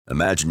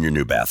Imagine your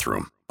new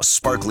bathroom. A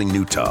sparkling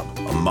new tub,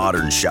 a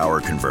modern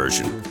shower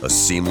conversion, a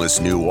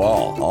seamless new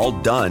wall, all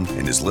done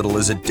in as little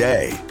as a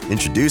day.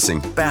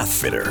 Introducing Bath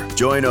Fitter.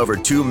 Join over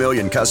 2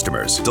 million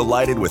customers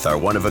delighted with our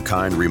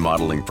one-of-a-kind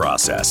remodeling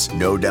process.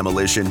 No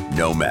demolition,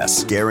 no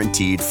mess.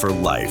 Guaranteed for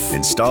life.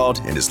 Installed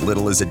in as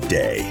little as a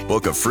day.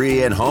 Book a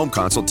free in-home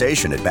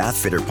consultation at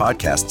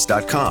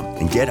bathfitterpodcasts.com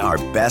and get our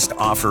best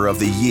offer of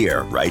the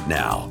year right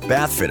now.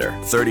 Bath Fitter,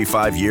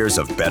 35 years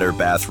of better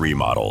bath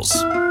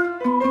remodels.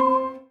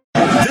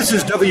 This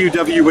is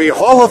WWE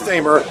Hall of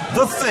Famer,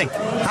 The Think,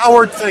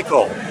 Howard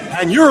Finkel,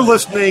 and you're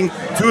listening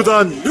to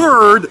the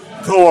Nerd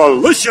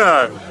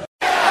Coalition.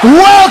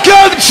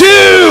 Welcome to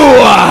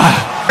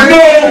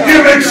No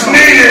Gimmicks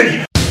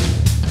Needed!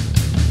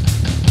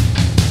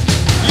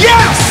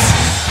 Yes!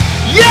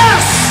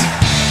 Yes!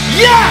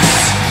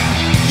 Yes!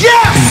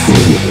 Yes!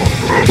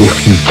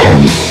 If you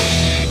can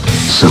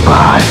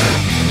survive,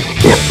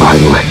 if I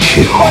let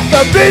you.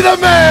 To be the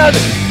man,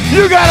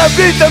 you gotta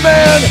beat the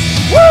man!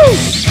 Woo!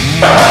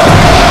 The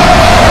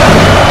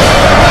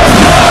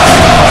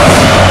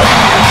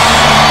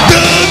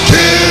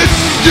kid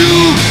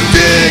you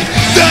dig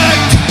that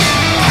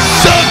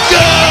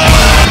sucker!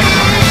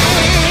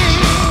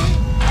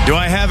 Do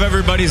I have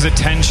everybody's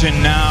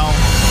attention now?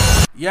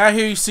 Yeah, I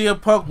hear you,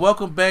 CM Punk.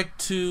 Welcome back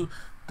to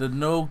the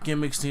No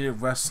Gimmicks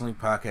Needed Wrestling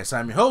Podcast.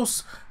 I'm your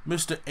host,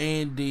 Mr.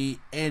 A&D,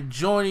 and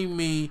joining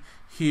me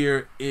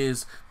here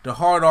is the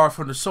Hard R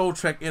from the Soul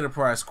Trek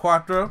Enterprise,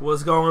 Quattro.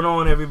 What's going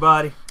on,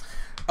 everybody?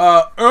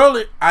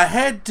 Early,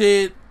 I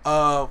did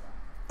a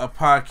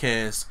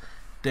podcast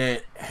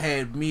that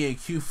had me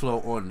and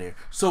Q-Flow on there.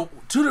 So,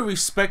 to the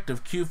respect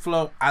of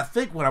Q-Flow, I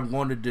think what I'm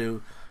going to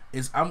do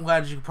is I'm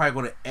glad you're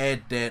probably going to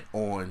add that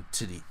on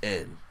to the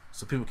end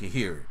so people can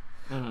hear it.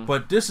 Mm-hmm.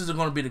 But this is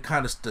going to be the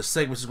kind of the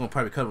segments is going to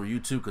probably come on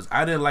YouTube because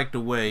I didn't like the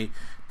way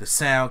the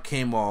sound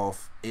came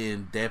off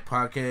in that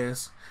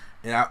podcast.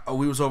 And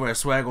we was over at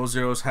Swag on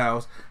Zero's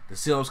house. The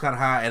ceiling was kind of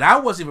high, and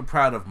I wasn't even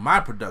proud of my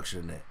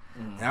production in that.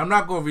 And I'm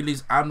not going to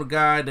release. I'm the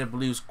guy that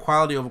believes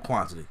quality over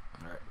quantity.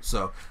 Right.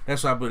 So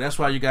that's why I believe. That's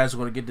why you guys are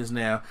going to get this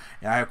now.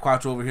 And I have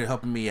Quattro over here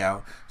helping me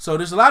out. So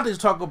there's a lot to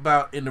talk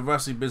about in the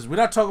wrestling business. We're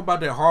not talking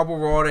about that horrible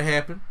Raw that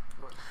happened.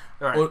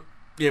 All right. Or,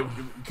 yeah, we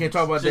can't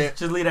talk about that.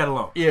 Just leave that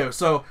alone. Yeah.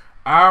 So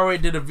I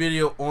already did a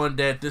video on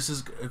that. This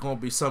is going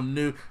to be something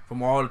new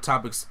from all the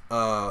topics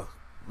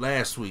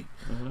last week.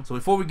 Mm-hmm. So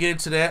before we get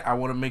into that, I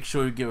want to make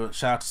sure you give a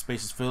shout out to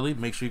Spaces Philly.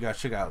 Make sure you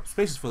guys check out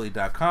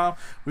spacesphilly.com where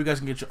you guys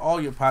can get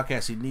all your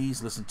podcasting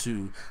needs. Listen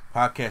to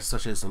podcasts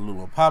such as the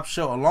Lulu and Pop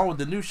Show, along with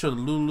the new show, the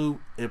Lulu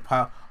and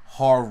Pop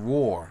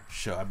Horror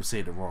Show. I've been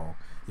saying it wrong.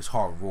 It's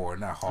horror,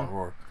 not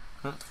horror.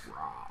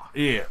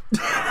 Yeah.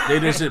 They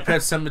did it at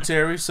Pet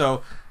Cemetery,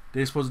 so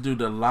they're supposed to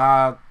do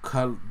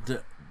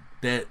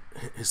that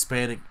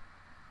Hispanic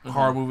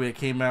horror movie that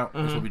came out.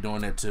 We'll be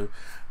doing that too.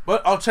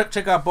 But I'll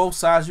check out both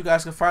sides. You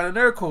guys can find the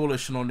Nerd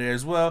Coalition on there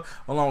as well,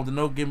 along with the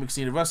No Gimmicks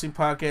Needed Wrestling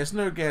Podcast,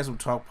 Nerdgasm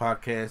Talk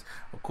Podcast,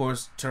 of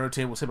course,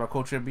 Turntables Hit by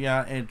Culture and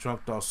Beyond, and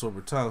Drunk Dog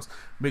Sober Tongues.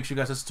 Make sure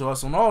you guys listen to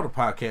us on all the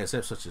podcast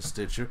apps such as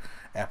Stitcher,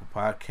 Apple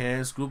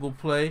Podcasts, Google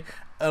Play,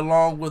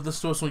 along with the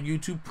stores on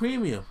YouTube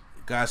Premium.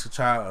 You guys can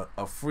try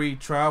a free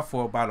trial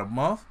for about a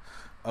month.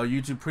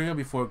 YouTube Premium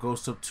before it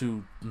goes up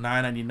to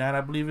 $9.99,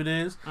 I believe it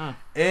is.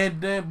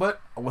 And then,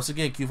 but once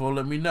again, Q4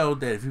 let me know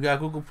that if you got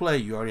Google Play,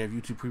 you already have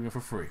YouTube Premium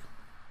for free.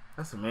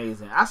 That's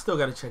amazing. I still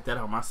got to check that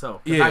out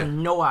myself. Yeah. I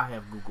know I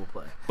have Google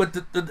Play. But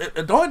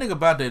the only thing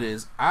about that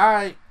is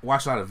I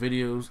watch a lot of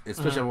videos,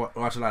 especially I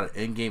watch a lot of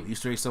in-game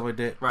Easter eggs, stuff like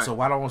that. Right. So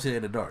why do I want to see that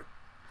in the dark?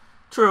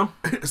 True.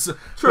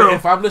 True.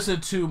 If I'm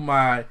listening to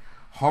my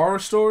horror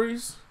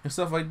stories and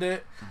stuff like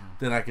that,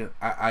 then I can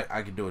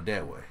do it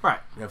that way. Right.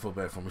 That feel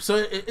bad for me. So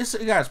it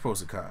got its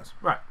pros and cons.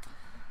 Right.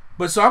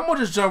 But so I'm gonna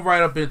just jump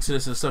right up into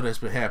this and stuff that's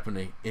been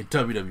happening in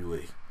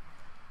WWE.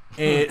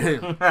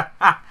 And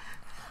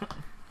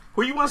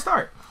where you want to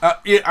start?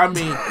 I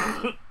mean,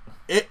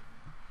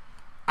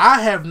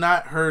 I have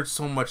not heard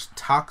so much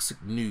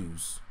toxic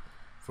news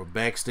from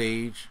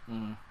backstage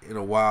in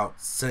a while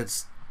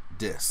since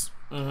this.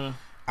 Mm-hmm.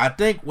 I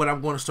think what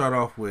I'm going to start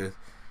off with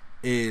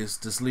is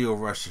this Lio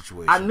Rush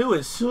situation. I knew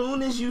as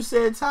soon as you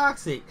said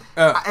toxic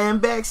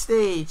and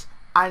backstage,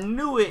 I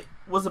knew it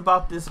was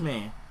about this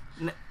man.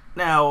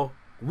 Now,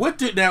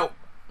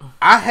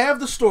 I have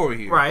the story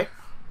here. Right.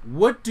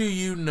 What do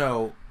you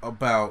know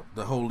about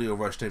the whole Lio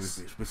Rush thing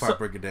before I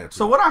break it down to you?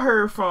 So what I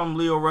heard from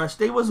Lio Rush,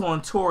 they was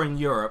on tour in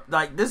Europe.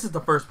 Like, this is the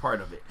first part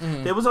of it.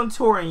 Mm-hmm. They was on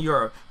tour in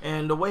Europe,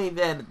 and the way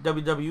that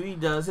WWE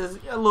does is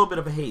a little bit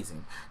of a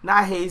hazing.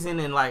 Not hazing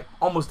in, like,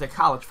 almost a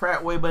college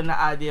frat way, but in the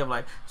idea of,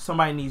 like,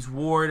 somebody needs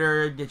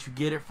water, that you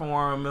get it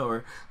for them,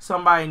 or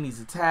somebody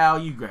needs a towel,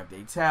 you grab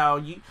their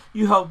towel,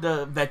 you help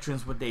the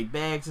veterans with their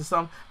bags or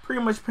something,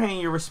 pretty much paying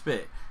your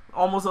respect.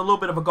 Almost a little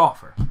bit of a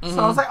golfer. Mm-hmm.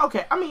 So I was like,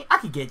 okay, I mean, I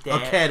could get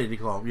that. A caddy, they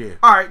call him, yeah.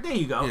 All right, there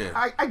you go.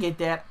 Yeah. I get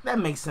that. That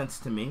makes sense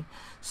to me.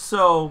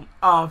 So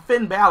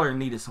Finn Balor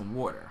needed some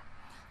water.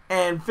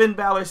 And Finn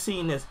Balor,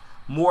 seen as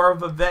more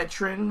of a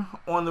veteran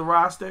on the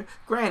roster.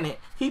 Granted,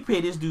 he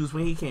paid his dues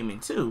when he came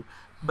in too.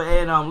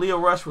 And Leo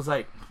Rush was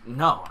like,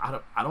 no,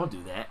 I don't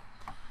do that.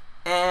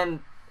 And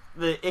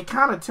it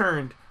kind of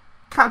turned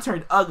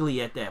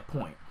ugly at that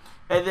point.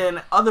 And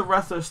then other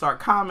wrestlers start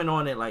commenting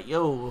on it like,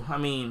 yo, I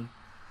mean,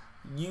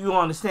 you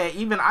understand.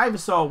 Even I even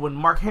saw when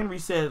Mark Henry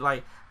said,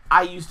 like,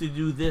 I used to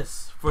do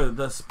this for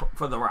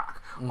The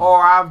Rock.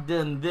 Or I've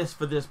done this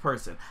for this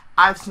person.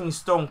 I've seen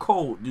Stone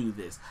Cold do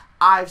this.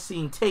 I've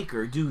seen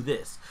Taker do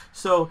this.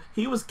 So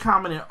he was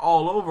commenting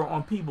all over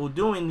on people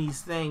doing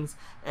these things,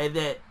 and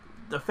that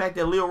the fact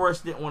that Leo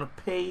Rush didn't want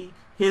to pay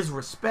his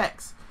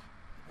respects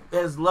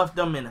has left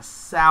them in a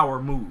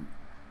sour mood.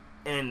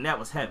 And that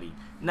was heavy.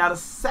 Now, the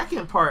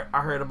second part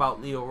I heard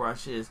about Leo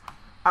Rush is,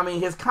 I mean,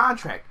 his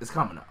contract is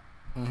coming up.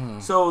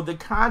 So the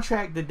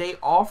contract that they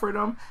offered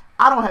him,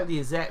 I don't have the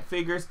exact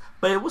figures,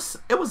 but it was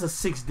a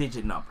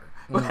 6-digit number,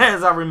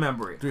 as I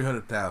remember it.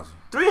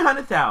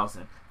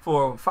 $300,000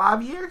 for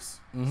 5 years,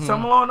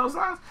 something along those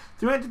lines.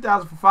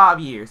 $300,000 for 5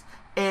 years,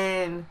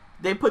 and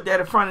they put that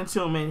in front of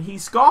him, and he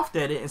scoffed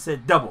at it and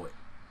said, "Double it,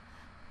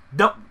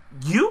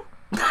 you,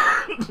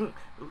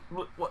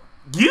 what?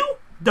 You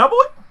double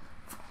it?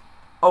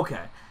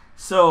 Okay."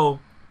 So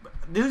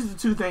these are the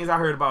two things I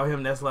heard about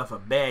him that's left a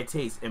bad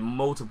taste in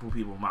multiple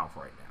people's mouth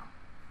right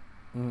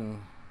now.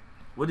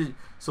 What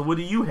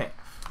do you have?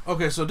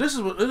 Okay, so this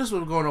is what's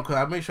going on, because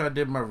I made sure I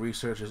did my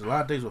research. There's a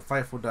lot of things with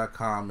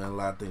Fightful.com and a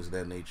lot of things of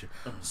that nature.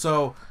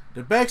 So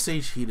the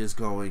backstage heat is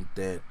going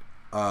that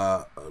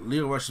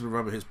Leo Rush has been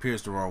rubbing his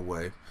peers the wrong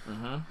way.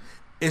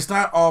 It's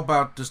not all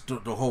about just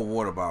the whole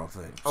water bottle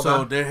thing. Okay.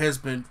 So there has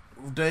been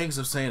things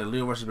of saying that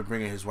Leo Rush has been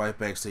bringing his wife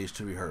backstage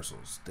to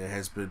rehearsals. There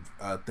has been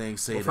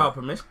things saying without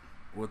permission.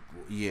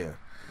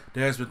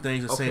 There has been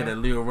things of saying that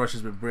Leo Rush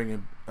has been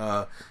bringing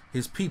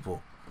his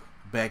people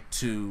back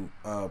to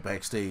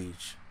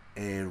backstage,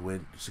 and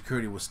when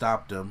security would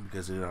stop them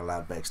because they're not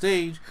allowed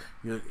backstage,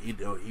 he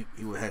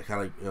would have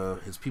kind of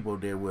like his people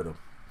there with him.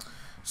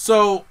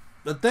 So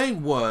the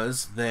thing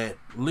was that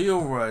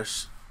Leo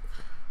Rush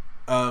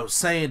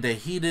saying that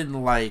he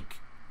didn't like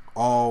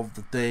all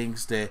the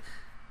things that,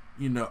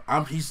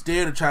 he's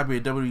there to try to be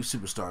a WWE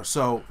superstar.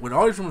 So when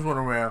all these rumors went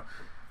around,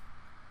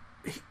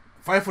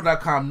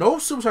 Fightful.com, no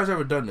superstar's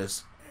ever done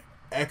this,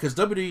 because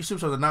WWE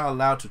superstars are not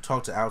allowed to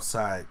talk to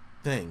outside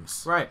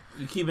things. Right.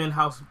 You keep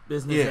in-house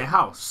business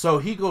in-house. So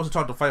he goes to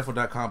talk to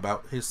Fightful.com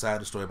about his side of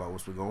the story, about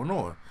what's been going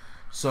on.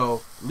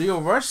 So Leo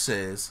Rush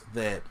says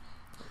that,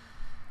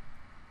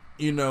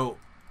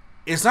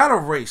 it's not a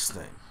race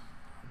thing,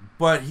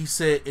 but he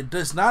said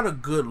it's not a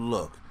good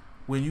look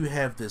when you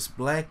have this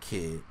black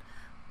kid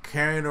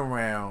carrying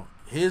around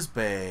his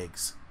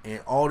bags and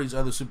all these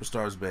other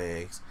superstars'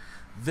 bags.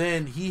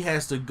 Then he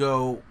has to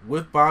go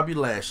with Bobby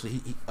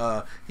Lashley.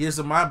 He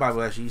doesn't mind Bobby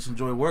Lashley. He's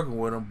enjoyed working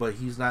with him, but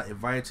he's not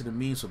invited to the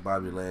meetings with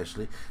Bobby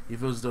Lashley. He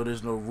feels as though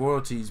there's no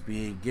royalties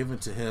being given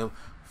to him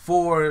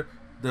for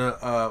the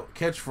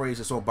catchphrase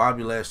that's on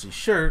Bobby Lashley's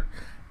shirt.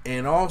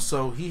 And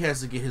also, he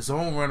has to get his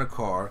own rental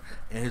car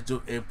and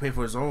pay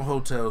for his own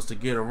hotels to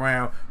get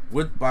around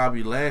with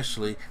Bobby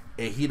Lashley,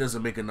 and he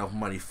doesn't make enough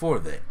money for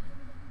that.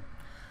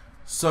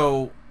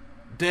 So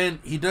then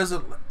he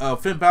doesn't.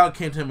 Finn Balor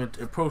came to him and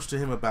approached to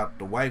him about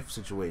the wife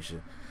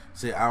situation.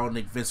 Said, "I don't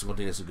think Vince is gonna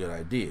think that's a good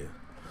idea."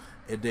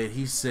 And then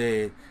he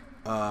said,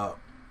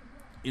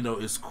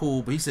 "It's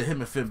cool," but he said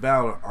him and Finn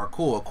Balor are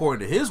cool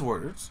according to his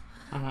words,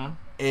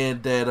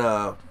 and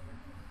that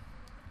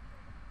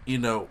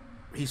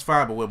he's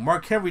fine. But when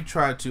Mark Henry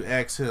tried to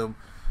ask him,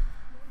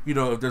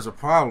 if there's a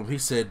problem, he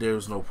said there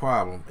was no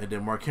problem, and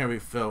then Mark Henry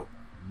felt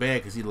bad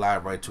because he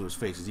lied right to his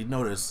face, because he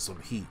noticed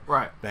some heat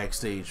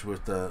backstage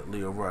with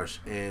Leo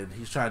Rush, and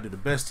he's trying to do the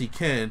best he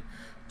can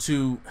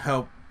to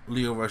help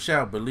Leo Rush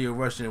out, but Leo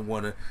Rush didn't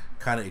want to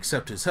kind of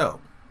accept his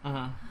help.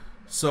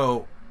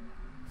 So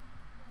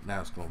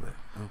now it's going back.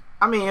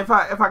 I mean, if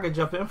I could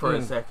jump in for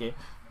a second,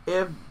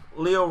 if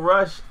Leo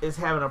Rush is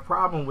having a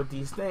problem with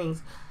these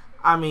things,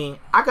 I mean,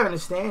 I can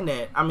understand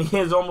that. I mean,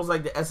 it's almost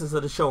like the essence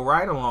of the show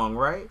Ride Along,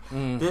 right?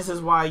 This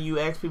is why you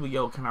ask people,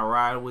 yo, can I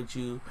ride with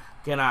you?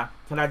 Can I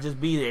just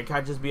be there? Can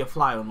I just be a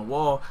fly on the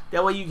wall?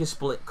 That way you can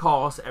split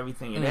costs,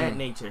 everything of that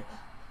nature.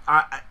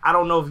 I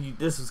don't know if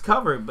this was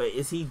covered, but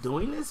is he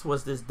doing this?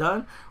 Was this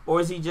done?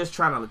 Or is he just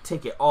trying to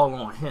take it all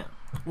on him?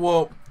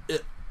 Well,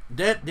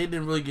 that they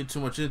didn't really get too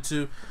much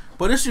into.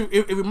 But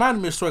it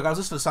reminded me of a story. I was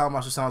listening to Sound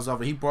Master Sounds Off,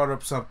 and he brought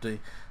up something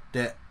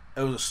that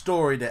it was a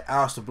story that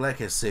Aleister Black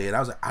had said. I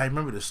was like, I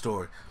remember this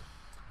story.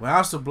 When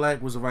Aleister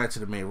Black was invited to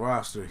the main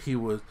roster, he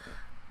would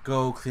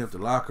go clean up the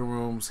locker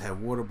rooms, have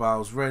water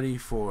bottles ready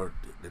for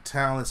the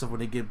talent stuff when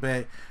they get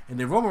back. And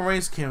then Roman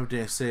Reigns came up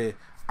there and said,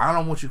 I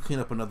don't want you to clean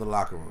up another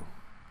locker room.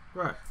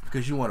 Right.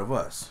 Because you're one of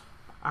us.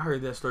 I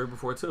heard that story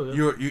before too.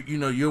 Yeah.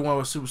 You're one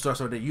of the superstars,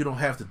 so that you don't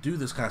have to do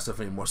this kind of stuff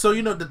anymore. So,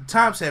 the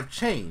times have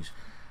changed.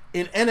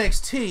 In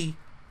NXT,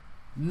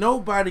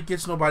 nobody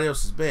gets nobody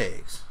else's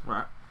bags.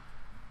 Right.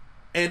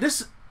 And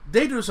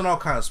they do this in all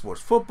kinds of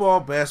sports. Football,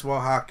 basketball,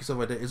 hockey, stuff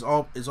like that.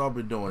 It's all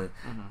been doing it.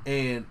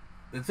 And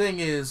the thing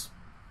is,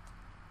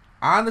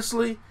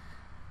 honestly,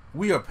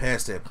 we are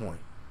past that point.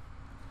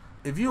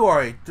 If you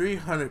are a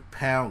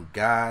 300-pound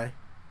guy,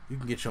 you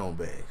can get your own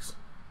bags.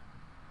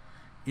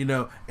 You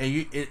know,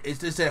 and it's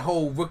just that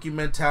whole rookie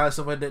mentality,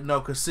 stuff like that. No,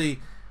 because see,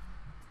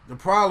 the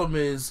problem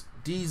is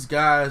these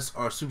guys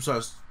are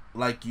superstars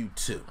like you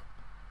too.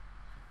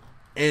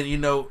 And, you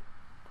know,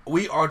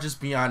 we are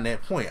just beyond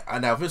that point.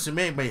 Now, Vince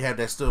McMahon may have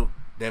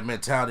that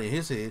mentality in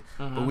his head,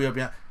 but we are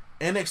beyond.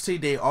 NXT,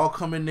 they all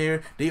come in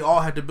there. They all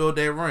have to build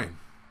that ring.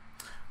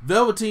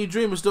 Velveteen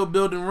Dream is still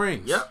building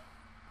rings. Yep.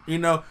 You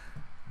know,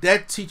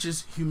 that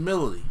teaches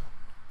humility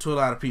to a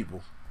lot of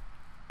people.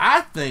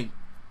 I think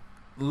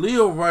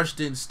Lio Rush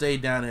didn't stay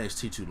down in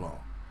NXT too long.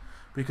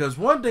 Because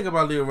one thing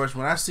about Lio Rush,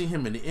 when I see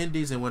him in the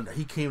Indies and when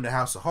he came to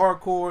House of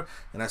Hardcore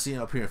and I see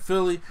him up here in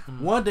Philly,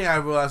 one thing I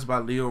realized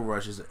about Lio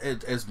Rush is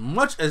as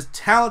much as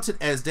talented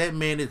as that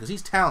man is, because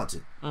he's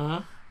talented,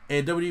 and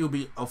WWE would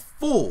be a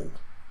fool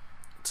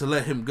to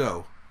let him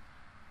go,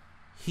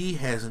 he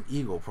has an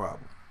ego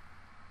problem.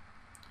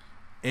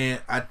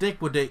 And I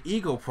think with that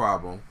ego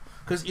problem,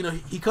 because, you know,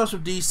 he comes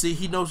from DC,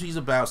 he knows what he's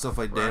about, stuff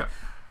like that,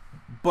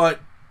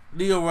 but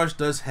Lio Rush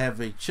does have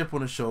a chip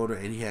on his shoulder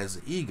and he has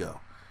an ego.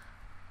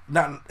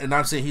 And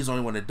I'm saying he's the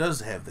only one that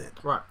does have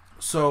that. Right.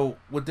 So,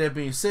 with that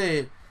being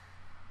said,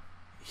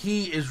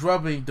 he is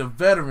rubbing the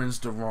veterans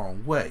the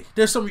wrong way.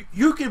 There's some,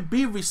 you can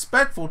be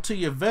respectful to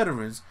your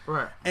veterans,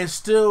 right, and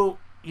still,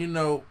 you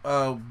know,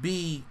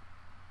 be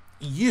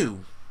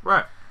you.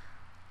 Right.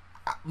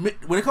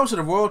 When it comes to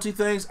the royalty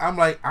things, I'm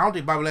like, I don't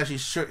think Bobby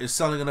Lashley's shirt is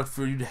selling enough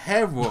for you to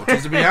have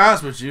royalties. To be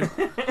honest with you,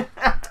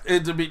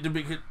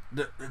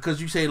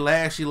 because you say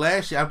Lashley,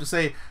 I have to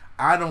say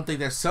I don't think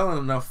that's selling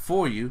enough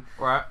for you.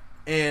 Right.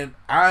 And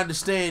I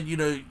understand, you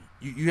know,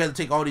 you have to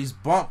take all these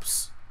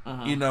bumps,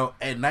 you know,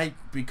 at night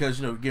because,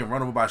 you know, getting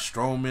run over by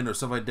Strowman or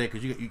stuff like that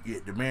because you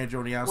get the manager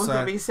on the outside.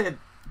 Well, he said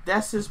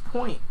that's his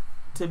point,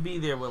 to be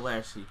there with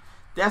Lashley.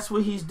 That's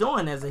what he's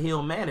doing as a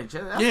heel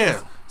manager.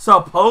 That's what's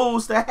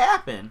supposed to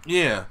happen.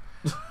 Yeah.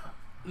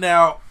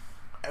 Now,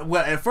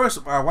 well, at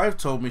first my wife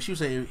told me, she was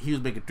saying he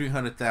was making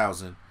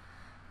 $300,000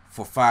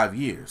 for 5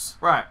 years.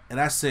 Right. And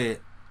I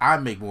said, I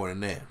make more than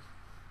that.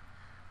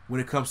 When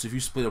it comes to if you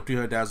split up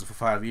 $300,000 for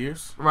 5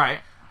 years,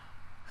 right?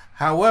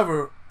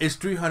 However, it's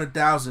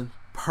 $300,000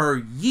 per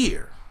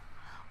year.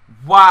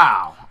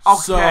 Wow.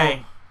 Okay, so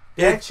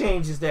that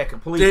changes that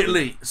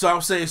completely. So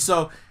I'm saying,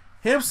 so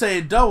him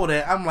saying double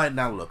that, I'm like,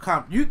 now look,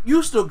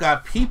 you still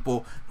got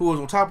people who was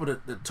on top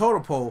of the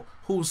total poll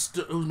who's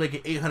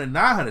making $800,000,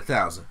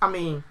 $900,000. I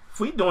mean,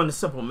 if we doing the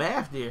simple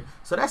math there,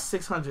 so that's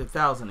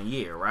 $600,000 a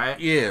year, right?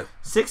 Yeah.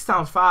 6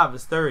 times 5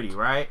 is 30,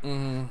 right?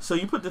 Mm-hmm. So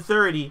you put the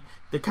 30,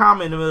 the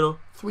comma in the middle,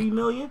 $3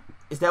 million.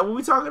 Is that what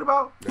we're talking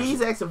about?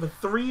 He's asking for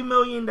 $3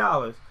 million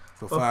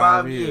for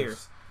 5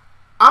 years.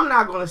 I'm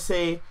not gonna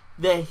say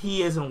that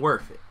he isn't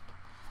worth it.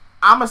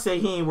 I'm gonna say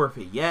he ain't worth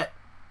it yet.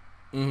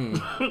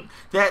 Mm-hmm.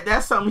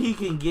 That's something he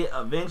can get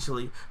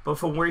eventually, but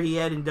from where he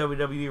at in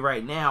WWE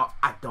right now,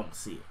 I don't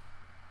see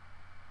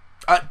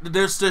it.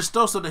 There's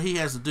still something he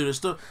has to do.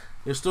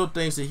 There's still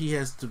things that he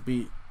has to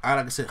be,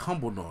 like I said,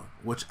 humbled on,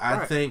 which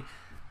I think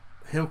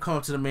him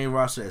coming to the main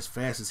roster as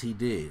fast as he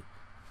did.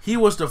 He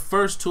was the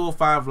first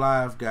 205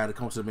 Live guy to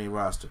come to the main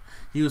roster.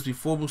 He was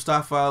before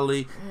Mustafa Ali.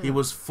 Yeah. He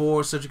was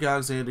before Cedric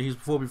Alexander. He was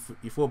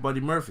before Buddy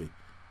Murphy.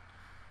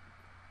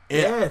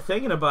 And,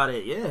 thinking about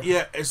it, yeah.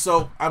 Yeah, and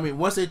so, I mean,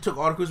 once they took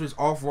all the Christmas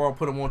off Raw and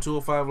put him on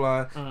 205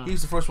 Live, he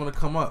was the first one to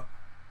come up.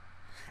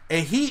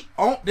 And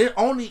there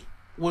only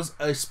was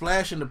a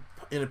splash in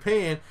the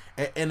pan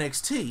at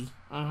NXT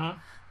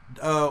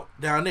down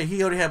there.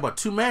 He already had about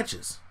 2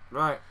 matches.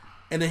 Right.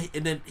 And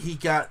then he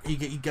got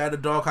a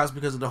doghouse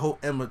because of the whole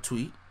Emma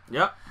tweet.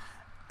 Yep.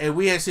 And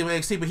we had seen him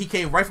NXT, but he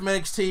came right from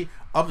NXT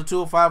up to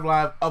 205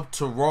 Live up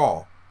to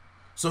Raw.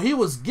 So he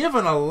was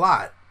given a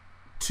lot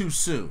too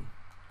soon.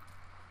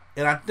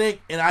 And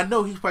I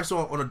know he's probably still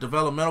on a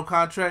developmental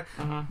contract,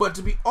 but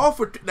to be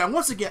offered now,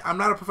 once again, I'm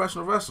not a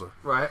professional wrestler.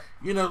 Right.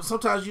 You know,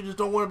 sometimes you just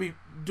don't want to be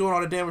doing all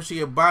the damage to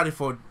your body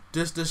for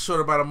this short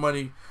amount of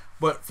money.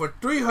 But for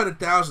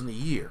 $300,000 a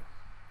year,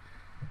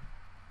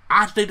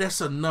 I think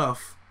that's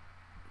enough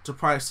to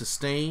probably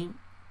sustain.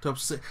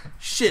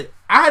 Shit,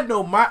 I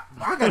know I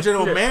got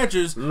general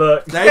managers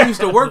that I used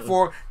to work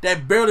for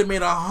that barely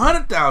made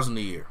 $100,000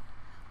 a year.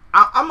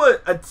 I'm going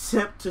to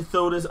attempt to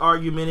throw this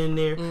argument in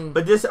there,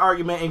 but this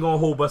argument ain't going to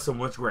hold but so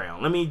much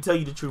ground. Let me tell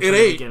you the truth. It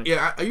ain't.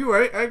 Yeah, are you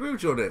right? I agree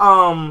with you on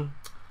that.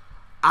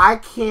 I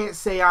can't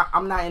say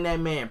I'm not in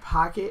that man's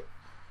pocket.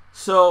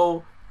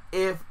 So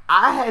if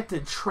I had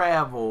to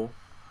travel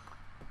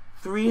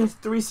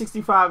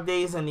 365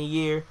 days in a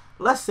year,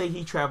 let's say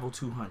he traveled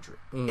 200.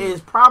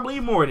 It's probably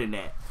more than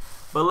that.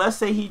 But let's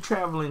say he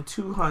traveling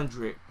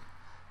 200,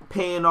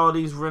 paying all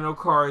these rental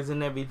cars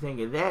and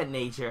everything of that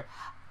nature.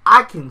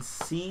 I can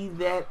see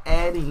that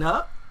adding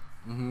up.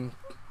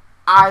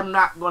 I'm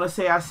not going to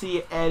say I see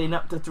it adding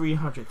up to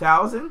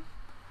 300,000,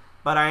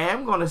 but I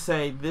am going to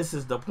say this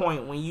is the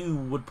point when you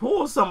would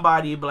pull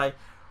somebody and be like,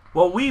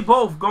 well, we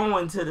both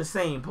going to the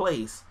same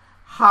place.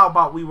 How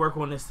about we work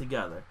on this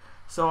together?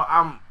 So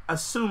I'm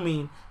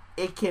assuming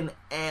it can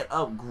add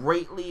up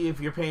greatly if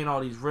you're paying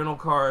all these rental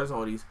cars,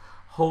 all these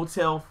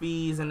hotel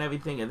fees and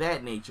everything of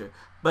that nature.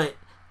 But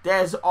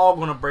that's all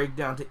going to break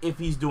down to if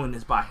he's doing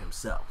this by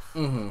himself.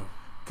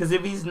 Because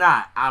if he's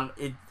not,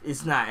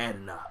 it's not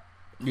adding up.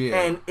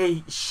 Yeah. And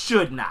it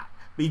should not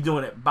be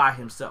doing it by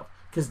himself.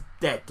 Because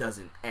that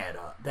doesn't add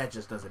up. That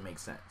just doesn't make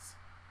sense.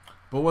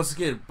 But once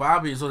again,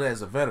 Bobby is on that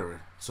as a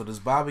veteran. So does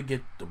Bobby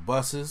get the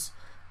buses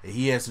that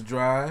he has to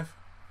drive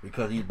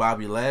because he's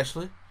Bobby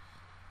Lashley?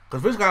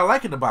 Because Vince got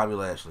liking to Bobby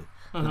Lashley.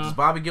 Does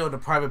Bobby get on the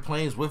private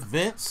planes with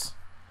Vince?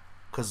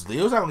 Because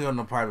Leo's not going to get on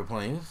the private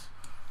planes.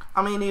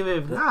 I mean,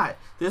 even if not,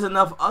 there's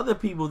enough other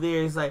people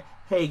there. It's like,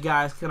 hey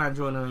guys, can I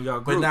join in your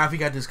group? But now if you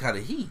got this kind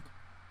of heat,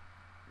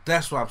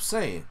 that's what I'm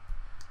saying.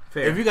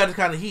 Fair. If you got this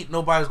kind of heat,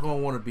 nobody's going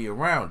to want to be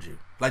around you.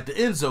 Like the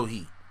Enzo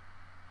heat.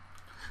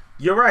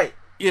 You're right.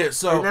 Yeah,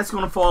 so... And that's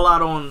going to fall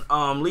out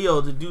on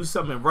Leo to do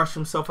something and rush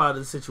himself out of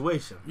the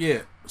situation.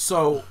 Yeah,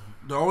 so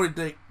the only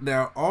thing...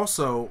 Now,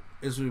 also,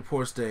 is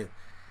reports that,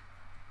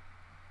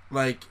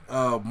 like,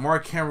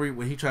 Mark Henry,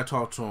 when he tried to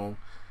talk to him,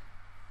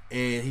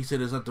 and he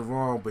said there's nothing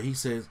wrong, but he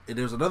says... And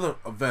there's another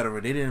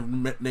veteran, they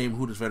didn't name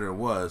who this veteran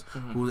was,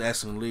 who was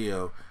asking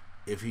Leo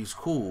if he's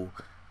cool,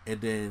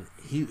 and then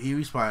he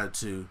responded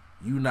to,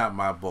 "You not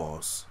my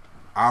boss.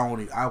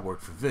 I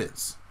work for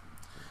Vince."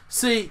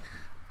 See,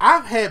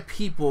 I've had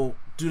people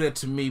do that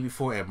to me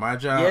before at my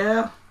job.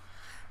 Yeah.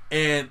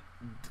 And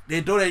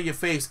they throw that in your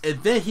face,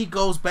 and then he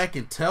goes back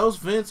and tells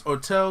Vince or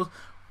tells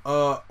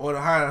or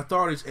the higher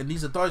authorities, and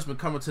these authorities been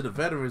coming to the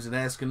veterans and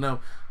asking them,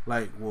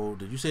 like, well,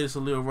 did you say this to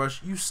Leo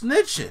Rush? You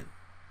snitching.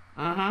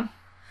 That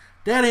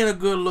ain't a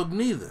good look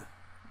neither.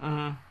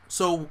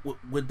 So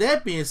with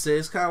that being said,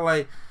 it's kind of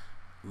like,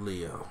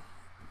 Leo,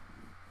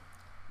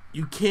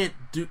 you can't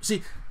do...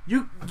 See,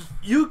 you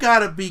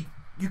gotta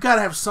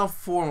have some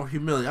form of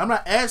humility. I'm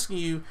not asking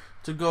you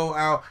to go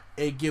out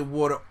and get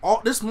water.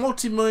 All this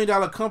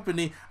multi-million-dollar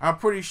company, I'm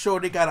pretty sure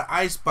they got an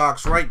ice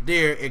box right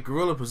there at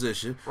gorilla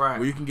position, right,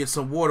 where you can get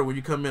some water when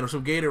you come in, or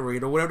some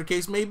Gatorade, or whatever the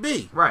case may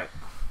be. Right.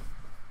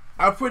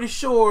 I'm pretty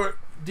sure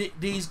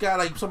these guys,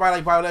 like somebody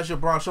like Bobby Lashley or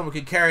Braun Strowman,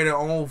 can carry their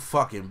own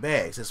fucking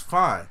bags. It's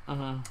fine.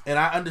 And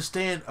I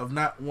understand of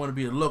not wanting to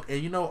be a look.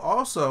 And you know,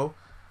 also,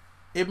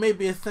 it may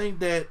be a thing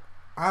that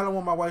I don't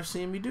want my wife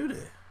seeing me do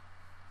that.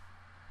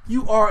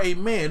 You are a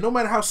man. No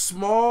matter how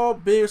small,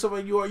 big, or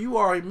something you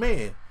are a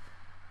man.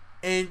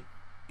 And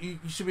you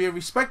should be a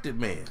respected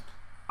man.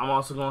 I'm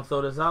also going to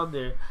throw this out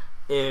there.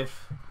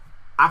 If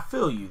I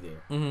feel you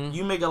there,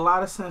 you make a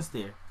lot of sense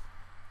there.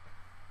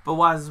 But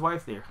why is his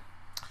wife there?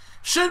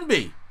 Shouldn't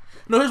be.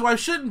 No, his wife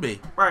shouldn't be.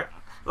 Right.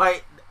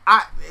 Like,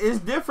 it's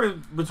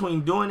different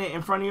between doing it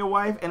in front of your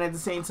wife and at the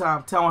same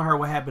time telling her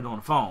what happened on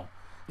the phone.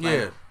 Like,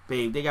 yeah.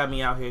 Babe, they got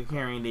me out here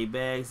carrying their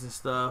bags and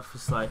stuff.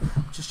 It's like,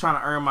 I'm just trying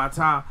to earn my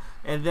time.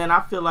 And then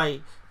I feel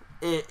like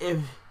if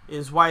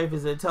his wife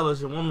is an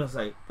intelligent woman, it's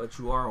like, but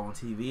you are on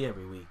TV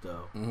every week,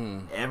 though.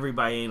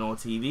 Everybody ain't on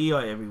TV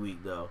every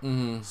week, though.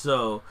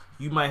 So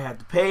you might have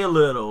to pay a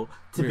little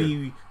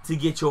to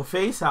get your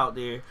face out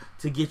there,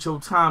 to get your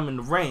time in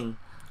the ring.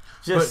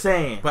 Just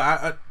saying. But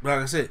I like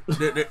I said,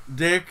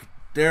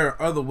 there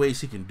are other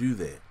ways he can do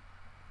that.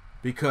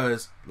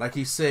 Because, like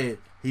he said,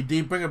 he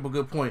did bring up a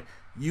good point.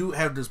 You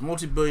have this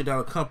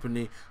multi-billion-dollar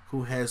company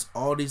who has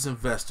all these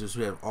investors,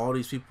 who have all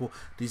these people,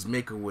 these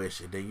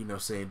Make-A-Wish, and they, you know,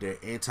 saying they're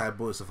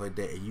anti-bully, stuff like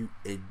that,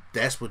 and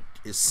that's what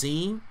is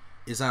seen.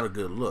 It's not a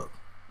good look.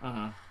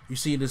 You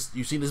see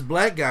this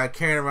black guy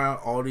carrying around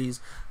all these.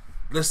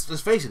 Let's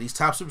face it, these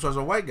top superstars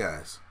are white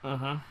guys,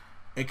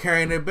 and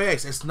carrying their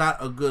bags. It's not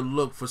a good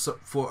look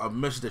for a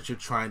message that you're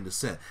trying to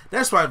send.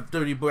 That's why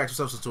WWE backed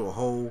themselves into a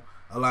hole.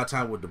 A lot of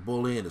time with the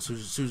bullying and the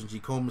Susan G.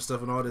 Komen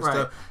stuff and all that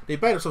stuff, they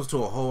back themselves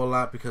to a hole a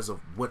lot because of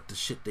what the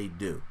shit they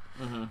do.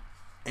 And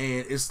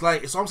it's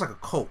almost like a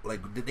cult. Like,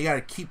 they got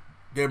to keep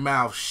their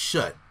mouths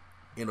shut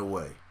in a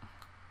way,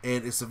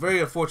 and it's a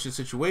very unfortunate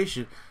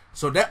situation.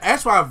 So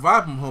that's why I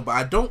vibe on him, but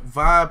I don't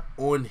vibe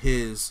on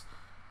his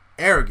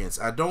arrogance.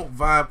 I don't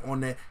vibe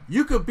on that.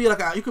 You could be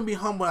you can be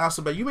humble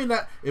outside, but you may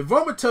not. If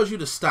Roman tells you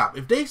to stop,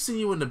 if they see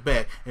you in the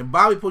back and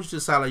Bobby pulls you to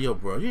the side like, yo,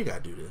 bro, you ain't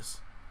gotta do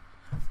this.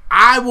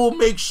 I will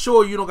make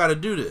sure you don't got to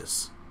do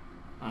this.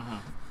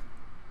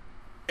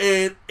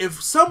 And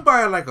if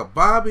somebody like a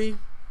Bobby,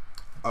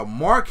 a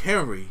Mark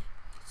Henry,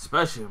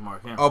 especially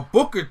Mark Henry, a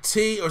Booker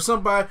T, or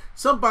somebody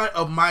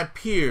of my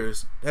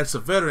peers that's a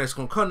veteran that's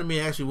going to come to me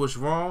and ask me what's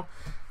wrong,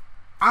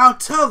 I'll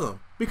tell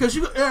them. Because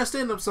you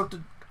understand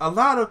something, a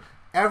lot of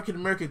African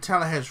American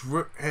talent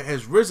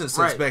has risen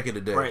since back in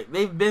the day. Right.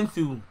 They've been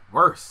through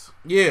worse.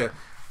 Yeah.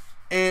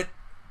 And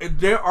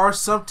there are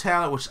some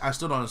talent, which I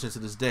still don't understand to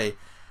this day,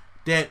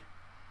 that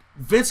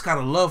Vince got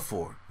a love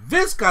for.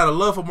 Vince got a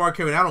love for Mark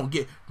Henry. I don't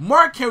get.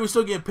 Mark Henry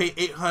still getting paid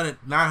 $800,000,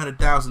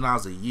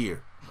 $900,000 a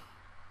year.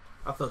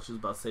 I thought you was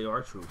about to say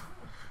R-Truth.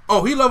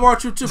 Oh, he love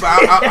R-Truth too, but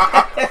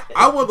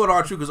I wouldn't go to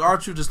R-Truth because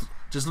R-Truth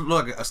just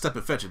look like a step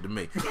and fetch it to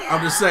me.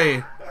 I'm just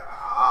saying.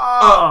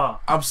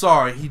 I'm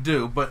sorry, he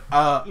do, but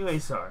you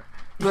ain't sorry.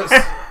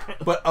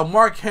 But a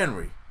Mark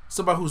Henry,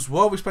 somebody who's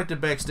well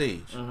respected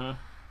backstage,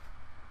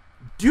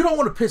 you don't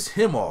want to piss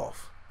him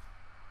off,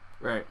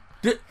 right?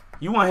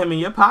 You want him in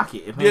your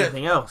pocket, if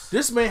anything else.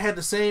 This man had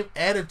the same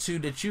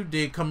attitude that you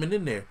did coming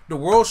in there. The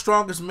world's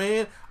strongest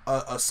man,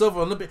 a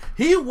silver Olympic.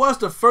 He was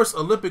the first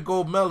Olympic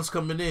gold medalist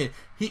coming in.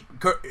 If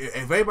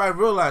everybody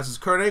realizes,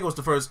 Kurt Angle's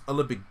the first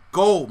Olympic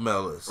gold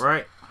medalist.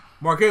 Right.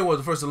 Mark Henry was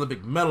the first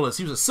Olympic medalist.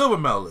 He was a silver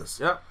medalist.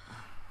 Yep.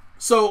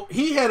 So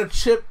he had a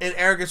chip and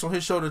arrogance on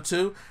his shoulder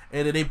too,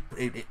 and then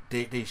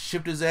they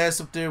shipped his ass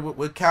up there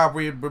with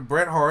Calvary and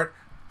Bret Hart,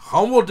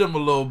 humbled him a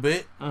little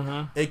bit,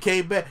 and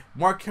came back.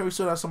 Mark Henry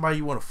still not somebody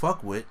you want to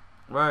fuck with,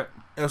 right? You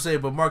know what I'm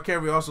saying, but Mark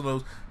Henry also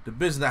knows the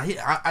business.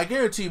 Now I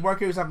guarantee you, Mark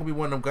Henry's not gonna be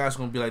one of them guys who's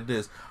gonna be like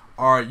this.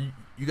 Or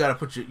you gotta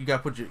put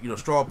your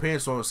straw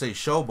pants on and say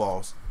show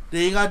balls.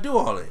 They ain't gotta do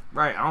all that.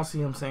 Right. I don't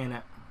see him saying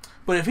that.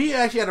 But if he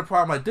actually had a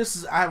problem like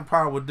this, I have a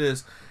problem with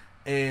this,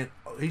 and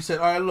he said,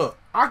 all right, look,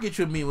 I'll get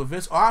you a meeting with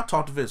Vince, or I'll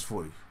talk to Vince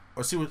for you,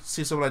 or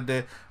see something like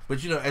that.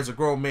 But as a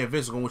grown man,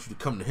 Vince is gonna want you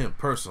to come to him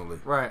personally,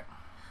 right?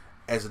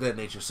 As of that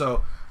nature.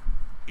 So,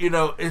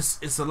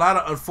 it's a lot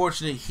of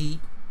unfortunate heat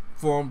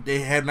for him. They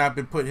have not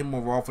been putting him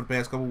on Raw for the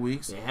past couple of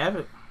weeks. They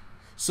haven't.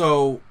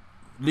 So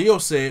Leo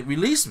said,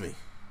 release me.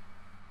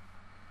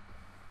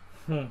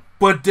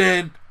 But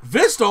then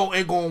Vince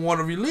ain't gonna want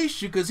to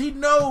release you because he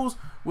knows,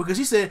 because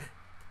he said,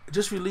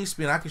 just release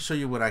me and I can show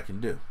you what I can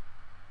do.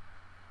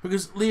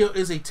 Because Leo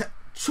is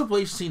Triple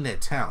H seen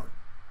that talent.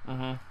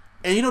 And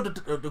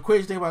the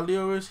crazy thing about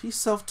Leo is he's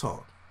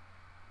self-taught.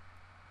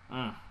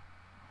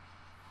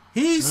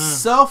 He's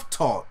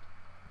self-taught.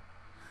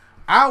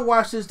 I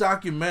watched this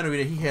documentary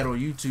that he had on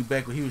YouTube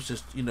back when he was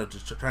just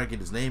trying to get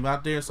his name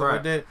out there and stuff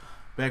like that.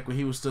 Back when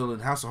he was still in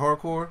House of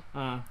Hardcore.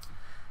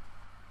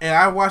 And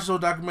I watched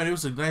those documentary. It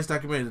was a nice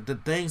documentary. The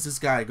things this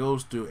guy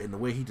goes through and the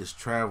way he just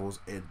travels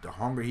and the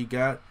hunger he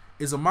got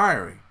is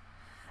admiring.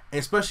 And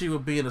especially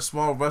with being a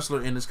small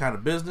wrestler in this kind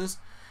of business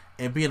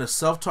and being a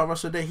self-taught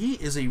wrestler, that he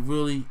is a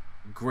really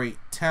great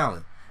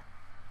talent.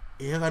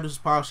 He got to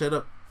just polish that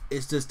up.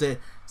 It's just that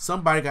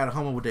somebody got to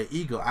humble with their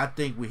ego. I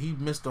think when he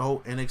missed the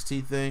whole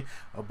NXT thing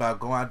about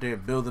going out there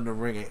and building the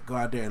ring and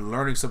going out there and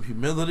learning some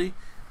humility,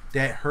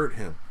 that hurt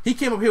him. He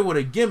came up here with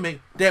a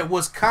gimmick that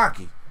was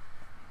cocky.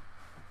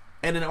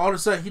 And then all of a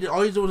sudden,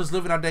 all he's doing is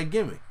living out that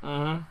gimmick.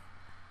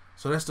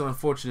 So that's the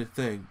unfortunate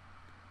thing,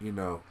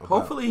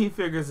 Hopefully he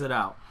figures it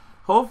out.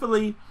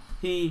 Hopefully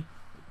he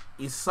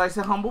slices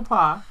a humble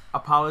pie,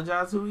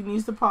 apologize who he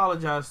needs to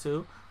apologize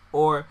to,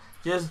 or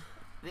just,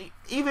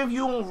 even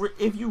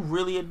if you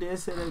really a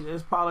diss and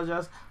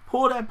apologize,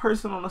 pull that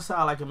person on the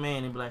side like a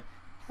man and be like,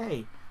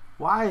 hey,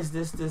 why is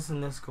this,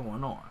 and this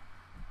going on?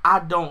 I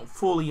don't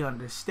fully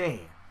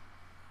understand.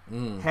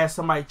 Have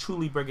somebody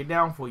truly break it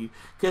down for you.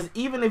 Because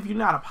even if you're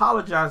not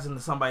apologizing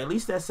to somebody, at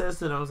least that says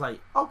to them, it's like,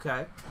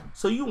 okay,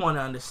 so you want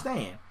to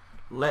understand.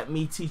 Let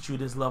me teach you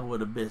this level of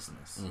the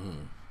business.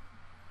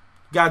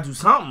 Gotta do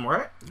something,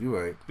 right?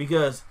 You're right.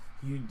 Because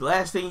the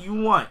last thing you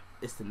want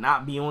is to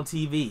not be on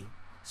TV.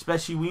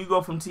 Especially when you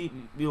go from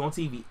be on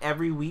TV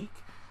every week.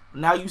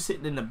 Now you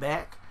sitting in the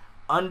back,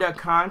 under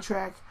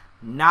contract,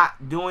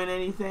 not doing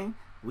anything.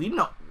 We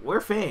know,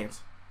 we're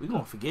fans. We're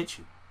going to forget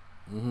you.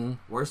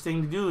 Worst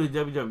thing to do in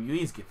WWE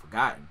is get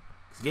forgotten.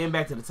 Because getting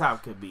back to the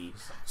top could be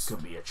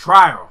a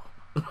trial.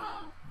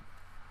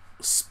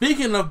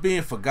 Speaking of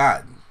being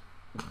forgotten,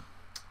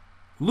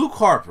 Luke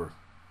Harper.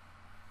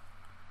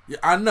 Yeah,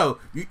 I know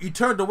you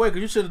turned away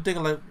because you should have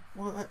thinking like,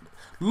 what?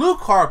 Luke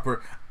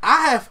Harper.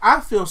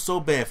 I feel so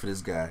bad for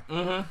this guy.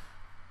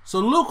 So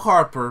Luke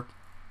Harper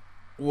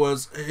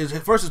was his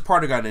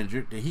partner got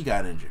injured. Then he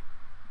got injured.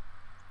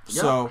 Yep.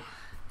 So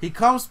he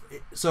comes.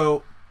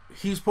 So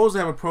he's supposed to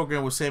have a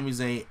program with Sami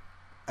Zayn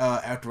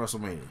after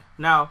WrestleMania.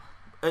 Now,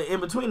 in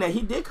between that,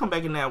 he did come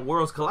back in that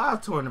Worlds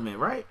Collide tournament,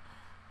 right?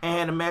 And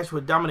had a match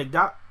with Dominic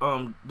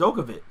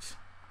Djokovic.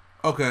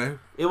 Okay.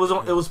 It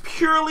was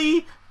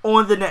purely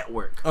on the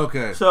network.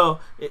 Okay. So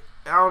I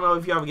don't know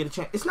if you ever get a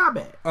chance. It's not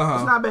bad.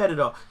 It's not bad at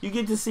all. You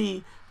get to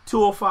see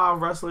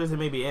 205 wrestlers and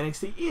maybe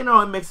NXT.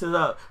 It mixes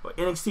up. Or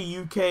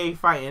NXT UK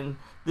fighting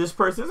this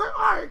person. It's like,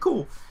 all right,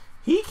 cool.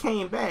 He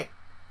came back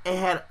and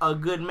had a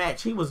good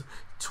match. He was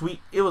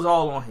it was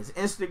all on his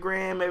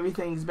Instagram.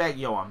 Everything's back.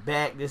 Yo, I'm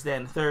back. This, that,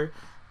 and the third.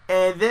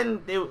 And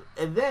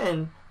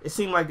then it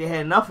seemed like they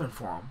had nothing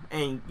for him.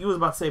 And you was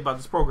about to say about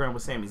this program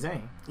with Sami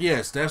Zayn.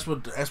 Yes, that's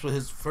what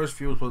his first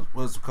feud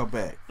was to come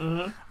back.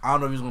 I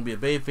don't know if he was going to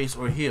be a babyface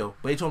or a heel,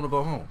 but he told him to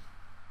go home.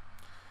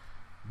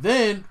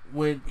 Then,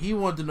 when he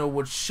wanted to know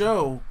what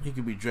show he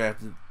could be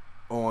drafted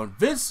on,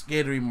 Vince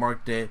gave a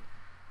remark that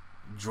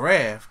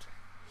draft,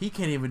 he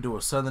can't even do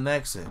a southern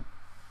accent.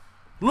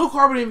 Luke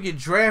Harper didn't even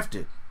get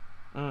drafted.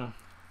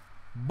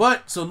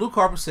 But, so Luke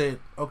Harper said,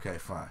 okay,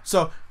 fine.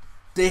 So,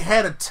 they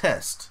had a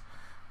test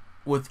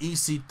with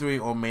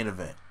EC3 on Main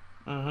Event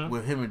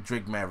with him and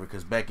Drake Maverick,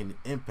 because back in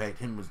Impact,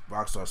 him and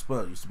Rockstar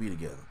Spud used to be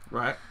together.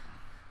 Right.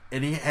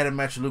 And he had a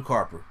match with Luke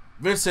Harper.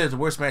 Vince said it's the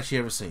worst match he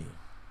ever seen.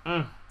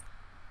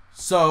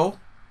 So,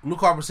 Luke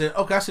Harper said,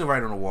 okay, I see it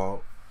right on the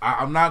wall.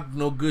 I'm not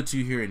no good to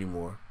you here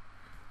anymore.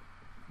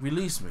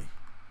 Release me.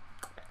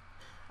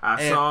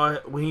 I saw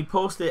it when he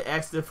posted,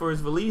 asked it for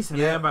his release, and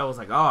everybody was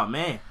like, "Oh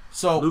man,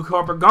 so Luke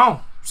Harper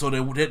gone." So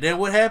then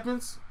what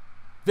happens?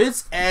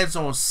 Vince adds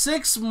on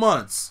 6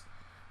 months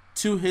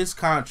to his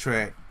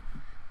contract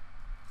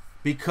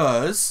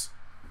because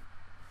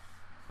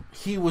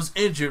he was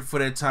injured for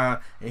that time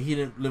and he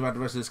didn't live out the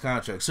rest of his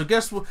contract. So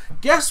guess what?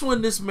 Guess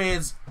when this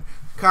man's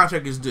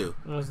contract is due?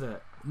 What's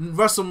that?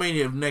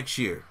 WrestleMania of next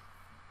year.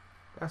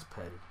 That's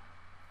petty.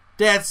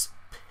 That's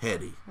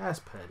petty. That's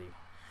petty.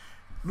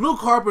 Luke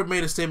Harper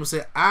made a statement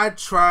saying, I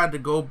tried to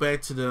go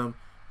back to them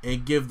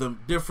and give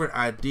them different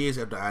ideas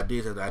after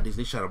ideas after ideas.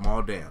 They shut them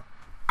all down.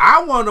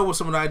 I want to know what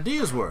some of the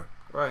ideas were.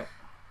 Right.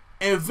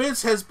 And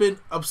Vince has been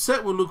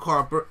upset with Luke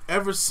Harper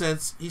ever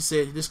since he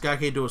said this guy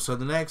can't do a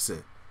southern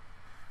accent.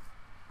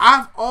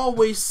 I've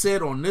always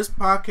said on this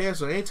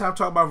podcast or anytime I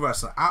talk about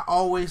wrestling, I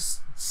always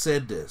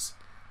said this.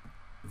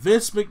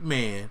 Vince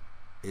McMahon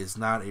is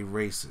not a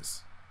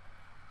racist.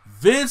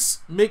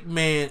 Vince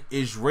McMahon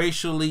is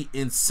racially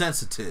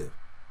insensitive.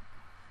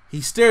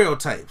 He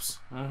stereotypes.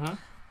 Mm-hmm.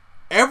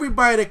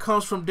 Everybody that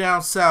comes from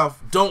down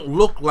south don't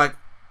look like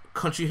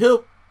country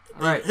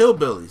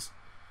hillbillies.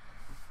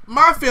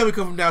 My family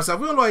come from down south.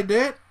 We don't look like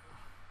that.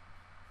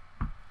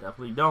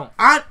 Definitely don't.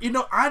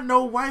 I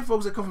know white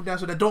folks that come from down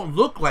south that don't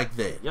look like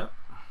that. Yep.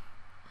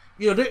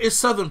 There is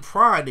Southern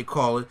pride, they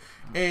call it.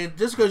 And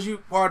just because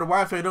you are the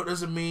white family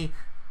doesn't mean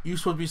you're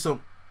supposed to be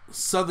some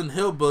Southern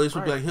hillbilly. It's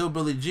supposed to be like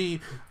Hillbilly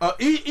G.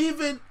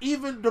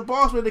 Even the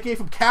boss man that came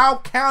from Cow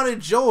County,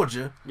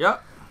 Georgia.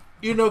 Yep.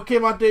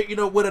 Came out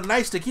there, with a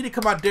nice stick. He didn't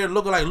come out there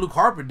looking like Luke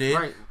Harper did.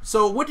 Right.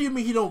 So what do you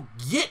mean he don't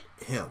get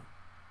him?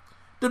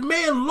 The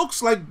man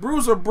looks like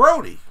Bruiser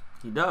Brody.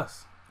 He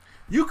does.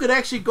 You could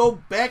actually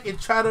go back and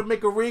try to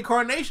make a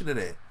reincarnation of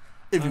that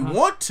if you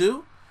want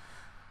to.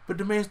 But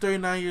the man's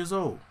 39 years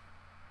old.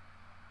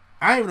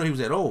 I didn't even know he was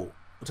that old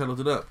until I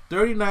looked it up.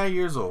 39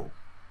 years old.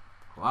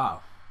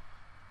 Wow.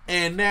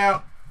 And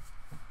now,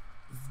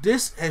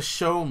 this has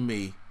shown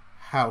me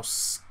how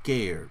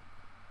scared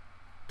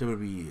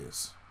WWE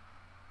is.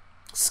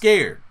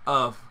 Scared.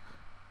 Of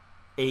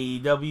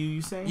AEW,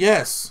 you saying?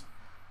 Yes.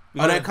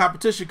 Of that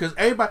competition. Because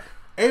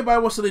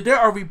everybody wants to leave. There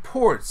are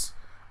reports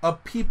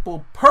of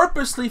people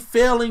purposely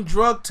failing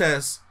drug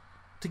tests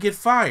to get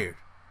fired.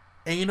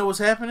 And you know what's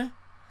happening?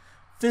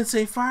 Vince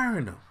ain't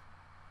firing them.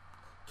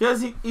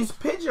 Because he's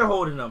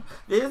pigeonholing them.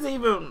 There's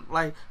even,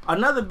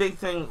 another big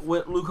thing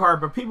with Luke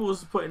Harper. People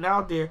was putting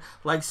out there,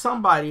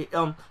 somebody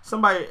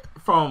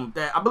from,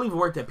 that I believe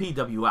worked at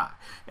PWI,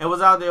 and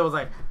was out there,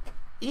 was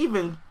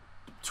even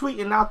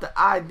tweeting out the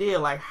idea,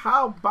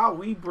 how about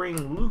we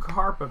bring Luke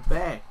Harper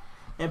back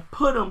and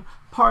put him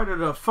part of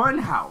the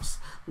Funhouse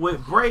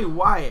with Bray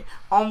Wyatt,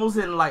 almost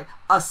in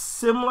a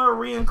similar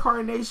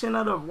reincarnation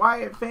of the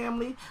Wyatt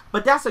family.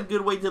 But that's a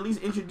good way to at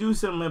least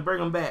introduce him and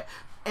bring him back.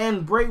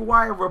 And Bray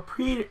Wyatt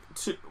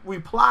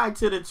replied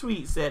to the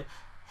tweet, said,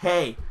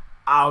 "Hey,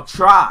 I'll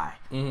try."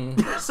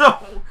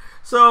 Mm-hmm.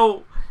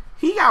 So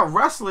he got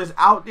wrestlers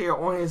out there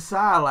on his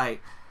side.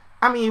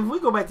 If we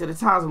go back to the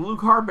times of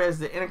Luke Harper as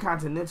the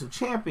Intercontinental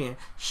Champion,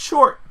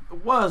 short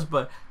it was,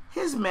 but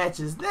his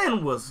matches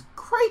then was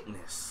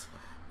greatness.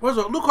 Well,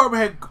 so Luke Harper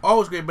had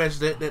always great matches.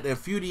 That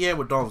feud he had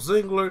with Dolph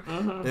Ziggler,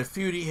 that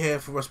feud he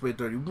had for WrestleMania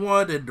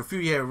 31, the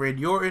feud he had with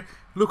Randy Orton.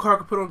 Luke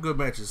Harper put on good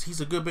matches. He's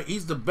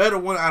the better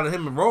one out of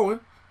him and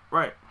Rowan.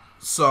 Right.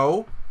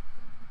 So,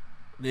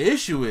 the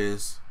issue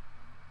is,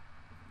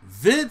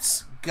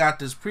 Vince got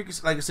this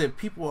like I said,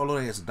 people are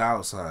looking at a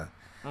dollar sign.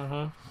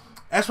 Mm-hmm.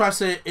 That's why I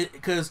said it,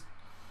 because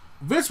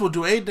Vince will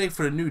do anything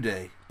for the New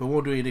Day, but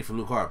won't do anything for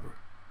Luke Harper.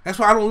 That's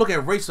why I don't look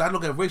at racial. I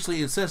look at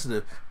racially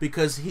insensitive,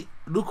 because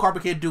Luke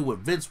Harper can't do what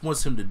Vince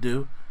wants him to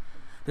do.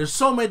 There's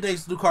so many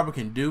things Luke Harper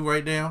can do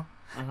right now,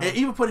 and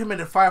even put him in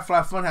the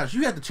Firefly Funhouse,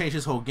 you have to change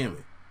his whole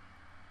gimmick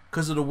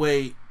because of the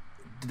way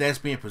that's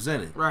being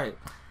presented. Right.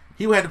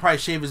 He would have to probably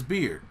shave his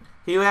beard.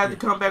 He would have to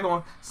come back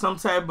on some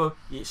type of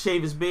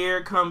shave his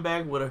beard, come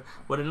back with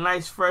a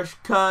nice fresh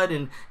cut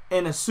and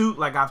in a suit.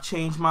 I've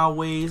changed my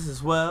ways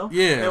as well.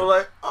 Yeah. They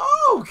were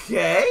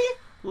okay.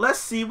 Let's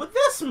see what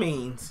this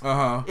means.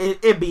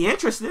 It'd be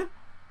interesting.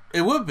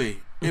 It would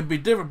be. It'd be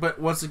different. But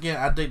once again,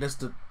 I think that's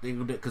the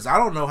thing. Because I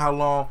don't know how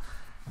long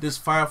this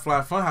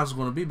Firefly Funhouse is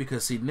going to be.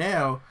 Because, see,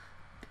 now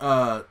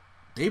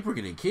they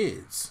bringing in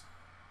kids.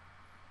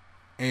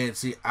 And,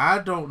 see, I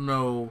don't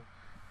know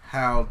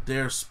how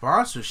their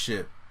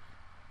sponsorship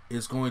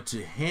is going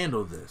to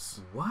handle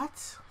this.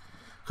 What?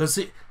 Because,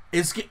 see,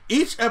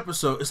 each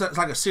episode, it's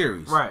like a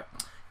series. Right.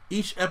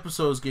 Each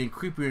episode is getting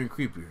creepier and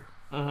creepier.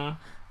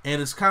 Mm-hmm.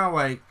 And it's kind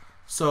of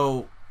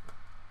so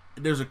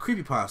there's a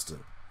creepypasta.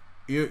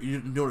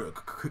 You know what a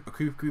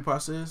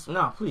creepypasta is?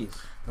 No, please.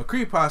 A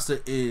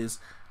creepypasta is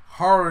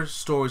horror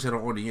stories that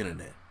are on the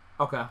internet.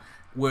 Okay.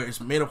 Where it's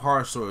made of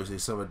horror stories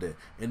and stuff like that.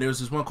 And there's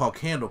this one called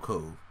Candle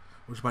Cove,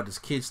 which is about this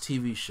kids'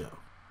 TV show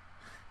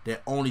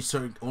that only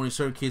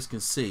certain kids can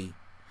see.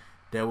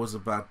 That was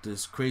about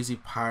this crazy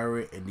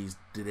pirate and these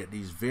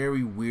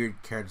very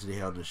weird characters they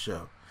held in the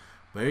show.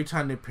 But every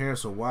time their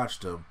parents will watch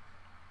them,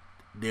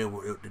 they're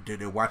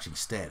watching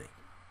static.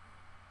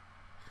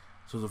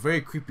 So it's a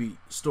very creepy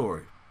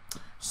story.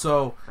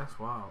 So that's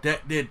wild.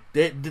 It had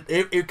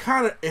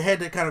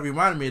to kind of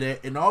remind me of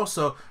that, and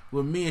also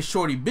when me and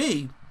Shorty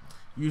B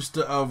used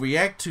to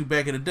react to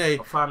back in the day.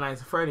 Five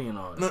Nights at Freddy and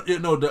all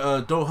that. No,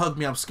 the Don't Hug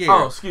Me, I'm Scared.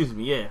 Oh, excuse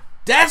me, yeah.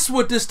 That's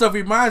what this stuff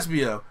reminds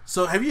me of.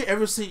 So have you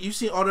ever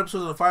seen all the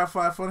episodes of the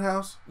Firefly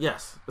Funhouse?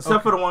 Yes,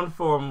 except for the one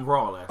from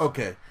Raw last.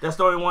 Okay, that's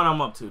the only one I'm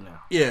up to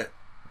now. Yeah,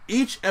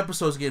 each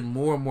episode's getting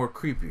more and more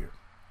creepier,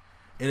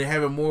 and they're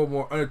having more and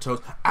more undertones.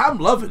 I'm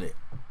loving it.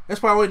 That's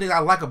probably the only thing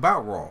I like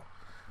about Raw.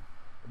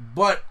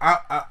 But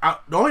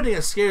the only thing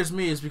that scares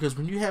me is because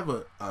when you have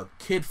a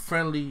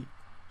kid-friendly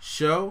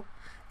show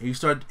and you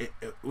start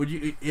when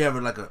you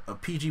have like a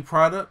PG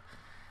product,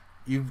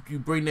 you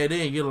bring that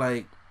in, you're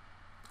like,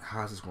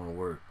 how's this going to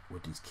work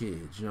with these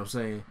kids? You know what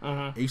I'm saying?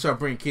 Mm-hmm. And you start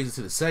bringing kids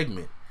into the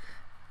segment,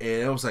 and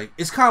it was like,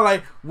 it's kind of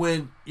like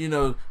when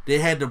they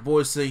had the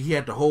boy say he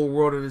had the whole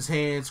world in his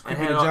hands,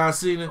 creepy to John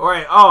Cena. All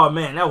right, oh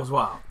man, that was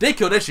wild. They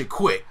killed that shit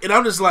quick, and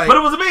I'm just like, but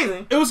it was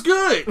amazing. It was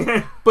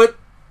good, but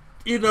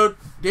they don't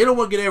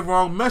want to get that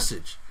wrong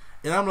message.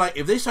 And I'm like,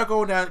 if they start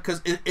going down,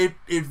 because it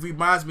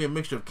reminds me of a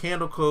mixture of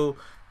Candle Code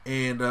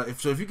and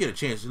if you get a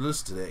chance, you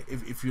listen to that.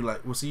 If you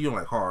like, well, see, you don't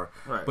like horror,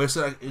 right? But it's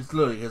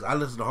literally, because I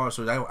listen to horror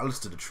stories. I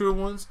listen to the true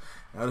ones.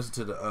 And I listen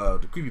to the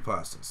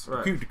creepypastas.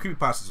 Right. The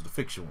creepypastas are the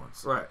fiction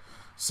ones, right?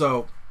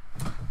 So,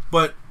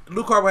 but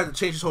Luke Harper had to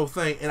change his whole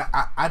thing, and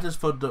I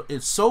just felt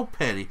it's so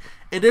petty.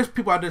 And there's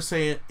people out there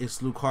saying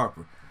it's Luke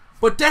Harper,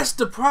 but that's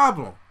the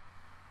problem.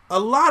 A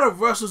lot of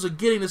wrestlers are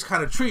getting this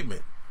kind of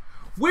treatment.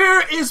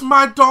 Where is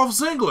my Dolph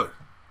Ziggler?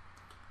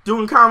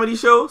 Doing comedy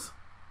shows?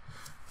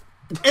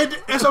 And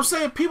as I'm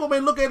saying, people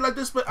may look at it like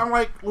this, but I'm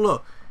like,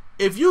 look,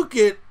 if you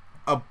get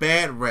a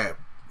bad rap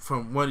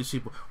from one of these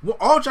people,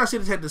 all John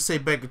Cena had to say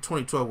back in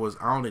 2012 was,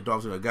 I don't think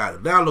Dolph Ziggler got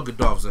it. Now look at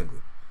Dolph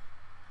Ziggler.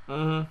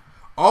 Mm-hmm.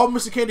 All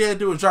Mr. Kennedy had to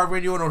do was drop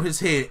radio on his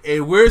head.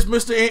 And where's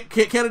Mr.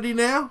 Kennedy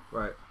now?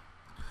 Right.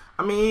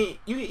 I mean,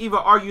 you can even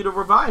argue the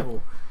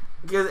Revival.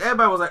 Because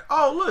everybody was like,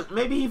 oh, look,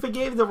 maybe he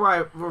forgave the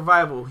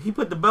Revival. He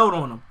put the belt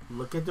on him.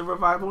 Look at the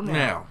Revival now.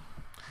 Now,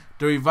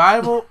 the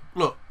Revival,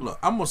 look,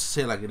 I'm going to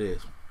say it like it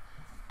is.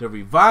 The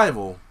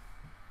Revival,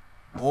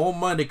 on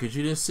Monday, because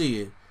you didn't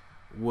see it,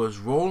 was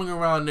rolling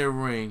around their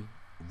ring,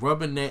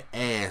 rubbing their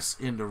ass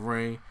in the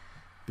ring,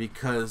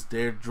 because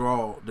their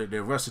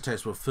wrestling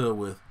types were filled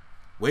with,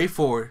 wait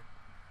for it,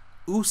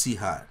 Uzi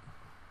Hot.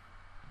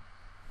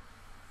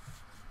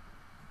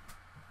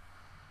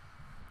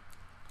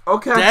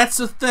 Okay. That's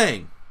the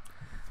thing.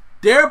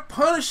 They're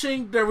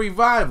punishing the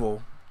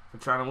Revival for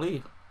trying to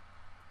leave.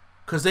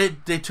 Because they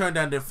turned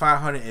down their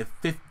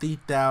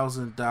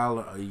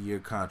 $550,000 a year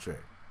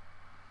contract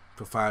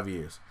for 5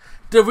 years.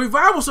 The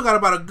Revival still got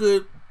about a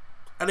good,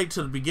 I think,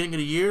 to the beginning of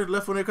the year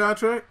left on their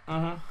contract.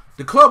 Mm-hmm.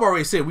 The club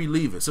already said we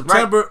leaving.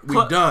 September, right. We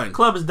done.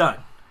 Club is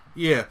done.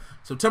 Yeah.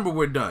 September,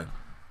 we're done.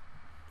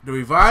 The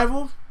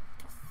Revival,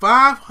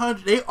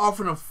 they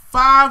offered them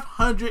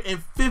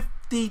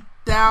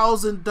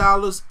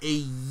 $550,000 a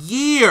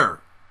year.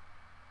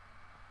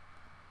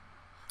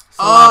 It's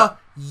a lot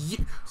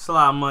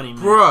of money,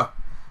 man. Bruh,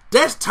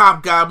 that's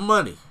top guy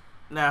money.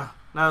 Now,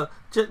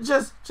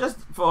 just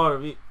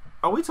for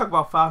are we talking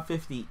about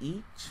 $550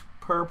 each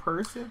per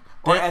person,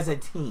 or as a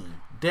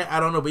team? That I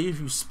don't know, but if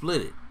you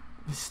split it,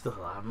 it's still a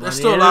lot of money. That's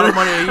still a lot of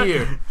money a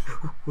year.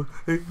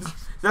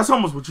 That's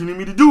almost what you need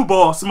me to do,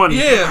 boss. Money.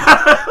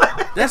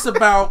 Yeah, that's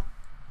about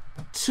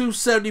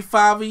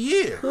 $275 a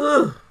year.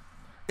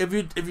 if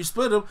you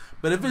split them,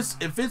 but if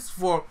it's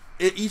for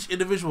each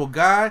individual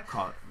guy,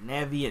 call it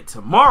Naviate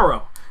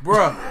tomorrow,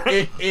 bro.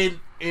 in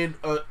year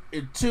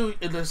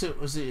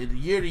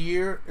to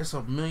year, it's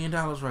 $1 million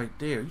right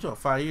there. You talk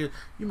 5 years,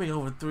 you make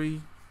over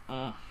 $4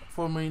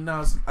 million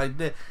like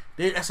that.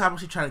 That's how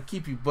much he's trying to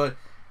keep you. But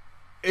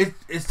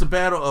it's the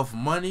battle of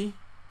money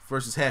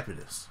versus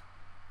happiness.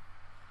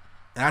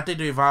 And I think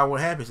the Revival what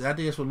happens. And I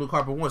think that's what Luke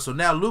Harper wants. So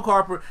now Luke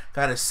Harper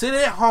got to sit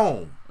at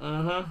home,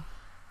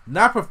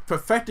 not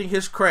perfecting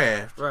his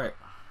craft, right,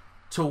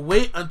 to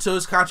wait until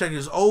his contract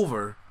is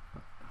over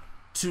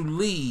to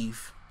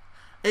leave.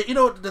 And you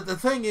know, the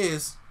thing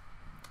is,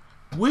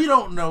 we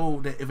don't know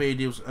that if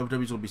AEW's going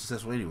to be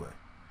successful anyway.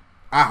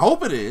 I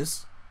hope it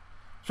is,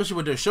 especially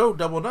with their show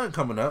Double or Nothing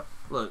coming up.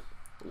 Look,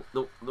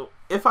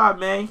 if I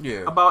may,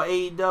 about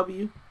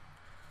AEW,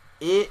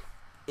 it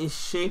is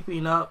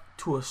shaping up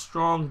to a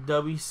strong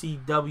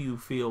WCW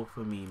feel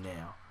for me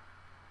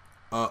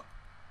now.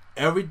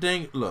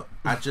 Everything. Look,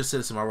 I just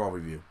said this in my Raw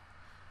review.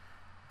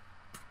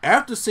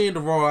 After seeing the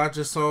Raw I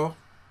just saw,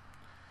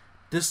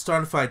 this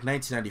started like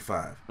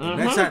 1995. In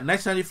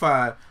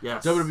 1995,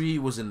 yes. WWE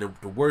was in the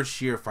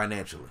worst year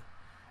financially.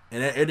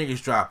 And everything is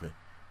dropping.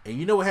 And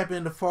you know what happened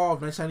in the fall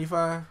of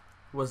 1995?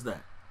 What's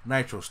that?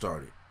 Nitro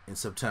started in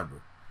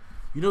September.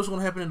 You know what's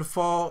going to happen in the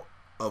fall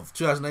of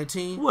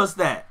 2019? What's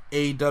that?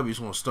 AEW is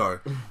going to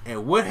start.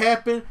 And what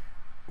happened?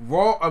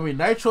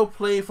 Nitro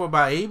played for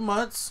about 8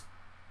 months.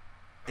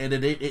 And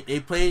then they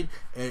played,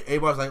 and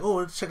everybody's like, oh,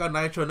 let's check out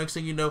Nitro. Next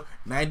thing you know,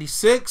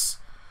 96,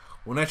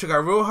 when Nitro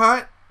got real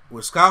hot,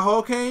 when Scott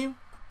Hall came,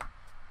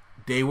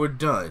 they were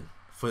done.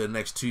 for the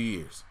next 2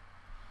 years.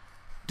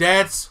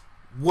 That's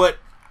what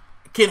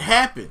can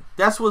happen.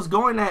 That's what's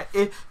going at.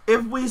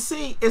 If we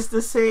see, it's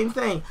the same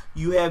thing.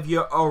 You have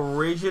your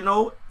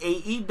original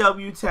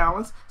AEW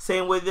talents,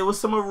 same way there was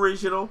some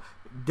original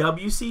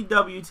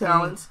WCW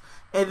talents,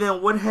 and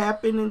then what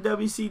happened in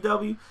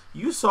WCW?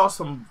 You saw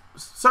some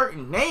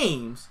certain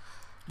names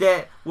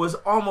that was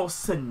almost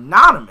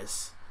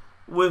synonymous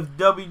with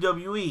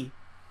WWE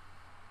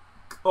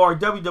or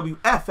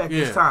WWF at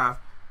this time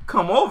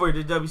come over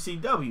to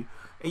WCW,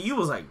 and you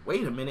was like,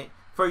 wait a minute.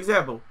 For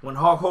example, when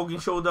Hulk Hogan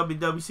showed up at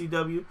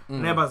WCW,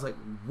 and everybody's like,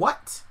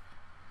 what?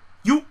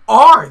 You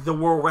are the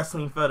World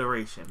Wrestling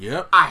Federation.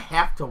 Yep. I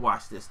have to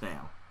watch this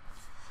now.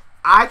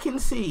 I can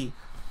see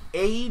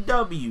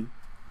AEW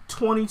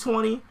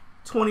 2020,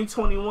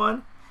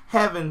 2021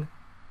 having,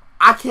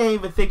 I can't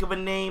even think of a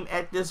name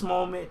at this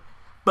moment,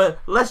 but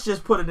let's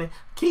just put it in.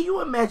 Can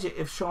you imagine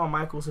if Shawn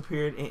Michaels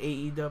appeared in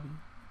AEW?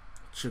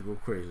 Should go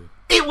crazy.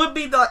 It would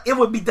be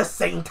the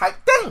same type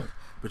thing.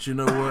 But you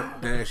know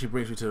what? That actually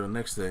brings me to the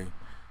next thing.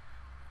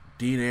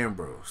 Dean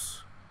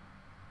Ambrose.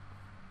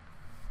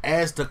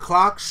 As the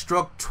clock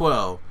struck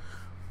 12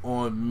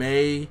 on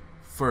May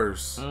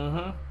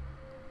 1st,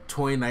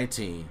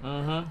 2019,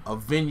 a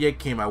vignette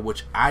came out,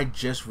 which I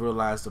just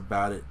realized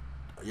about it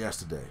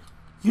yesterday.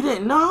 You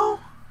didn't know?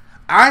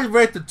 I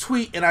read the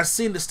tweet and I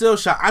seen the still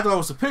shot. I thought it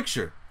was a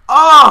picture.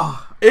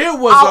 Oh! It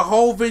was a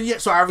whole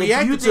vignette, so I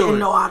reacted to it. If you didn't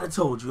know, I'd have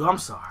told you. I'm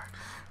sorry.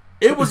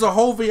 It was a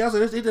whole vignette. I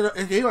was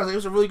like, it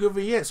was a really good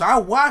vignette. So I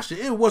watched it.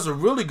 It was a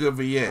really good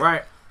vignette.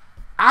 Right.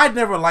 I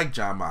never liked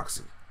John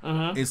Moxley in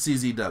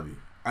CZW.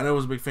 I never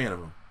was a big fan of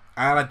him.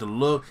 I like the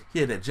look. He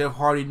had that Jeff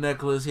Hardy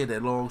necklace. He had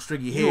that long,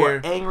 stringy hair. You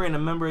are angering a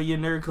member of your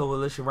Nerd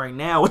Coalition right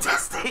now with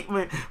that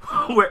statement,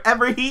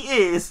 wherever he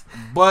is.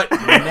 But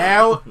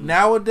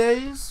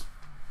nowadays,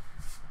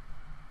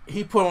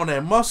 he put on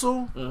that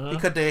muscle. He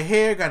cut that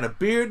hair, got a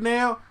beard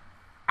now.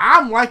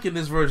 I'm liking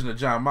this version of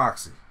John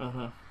Moxley.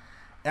 And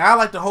I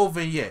like the whole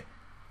vignette.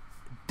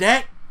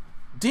 That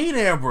Dean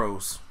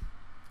Ambrose,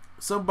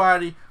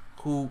 somebody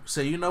who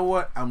said, you know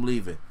what, I'm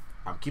leaving.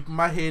 I'm keeping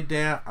my head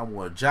down. I'm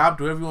going to job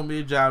to whoever you want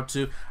me to job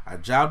to. I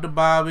jobbed to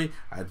Bobby.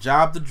 I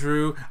jobbed to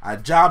Drew. I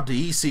jobbed to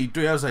EC3.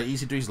 That was like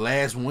EC3's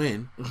last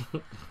win.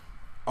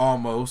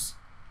 Almost.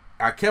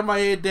 I kept my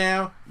head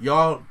down.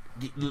 Y'all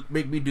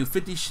make me do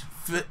 50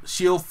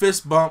 shield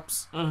fist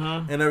bumps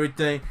and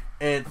everything.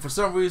 And for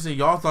some reason,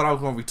 y'all thought I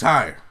was going to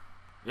retire.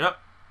 Yep.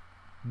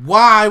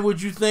 Why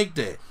would you think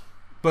that?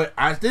 But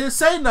I didn't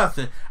say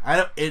nothing.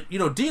 Dean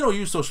don't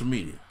use social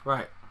media.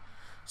 Right.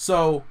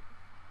 So,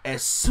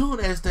 as soon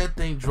as that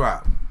thing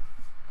dropped,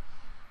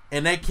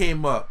 and that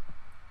came up,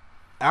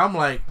 I'm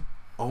like,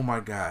 oh my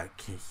God,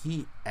 can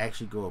he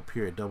actually go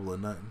appear at Double or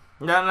Nothing?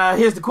 Now,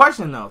 here's the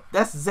question, though.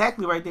 That's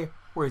exactly right there.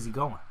 Where is he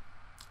going?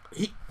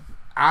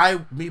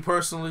 Me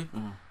personally,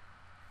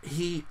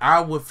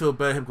 I would feel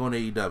better him going to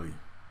AEW.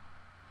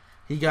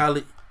 He got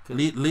to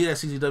leave that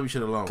CZW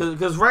shit alone.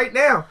 Because right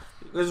now,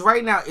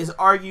 it's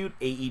argued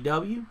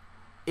AEW,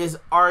 it's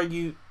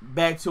argued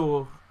back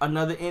to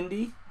another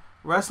indie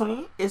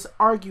wrestling, it's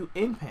argued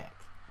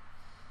Impact,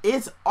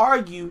 it's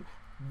argued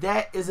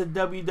that is a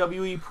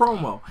WWE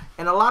promo,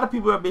 and a lot of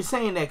people have been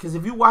saying that because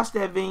if you watch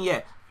that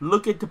vignette,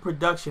 look at the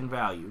production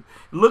value,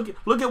 look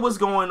at what's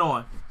going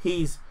on.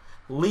 He's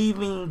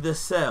leaving the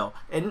cell,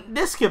 and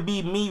this could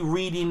be me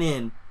reading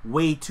in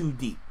way too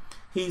deep.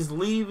 He's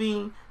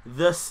leaving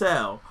the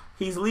cell.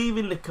 He's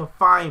leaving the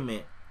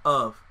confinement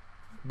of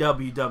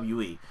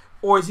WWE,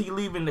 or is he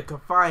leaving the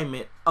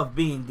confinement of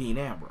being Dean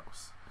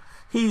Ambrose?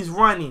 He's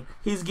running.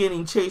 He's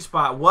getting chased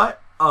by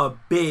what? A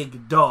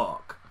big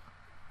dog.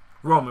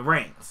 Roman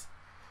Reigns.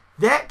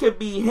 That could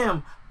be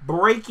him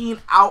breaking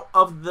out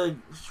of the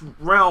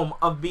realm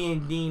of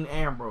being Dean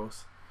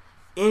Ambrose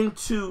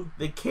into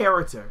the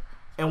character.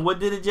 And what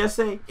did it just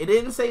say? It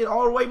didn't say it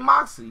all the way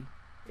Moxley.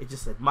 It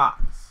just said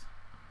Mox.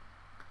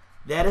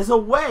 That is a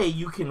way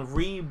you can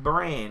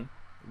rebrand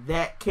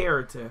that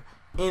character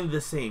in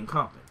the same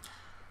company.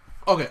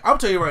 Okay, I'll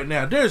tell you right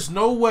now, there's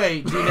no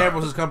way Dean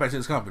Ambrose has come back to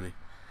this company.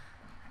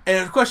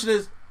 And the question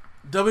is,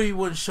 WWE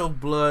wouldn't show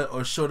blood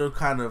or show them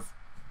kind of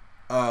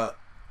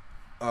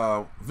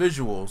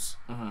visuals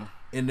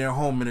in their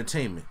home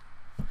entertainment.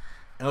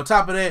 And on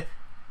top of that,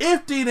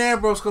 if Dean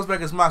Ambrose comes back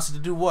as Moxley,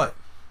 to do what?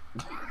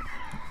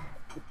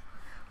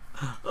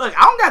 Look,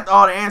 I don't got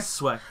all the answers,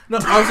 Sway. No,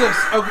 I was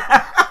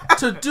just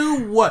to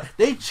do what?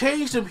 They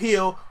changed him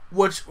heel,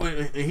 which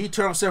he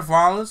turned Seth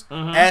Rollins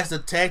as the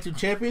tag team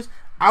champions.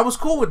 I was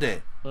cool with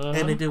that,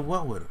 and they did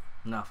what with him?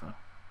 Nothing.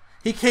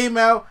 He came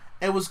out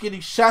and was getting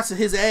shots at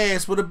his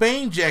ass with a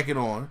Bane jacket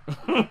on,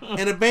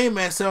 and the Bane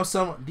man said,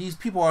 these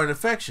people are an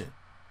infection.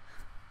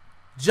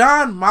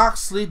 John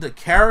Moxley, the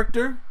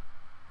character,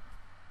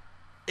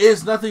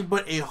 is nothing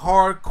but a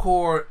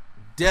hardcore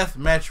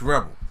deathmatch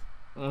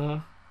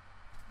rebel.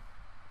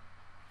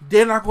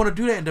 They're not going to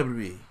do that in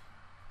WWE.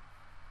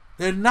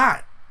 They're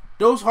not.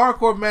 Those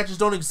hardcore matches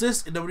don't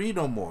exist in WWE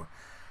no more.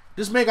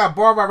 This man got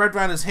barbed wire right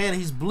around his hand.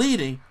 He's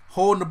bleeding,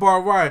 holding the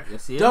barbed wire.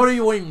 Yes, he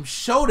WWE won't even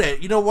show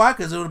that. You know why?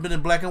 Because it would have been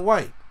in black and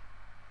white.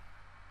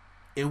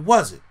 It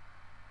wasn't.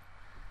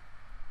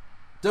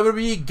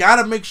 WWE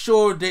gotta make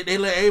sure that they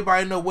let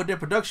everybody know what their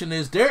production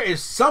is. There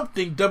is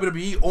something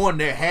WWE on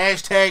there.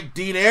 Hashtag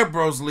Dean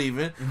Ambrose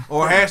leaving,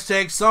 or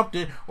hashtag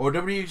something, or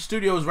WWE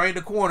Studios right in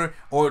the corner,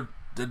 or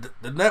the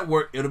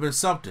network. It would have been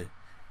something.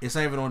 It's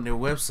not even on their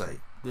website.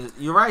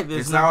 You're right.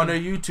 It's not on their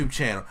YouTube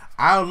channel.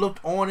 I looked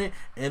on it,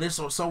 and it's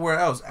somewhere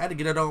else. I had to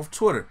get it off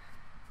Twitter.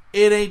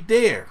 It ain't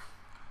there.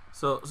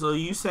 So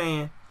you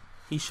saying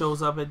he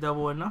shows up at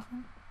Double or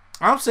Nothing?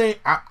 I'm saying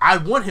I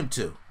want him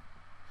to,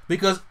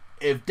 because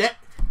if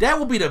that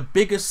will be the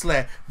biggest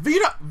slap.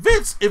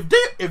 Vince, if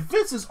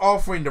Vince is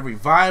offering the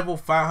Revival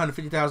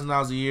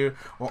 $550,000 a year,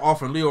 or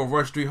offering Leo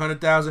Rush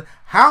 $300,000,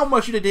 how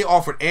much did they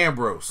offer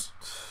Ambrose?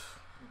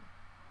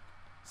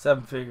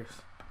 7 figures.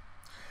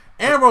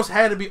 Ambrose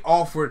had to be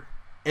offered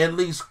at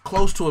least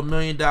close to $1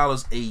 million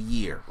a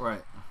year.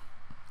 Right.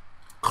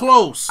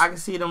 Close. I can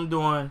see them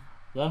doing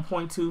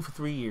 1.2 for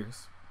 3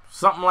 years,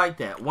 something like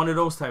that. One of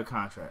those type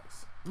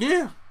contracts.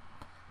 Yeah.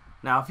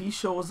 Now, if he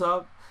shows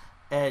up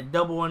at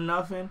Double or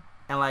Nothing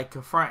and like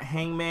confront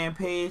Hangman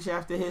Page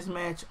after his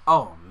match,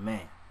 oh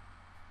man.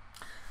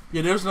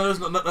 Yeah, there's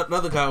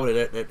another guy with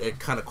it that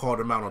kind of called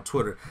him out on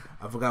Twitter.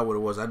 I forgot what it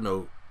was. I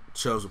know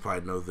Chubbs will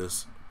probably know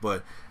this,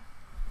 but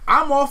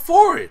I'm all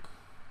for it.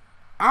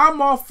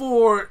 I'm all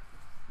for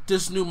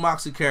this new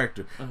Moxley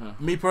character.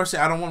 Mm-hmm. Me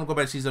personally, I don't want to go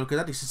back to CW because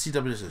I think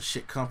CW is a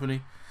shit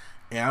company,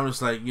 and I'm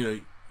just like,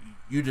 you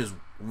just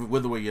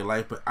wither away your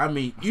life. But I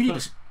mean, you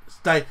need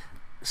to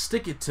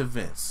stick it to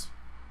Vince.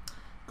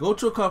 Go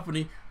to a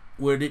company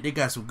where they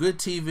got some good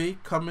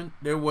TV coming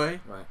their way.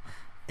 Right.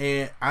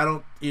 And I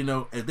don't,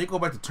 if they go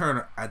back to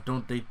Turner, I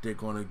don't think they're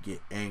going to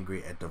get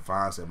angry at the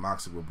violence that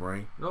Moxley will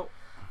bring. Nope.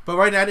 But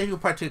right now, I think he'll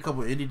probably take a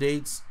couple of indie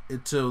dates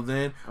until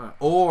then. Right.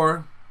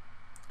 Or,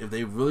 if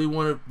they really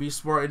want to be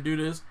smart and do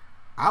this,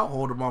 I'll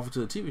hold them off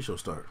until the TV show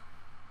starts.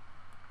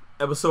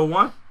 Episode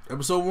 1?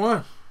 Episode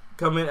 1.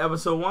 Come in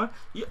episode 1.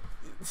 You,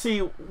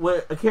 see,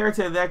 with a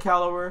character of that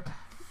caliber,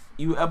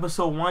 you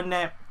episode 1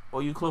 that,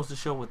 or you close the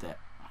show with that?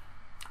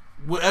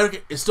 Well,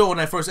 it's still on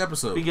that first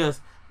episode.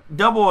 Because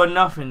Double or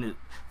Nothing,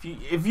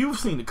 if you've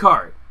seen the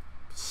card,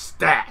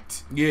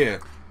 stacked. Yeah.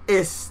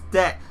 It's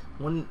stacked.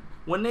 When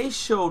they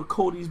showed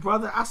Cody's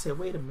brother, I said,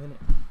 wait a minute.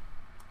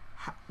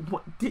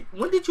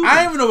 When did you... I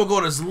didn't even know what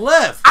Goldust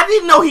left. I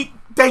didn't know he...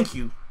 Thank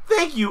you.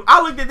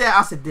 I looked at that.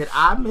 I said, did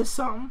I miss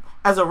something?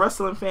 As a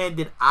wrestling fan,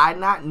 did I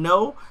not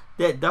know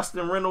that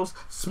Dustin Reynolds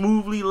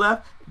smoothly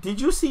left? Did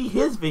you see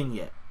his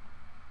vignette?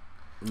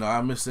 No,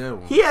 I missed that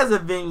one. He has a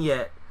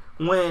vignette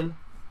when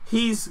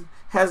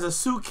has a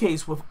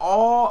suitcase with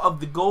all of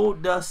the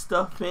Goldust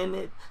stuff in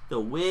it, the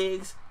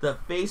wigs, the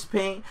face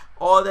paint,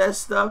 all that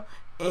stuff,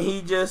 and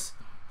he just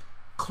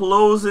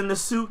closing the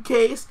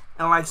suitcase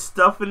and like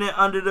stuffing it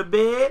under the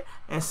bed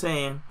and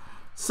saying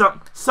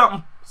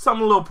something a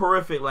little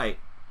horrific like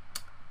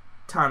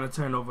time to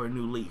turn over a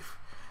new leaf.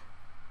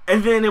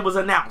 And then it was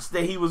announced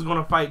that he was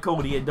gonna fight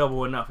Cody at Double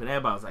or Nothing.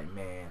 Everybody was like,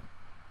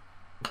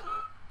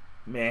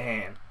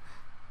 man,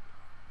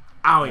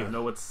 I don't even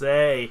know what to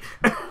say.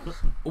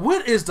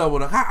 What is Double or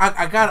Nothing?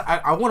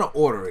 I want to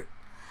order it.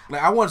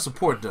 Like, I want to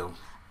support them.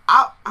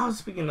 I was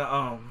speaking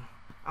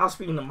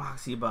to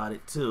Moxie about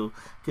it too,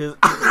 cause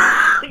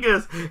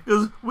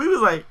we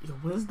was like, yo,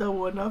 when's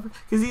Double or Nothing?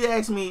 Cause he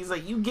asked me, he's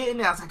like, you getting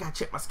there? I was like, I gotta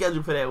check my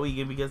schedule for that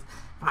weekend because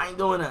if I ain't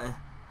doing nothing,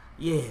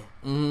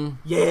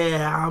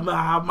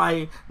 I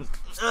might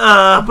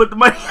put the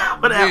money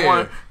out for that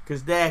one,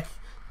 cause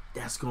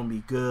that's gonna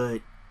be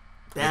good.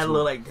 That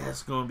look like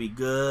that's gonna be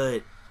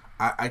good.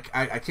 I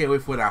can't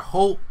wait for it. I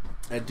hope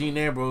that Dean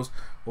Ambrose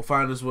will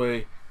find his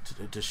way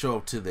to show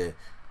up to there.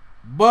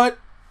 But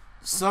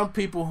some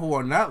people who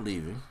are not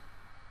leaving,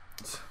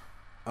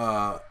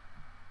 my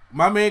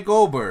man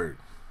Goldberg.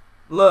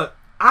 Look,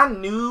 I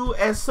knew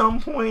at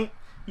some point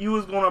you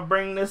was gonna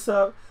bring this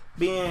up,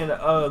 being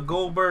a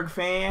Goldberg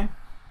fan.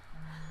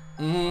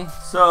 Mm-hmm.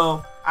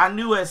 So I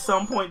knew at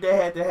some point that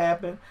had to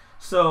happen.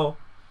 So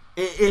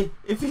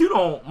if you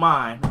don't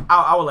mind,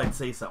 I would like to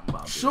say something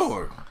about this.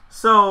 Sure.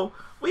 So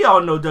we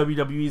all know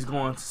WWE's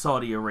going to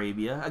Saudi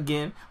Arabia.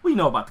 Again, we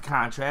know about the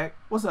contract.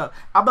 What's up?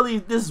 I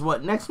believe this is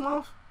next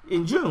month?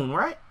 In June,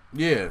 right?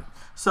 Yeah.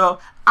 So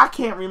I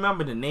can't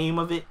remember the name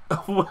of it.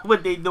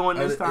 What they doing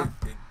this time?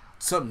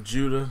 Something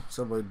Judah,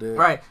 something like that.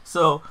 Right.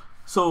 So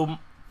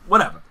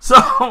whatever.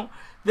 So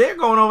they're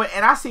going over,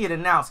 and I see it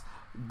announced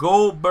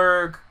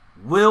Goldberg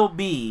will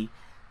be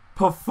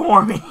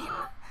performing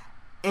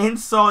in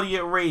Saudi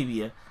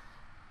Arabia,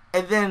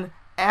 and then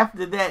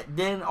after that,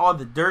 then all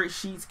the dirt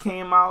sheets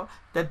came out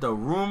that the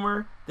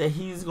rumor that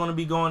he's going to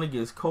be going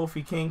against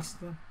Kofi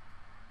Kingston.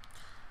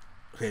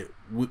 Okay,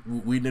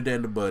 we know that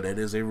in the bud. That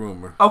is a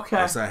rumor. Okay,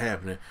 that's not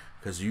happening.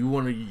 Because if you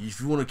want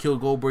to kill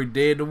Goldberg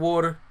dead in the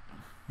water,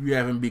 you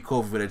have him beat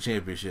Kofi for that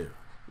championship.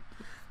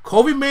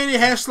 Kofi Mania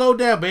has slowed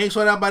down, but ain't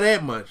slowed down by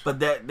that much. But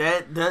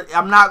that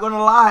I'm not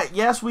gonna lie.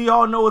 Yes, we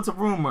all know it's a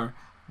rumor,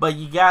 but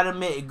you gotta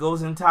admit it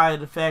goes entirely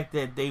to the fact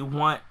that they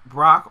want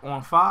Brock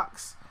on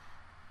Fox,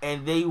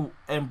 and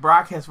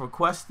Brock has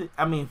requested.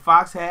 I mean,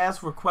 Fox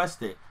has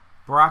requested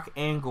Brock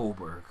and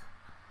Goldberg.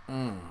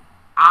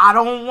 I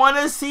don't want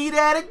to see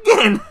that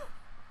again.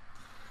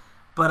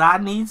 But I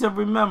need to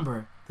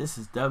remember, this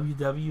is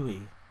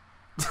WWE.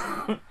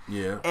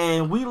 Yeah.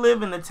 And we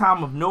live in a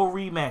time of no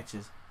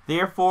rematches.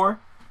 Therefore,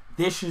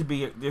 there's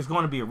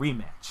going to be a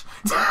rematch.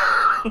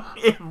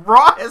 If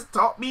Raw has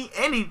taught me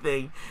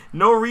anything,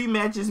 no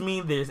rematches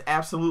mean there's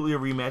absolutely a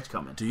rematch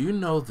coming. Do you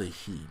know the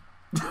heat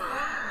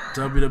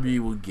WWE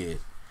would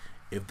get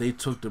if they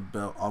took the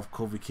belt off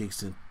Kofi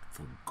Kingston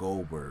for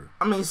Goldberg?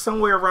 I mean,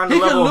 somewhere around the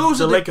level of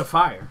the Lake of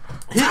Fire.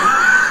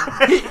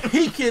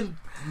 He can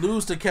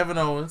lose to Kevin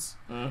Owens.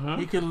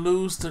 He can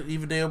lose to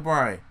even Daniel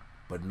Bryan,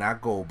 but not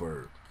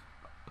Goldberg.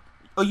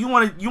 Oh, you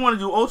want to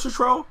do Ultra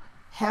Troll?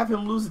 Have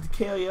him lose it to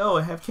KO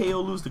and have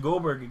KO lose to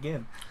Goldberg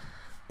again.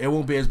 It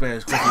won't be as bad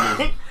as Kofi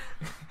losing.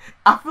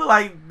 I feel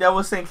like that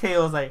was saying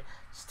KO was like,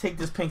 just take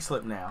this pink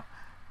slip now.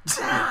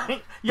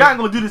 Y'all ain't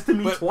gonna do this to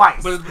me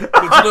twice. But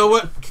you know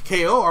what?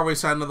 KO already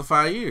signed another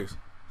 5 years.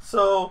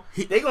 So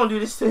they gonna do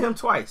this to him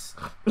twice.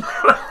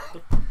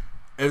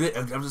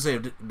 I'm just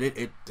saying,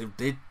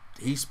 if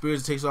he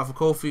spears and takes off of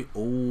Kofi,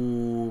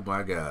 oh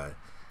my God,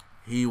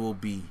 he will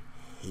be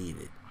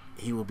hated.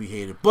 He will be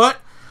hated. But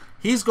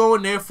he's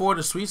going there for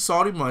the sweet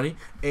salty money,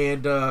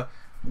 and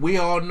we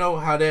all know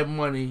how that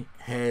money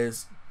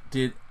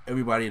did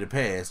everybody in the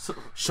past.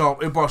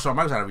 It brought Shawn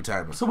Michaels out of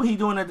retirement. So what he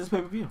doing at this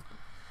pay-per-view?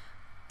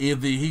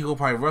 Either he go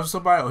probably wrestle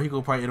somebody, or he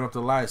go probably interrupt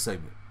the live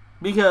segment.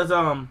 Because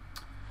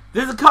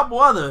there's a couple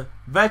other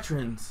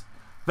veterans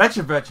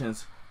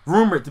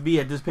rumored to be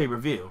at this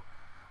pay-per-view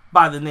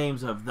by the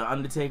names of The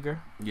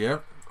Undertaker.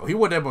 Yep. Oh, he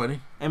want that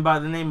money. And by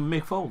the name of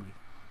Mick Foley.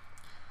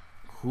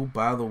 Who,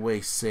 by the way,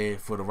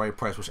 said for the right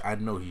price, which I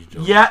know he's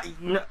joking. Yeah,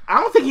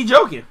 I don't think he's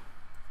joking.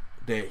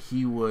 That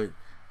he would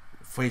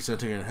face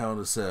Undertaker in Hell in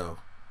a Cell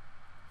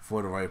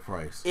for the right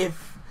price.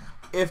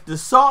 If the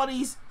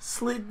Saudis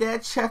slid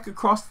that check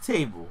across the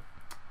table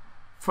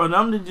for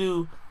them to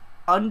do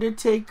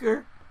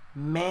Undertaker,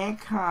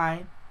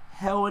 Mankind,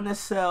 Hell in a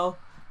Cell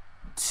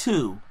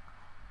 2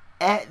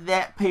 at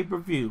that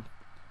pay-per-view,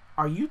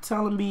 are you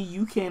telling me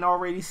you can't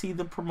already see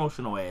the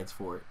promotional ads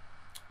for it?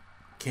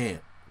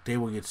 Can't. They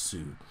will get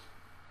sued.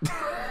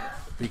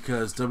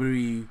 Because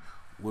WWE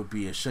would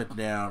be a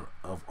shutdown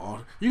of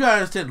all. You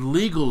gotta understand,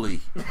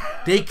 legally,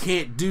 they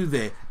can't do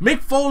that. Mick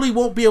Foley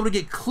won't be able to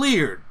get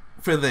cleared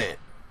for that.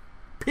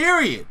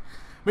 Period.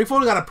 Mick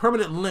Foley got a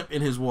permanent limp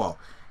in his walk.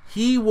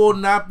 He will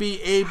not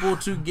be able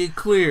to get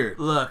cleared.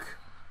 Look,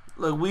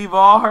 we've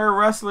all heard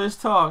wrestlers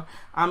talk.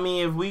 I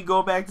mean, if we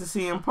go back to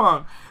CM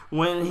Punk,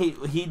 when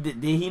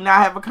did he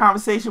not have a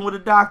conversation with a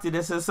doctor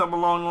that says something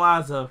along the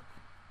lines of,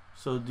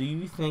 so do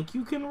you think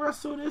you can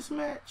wrestle this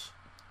match?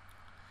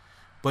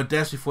 But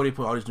that's before they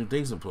put all these new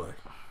things in play.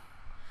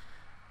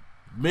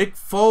 Mick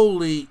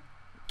Foley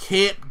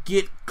can't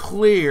get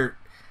cleared.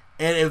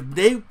 And if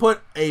they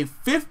put a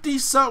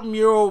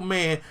 50-something-year-old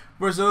man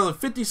versus another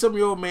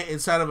 50-something-year-old man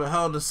inside of a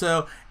Hell in a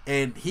Cell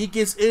and he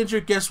gets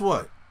injured, guess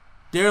what?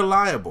 They're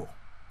liable.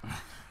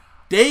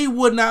 They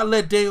would not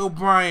let Daniel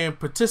Bryan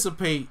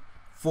participate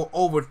for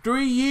over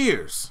 3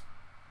 years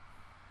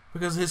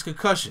because of his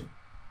concussion.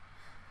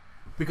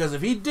 Because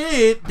if he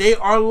did, they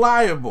are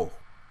liable.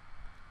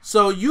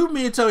 So you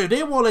mean to tell me if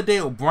they won't let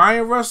Daniel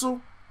Bryan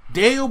wrestle,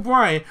 Daniel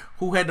Bryan,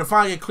 who had to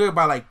finally get cleared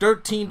by like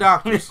 13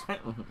 doctors,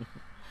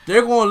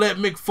 they're going to let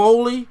Mick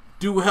Foley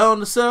do Hell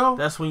in a Cell?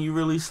 That's when you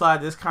really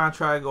slide this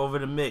contract over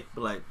to Mick.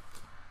 Like,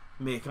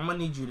 Mick, I'm going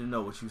to need you to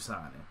know what you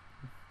signing.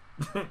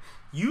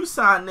 You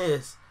sign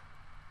this.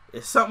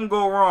 If something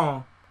go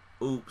wrong,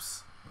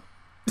 oops.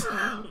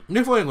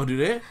 Mick Foley ain't going to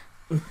do that.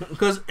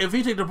 Because if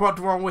he take the part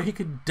the wrong way, he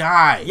could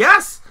die.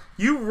 Yes,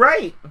 you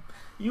right.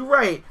 You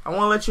right. I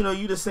want to let you know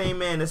you the same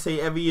man that say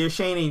every year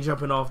Shane ain't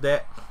jumping off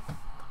that.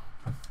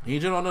 He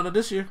ain't jumping on none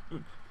this year.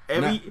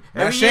 Every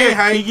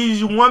year he gives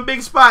you one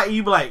big spot and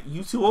you be like,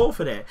 you too old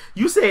for that.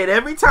 You say it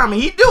every time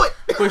and he do it.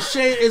 But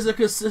Shane is a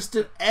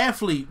consistent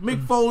athlete.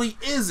 Mick Foley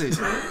isn't.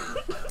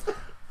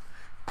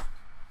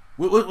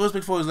 What's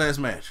Mick Foley's last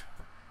match?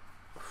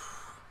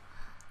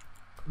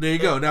 There you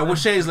go. Now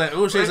what's Shane's last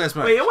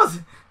match? Wait, it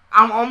wasn't.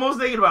 I'm almost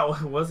thinking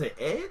about, was it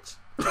Edge?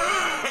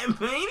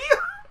 Mania?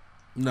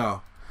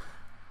 No.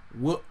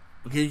 What?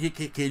 Can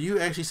you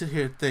actually sit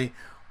here and think,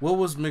 what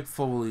was Mick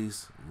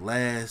Foley's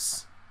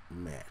last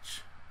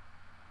match?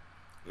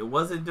 It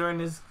wasn't during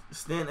his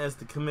stint as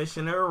the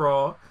commissioner of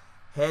Raw.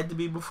 Had to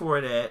be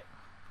before that.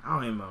 I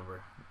don't even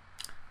remember.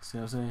 See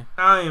what I'm saying?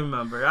 I don't even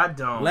remember. I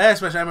don't.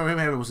 Last match I remember him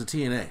having was the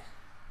TNA.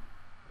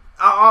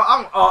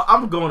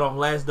 I'm going off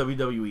last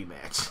WWE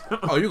match.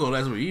 Oh, you're going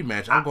last WWE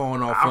match. I'm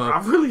going off.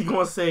 I'm really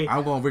going to say.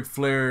 I'm going Ric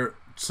Flair,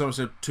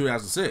 SummerSlam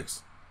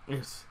 2006.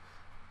 Yes.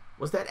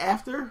 Was that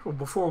after or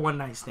before One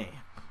Night Stand?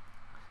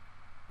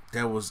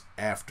 That was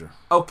after.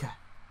 Okay.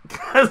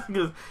 Because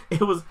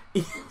it was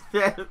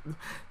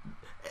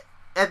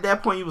at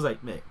that point he was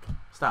like, Mick,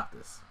 stop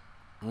this.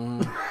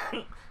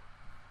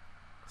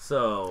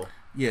 So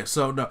yeah,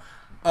 so no.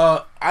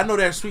 I know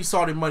that sweet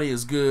salty money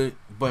is good,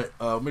 but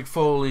Mick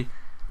Foley,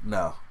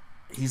 no.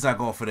 He's not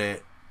going for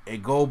that.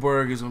 And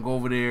Goldberg is gonna go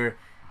over there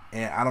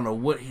and I don't know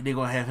what they're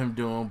gonna have him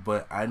doing,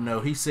 but I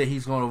know he said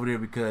he's going over there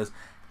because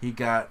he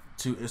got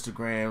 2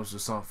 Instagrams or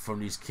something from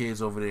these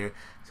kids over there.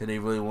 Said they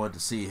really wanted to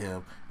see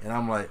him, and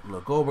I'm like,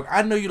 look, Goldberg,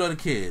 I know you love the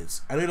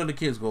kids. I know you love the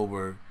kids,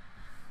 Goldberg.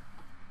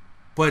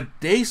 But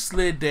they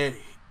slid that,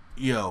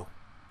 yo,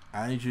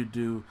 I need you to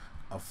do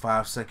a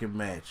 5-second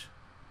match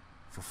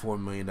for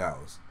 $4 million.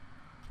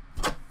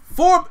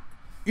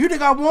 You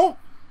think I won't?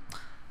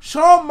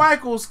 Shawn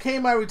Michaels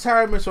came out of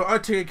retirement so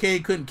Undertaker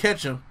Kane couldn't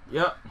catch him.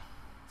 Yep.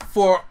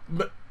 For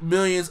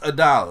millions of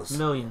dollars.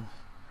 Millions.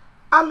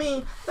 I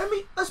mean,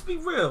 let's be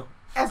real.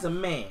 As a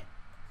man,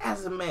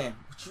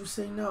 would you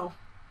say no?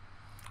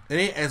 It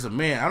ain't as a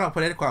man. I'm not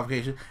putting that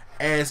qualification.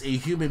 As a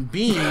human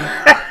being,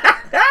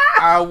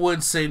 I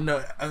would say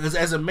no. Because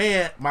as a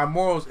man, my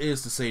morals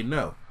is to say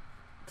no.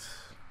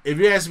 If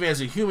you ask me as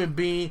a human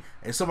being,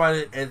 and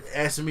somebody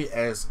asking me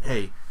as,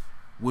 hey,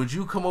 would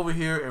you come over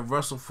here and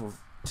wrestle for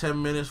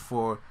 10 minutes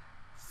for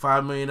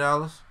 $5 million?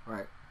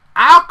 Right.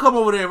 I'll come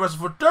over there and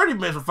wrestle for 30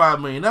 minutes for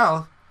 $5 million.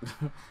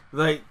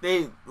 Like,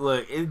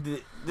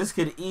 this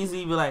could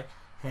easily be like,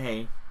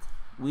 hey,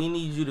 we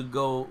need you to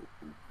go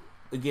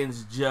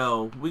against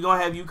Joe. We're going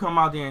to have you come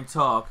out there and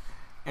talk,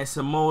 and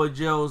Samoa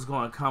Joe's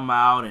going to come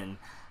out and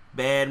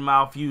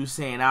badmouth you,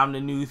 saying I'm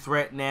the new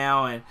threat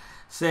now, and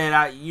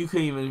said you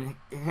couldn't even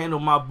handle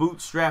my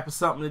bootstrap or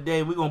something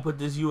today. We're going to put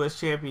this U.S.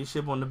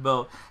 Championship on the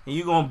belt, and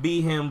you're going to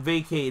beat him,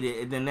 vacate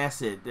it, and then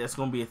that's it. That's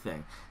going to be a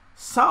thing.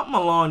 Something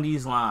along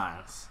these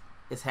lines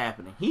is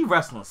happening. He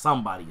wrestling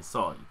somebody in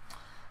Saudi.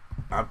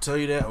 I'll tell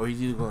you that, or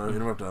he's either going to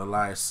interrupt the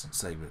Elias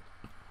segment.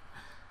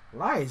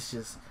 Elias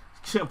just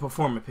shouldn't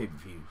perform at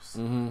pay-per-views.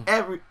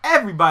 Mm-hmm.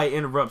 Everybody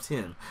interrupts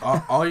him.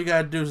 All you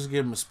got to do is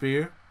give him a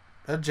spear,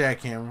 a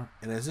jackhammer,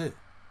 and that's it.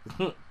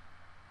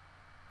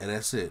 And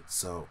that's it.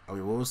 So, I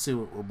mean, we'll see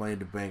what Money in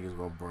the Bank is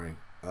going to bring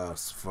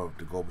us from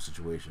the global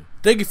situation.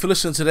 Thank you for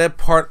listening to that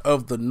part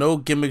of the No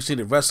Gimmicks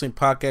Needed Wrestling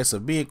podcast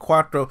of me and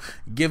Quattro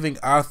giving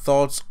our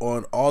thoughts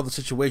on all the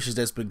situations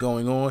that's been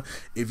going on.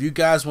 If you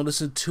guys want to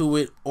listen to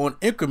it on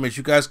increments,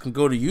 you guys can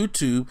go to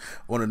YouTube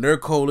on the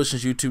Nerd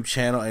Coalition's YouTube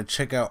channel and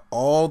check out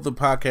all the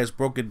podcasts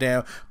broken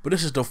down. But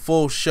this is the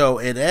full show,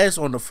 and as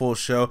on the full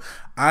show,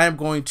 I am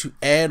going to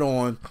add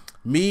on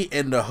me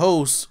and the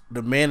host,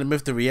 the man, the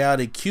myth, the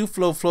reality,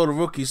 Q-Flow, the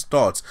Rookie's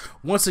thoughts.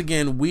 Once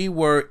again, we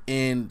were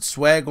in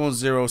Swag on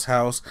Zero's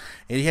house,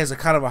 and he has a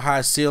kind of a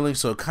high ceiling,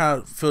 so it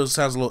kind of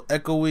sounds a little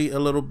echoey a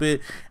little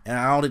bit, and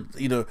I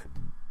don't,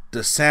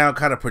 the sound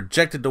kind of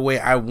projected the way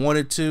I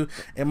wanted to,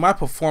 and my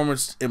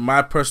performance, in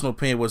my personal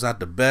opinion, was not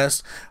the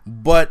best,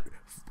 but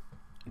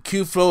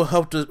Q-Flow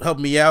helped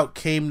me out,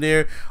 came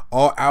there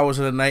all hours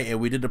of the night, and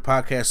we did the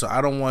podcast, so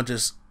I don't want to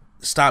just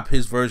stop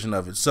his version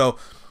of it. So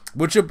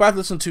what you're about to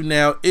listen to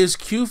now is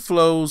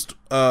Q-Flow's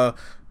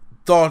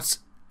thoughts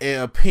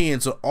and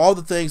opinions on all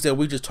the things that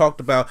we just talked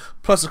about,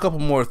 plus a couple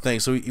more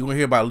things. So you're going to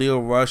hear about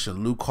Lio Rush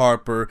and Luke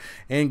Harper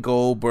and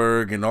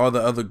Goldberg and all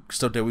the other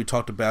stuff that we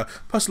talked about,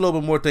 plus a little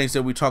bit more things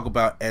that we talk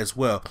about as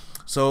well.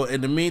 So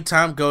in the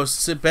meantime, go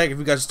sit back. If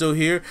you guys are still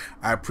here,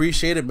 I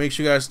appreciate it. Make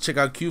sure you guys check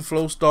out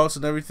Q-Flow's thoughts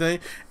and everything,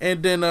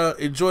 and then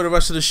enjoy the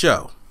rest of the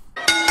show.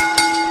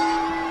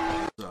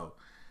 So,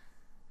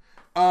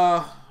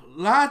 a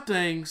lot of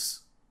things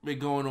been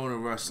going on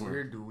in wrestling.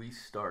 Where do we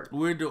start?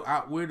 Where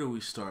do we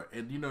start?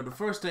 And the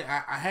first thing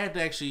I had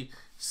to actually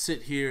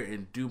sit here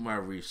and do my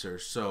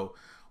research. So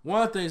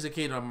one of the things that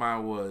came to my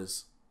mind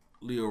was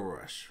Lio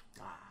Rush.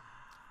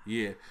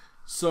 Yeah.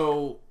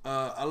 So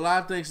a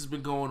lot of things has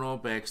been going on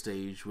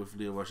backstage with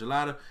Lio Rush. A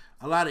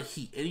lot of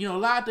heat, and a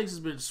lot of things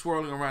has been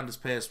swirling around this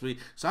past week.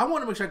 So I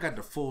want to make sure I got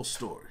the full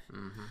story.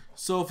 Mm-hmm.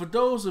 So for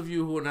those of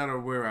you who are not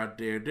aware out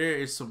there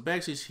is some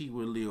backstage heat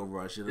with Lio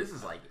Rush. This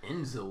is like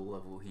Enzo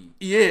level heat.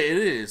 Yeah, it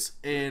is.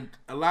 And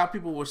a lot of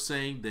people were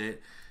saying that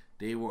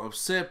they were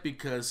upset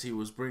because he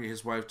was bringing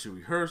his wife to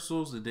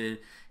rehearsals, and then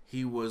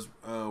he was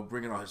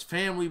bringing all his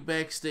family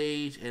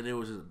backstage, and it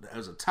was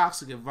a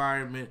toxic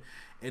environment.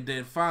 And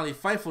then finally,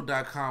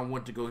 Fightful.com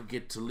went to go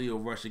get to Lio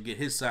Rush and get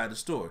his side of the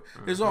story.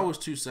 Mm-hmm. There's always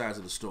two sides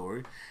of the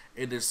story,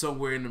 and then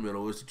somewhere in the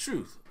middle is the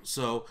truth.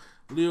 So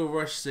Lio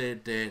Rush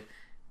said that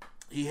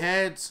he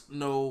had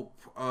no,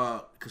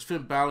 because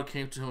Finn Balor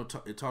came to him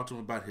and talked to him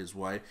about his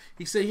wife.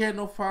 He said he had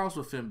no problems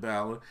with Finn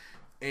Balor,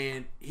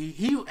 and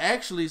he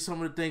actually,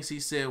 some of the things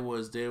he said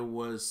was there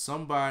was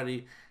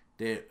somebody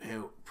that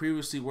had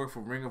previously worked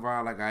for Ring of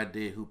Honor like I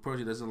did, who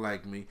personally doesn't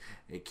like me,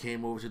 and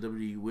came over to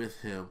WWE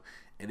with him,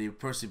 and they've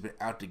personally been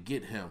out to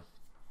get him.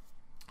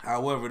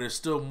 However, there's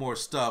still more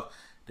stuff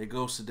that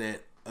goes to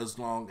that, as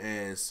long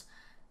as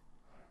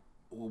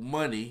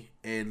money,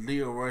 and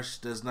Lio Rush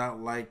does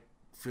not like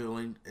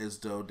feeling as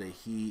though that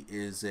he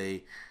is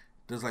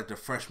does like the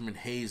freshman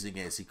hazing,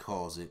 as he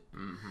calls it,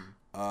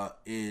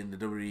 in the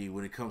WWE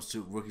when it comes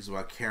to rookies,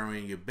 about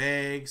carrying your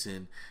bags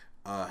and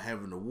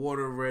having the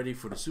water ready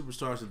for the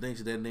superstars and things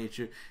of that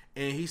nature.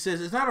 And he says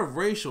it's not a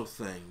racial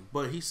thing,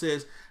 but he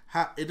says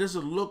how it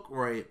doesn't look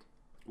right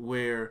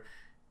where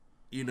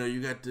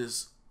you got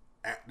this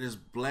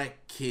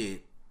black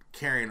kid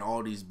carrying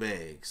all these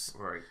bags,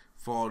 right,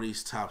 for all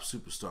these top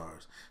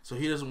superstars. So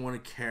he doesn't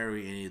want to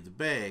carry any of the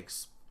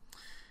bags.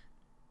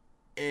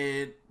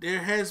 And there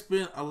has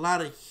been a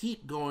lot of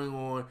heat going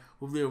on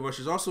with Lio Rush.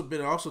 There's also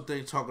been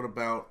things talking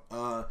about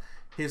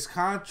his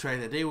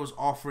contract, that they was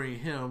offering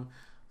him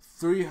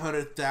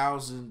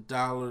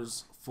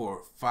 $300,000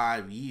 for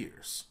 5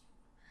 years.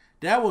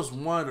 That was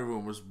one of the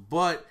rumors,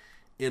 but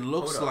it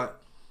looks like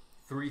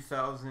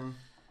 300,000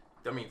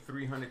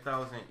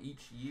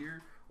 each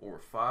year, or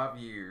 5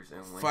 years,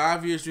 and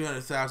 5 years,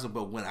 300,000.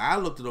 But when I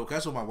looked it over,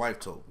 that's what my wife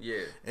told me.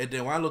 Yeah. And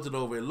then when I looked it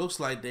over, it looks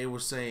like they were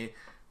saying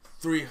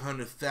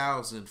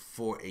 300,000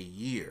 for a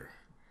year.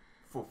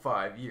 For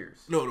 5 years.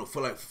 No,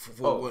 for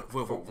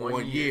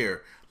 1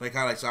 year. Like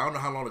how, so I don't know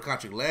how long the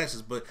contract lasts,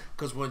 but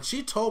because when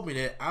she told me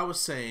that, I was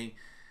saying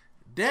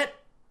that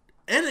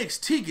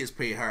NXT gets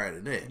paid higher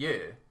than that. Yeah.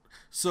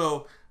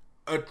 So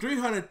a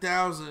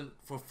 300,000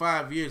 for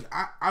 5 years.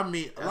 I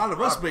mean, a lot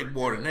of us make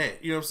more than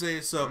that. You know what I'm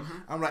saying? So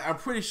I'm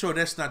pretty sure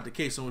that's not the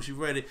case. So when she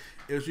read it,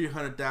 it was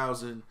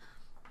 300,000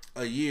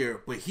 a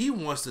year, but he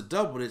wants to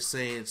double it,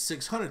 saying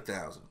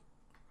 600,000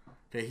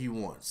 that he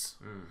wants.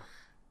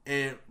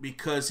 And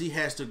because he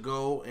has to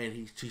go and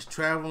he's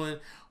traveling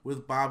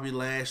with Bobby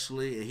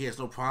Lashley, and he has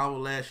no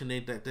problem with Lashley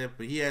and that,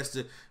 but he has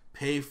to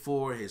pay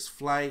for his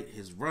flight,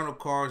 his rental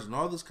cars, and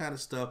all this kind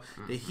of stuff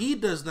that he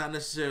does not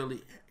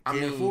necessarily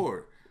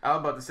afford. I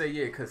was about to say,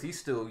 yeah, because he's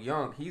still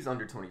young. He's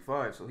under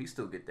 25, so he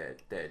still get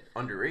that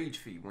underage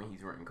fee when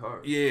he's renting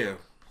cars. Yeah.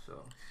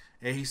 So,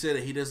 and he said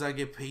that he does not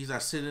get paid. He's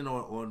not sitting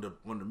on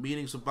the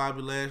meetings with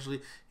Bobby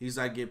Lashley. He's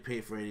not getting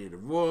paid for any of the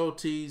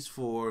royalties,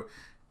 for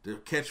the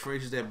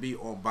catchphrases that be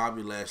on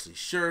Bobby Lashley's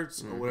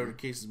shirts, or whatever the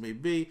cases may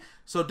be.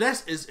 So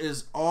that's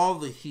is all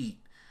the heat.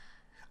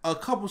 A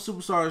couple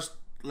superstars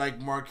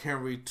like Mark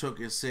Henry took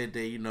and said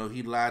that, he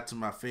lied to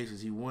my face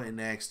as he went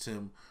and asked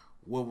him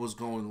what was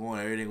going on.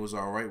 Everything was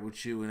all right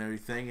with you and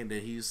everything, and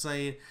that he's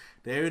saying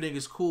that everything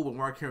is cool, but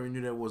Mark Henry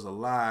knew that was a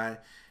lie,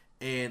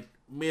 and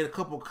made a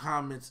couple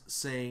comments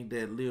saying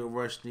that Lio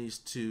Rush needs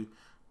to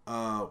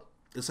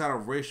it's not a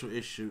racial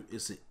issue,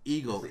 it's an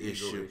ego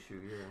issue.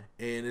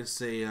 Yeah. And it's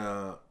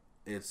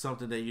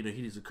something that he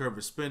needs to curb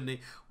his spending,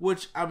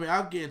 which, I mean,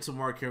 I'll get into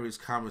Mark Henry's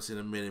comments in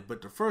a minute,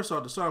 but to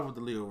start with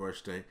the Lio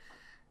Rush thing,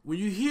 when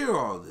you hear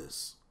all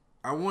this,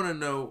 I want to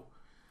know,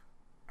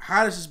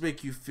 how does this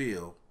make you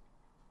feel?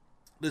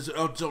 I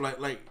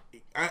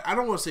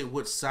don't want to say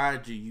what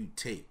side do you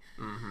take,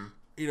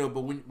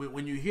 but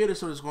when you hear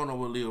this, what's going on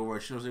with Lio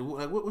Rush,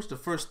 what's the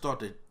first thought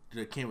that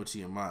came into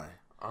your mind?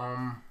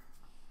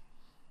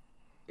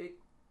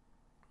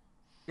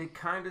 It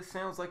kind of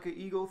sounds like an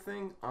ego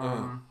thing.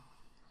 I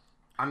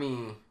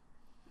mean,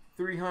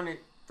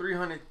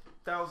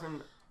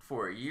 300,000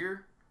 for a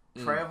year,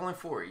 traveling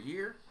for a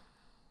year.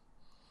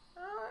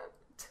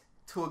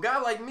 To a guy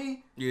like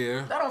me,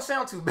 that don't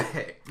sound too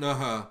bad.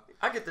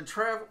 I get to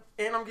travel,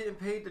 and I'm getting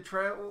paid to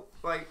travel.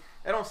 Like,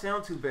 that don't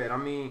sound too bad. I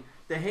mean,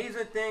 the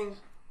hazing thing,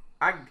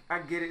 I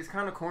get it. It's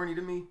kind of corny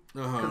to me,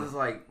 because it's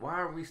like, why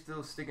are we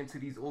still sticking to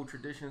these old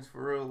traditions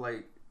for real?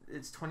 Like,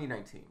 it's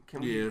 2019.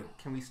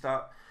 Can we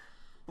stop?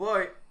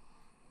 But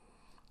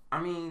I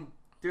mean,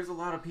 there's a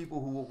lot of people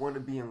who would want to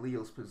be in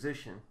Leo's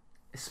position,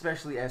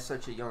 especially at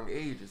such a young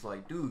age. It's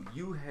like, dude,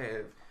 you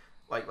have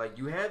like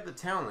you have the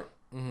talent.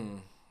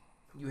 You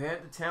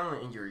have the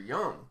talent, and you're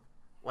young.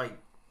 Like,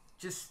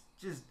 just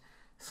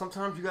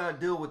sometimes you gotta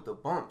deal with the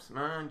bumps,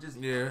 man. Just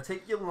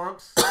take your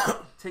lumps,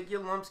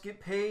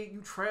 get paid.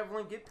 You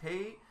traveling, get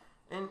paid,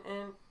 and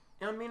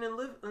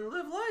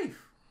live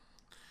life.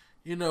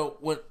 When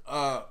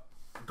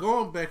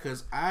going back,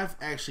 because I've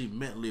actually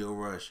met Lio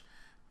Rush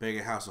back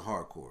at House of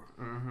Hardcore,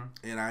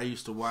 and I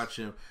used to watch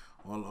him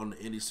on the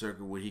indie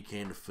circuit when he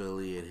came to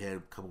Philly and had a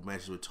couple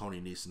matches with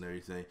Tony Nese and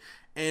everything.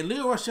 And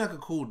Lio Rush is like a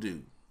cool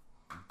dude,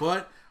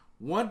 but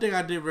one thing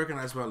I did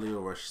recognize about Lio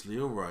Rush,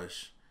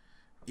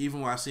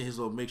 even when I see his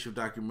little makeshift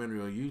documentary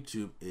on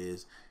YouTube,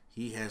 is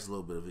he has a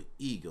little bit of an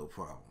ego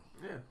problem.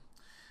 Yeah.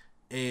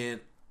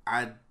 And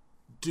I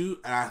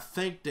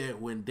think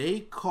that when they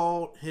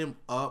called him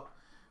up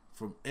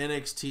from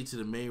NXT to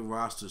the main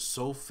roster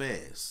so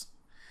fast,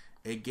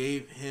 and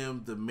gave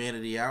him the Man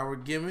of the Hour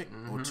gimmick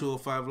on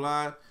 205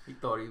 Live, he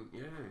thought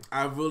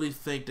I really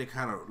think they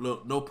kind of,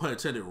 no pun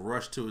intended,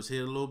 rushed to his head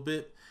a little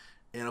bit.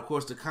 And of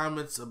course, the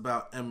comments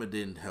about Emma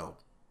didn't help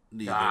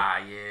neither.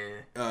 Back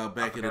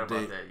in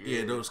the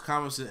day, those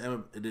comments of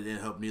Emma didn't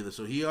help neither.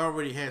 So he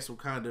already had some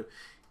kind of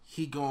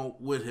heat going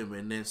with him,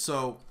 and then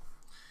so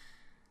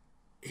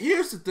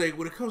here's the thing: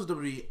 when it comes to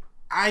WWE,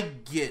 I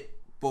get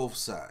both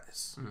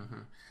sides.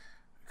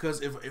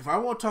 Because if I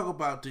want to talk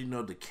about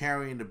the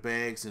carrying the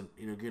bags and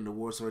getting the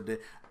awards like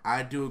that,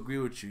 I do agree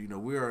with you.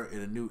 We are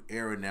in a new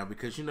era now,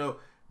 because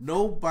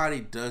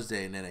nobody does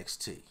that in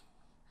NXT.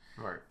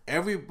 Right.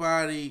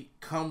 Everybody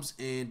comes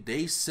in,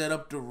 they set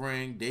up the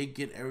ring, they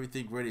get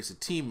everything ready. It's a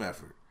team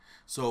effort.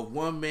 So if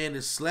one man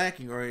is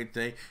slacking or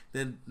anything,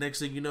 then next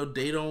thing you know,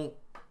 they don't.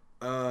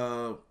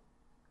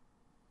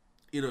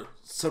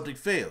 Something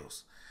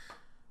fails.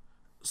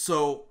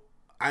 So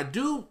I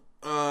do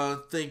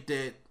think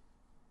that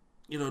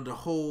the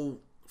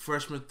whole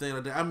freshman thing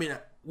like that. I mean,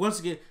 once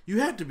again, you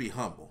have to be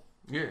humble.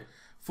 Yeah.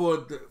 For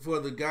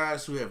the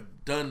guys who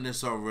have done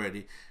this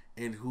already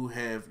and who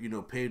have,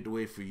 paved the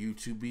way for you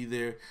to be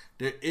there,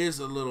 there is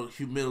a little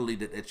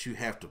humility that you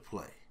have to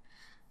play.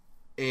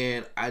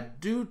 And I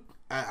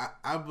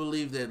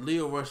believe that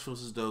Lio Rush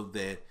feels as though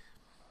that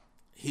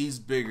he's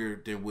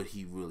bigger than what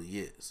he really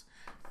is.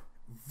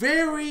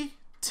 Very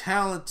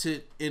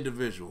talented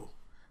individual.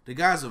 The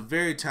guy's a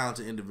very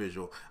talented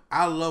individual.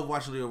 I love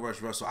watching Lio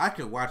Rush wrestle. I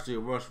can watch Lio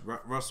Rush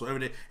wrestle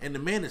every day. And the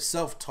man is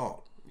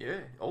self-taught. Yeah.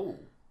 Oh.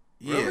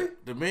 Yeah. Really?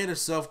 The man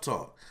is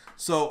self-taught.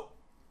 So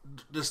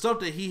the stuff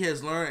that he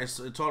has learned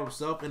and taught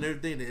himself and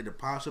everything to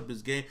polish up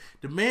his game,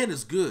 the man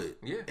is good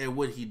at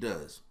what he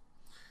does.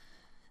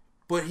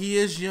 But he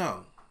is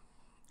young.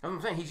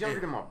 I'm saying he's younger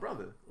than my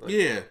brother.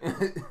 Yeah.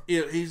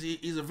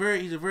 He's a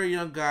very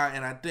young guy,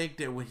 and I think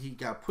that when he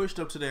got pushed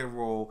up to that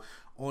role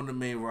on the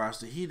main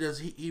roster, he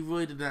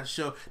really did not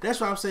show. That's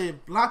why I'm saying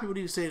a lot of people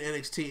need to stay in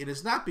NXT, and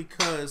it's not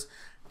because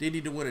they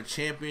need to win a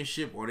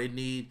championship or they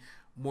need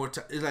more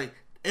time. It's like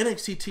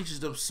NXT teaches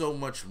them so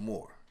much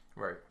more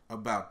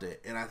about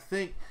that. And I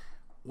think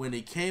when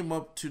he came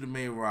up to the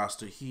main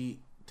roster, he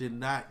did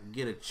not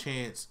get a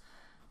chance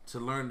to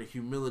learn the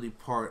humility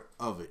part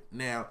of it.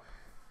 Now,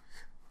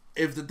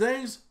 if the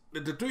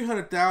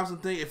 300,000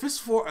 thing, if it's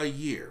for a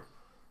year,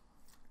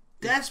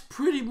 that's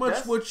pretty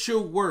much what you're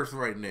worth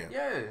right now.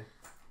 Yeah.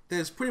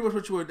 That's pretty much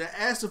what you're worth. They're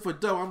asking for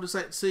double. I'm just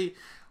like, see,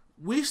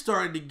 we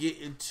started to get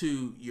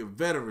into your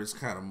veterans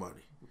kind of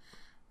money.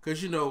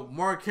 Because,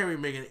 Mark Henry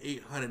making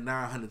 $800,000,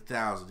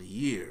 $900,000 a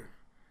year.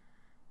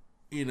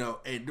 And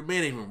the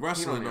man ain't even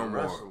wrestling no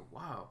more.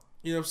 Wow.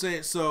 You know what I'm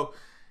saying? So,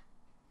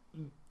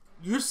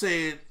 you're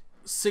saying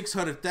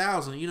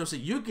 $600,000. So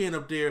you're getting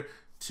up there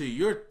to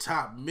your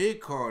top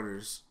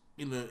mid-carders.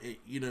 You're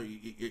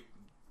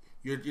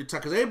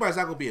top, because everybody's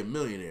not going to be a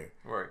millionaire.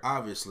 Right.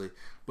 Obviously.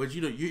 But,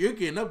 you're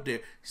getting up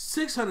there.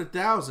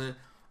 $600,000.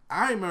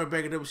 I remember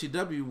back in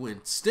WCW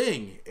when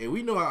Sting, and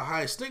we know how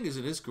high Sting is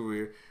in his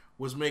career,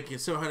 was making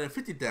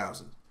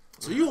 $750,000.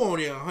 So you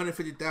only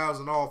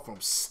 $150,000 off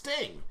from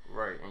Sting.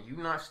 Right, and you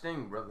not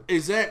Sting, brother.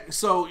 Exactly.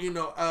 So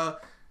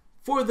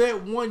for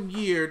that 1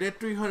 year, that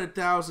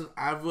 $300,000,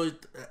 I really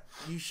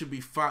you should be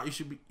fine.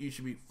 You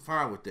should be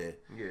fine with that.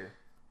 Yeah.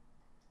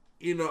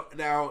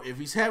 Now if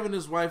he's having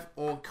his wife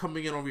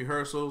coming in on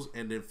rehearsals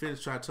and then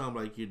Finn's trying to tell him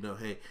like,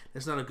 hey,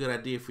 that's not a good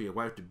idea for your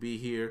wife to be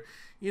here.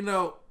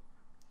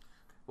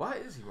 Why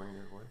is he bringing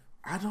his wife?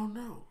 I don't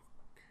know.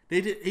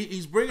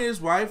 He's bringing his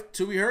wife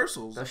to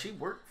rehearsals. Does she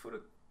work for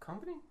the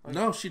company?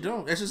 No, she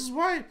don't. That's just his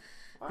wife.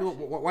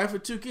 Wife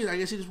with 2 kids. I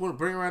guess he just want to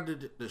bring her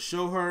around to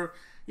show her.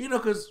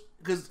 Because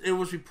it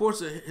was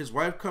reports of his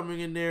wife coming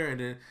in there and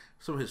then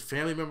some of his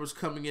family members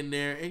coming in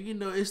there.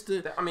 And, it's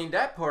the...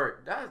 that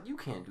part, you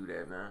can't do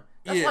that, man.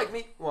 That's like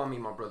me. Well,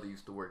 my brother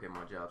used to work at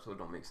my job, so it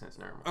don't make sense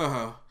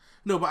now.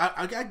 No, but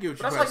I get what you're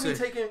saying. That's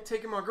like me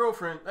taking my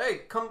girlfriend,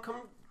 hey, come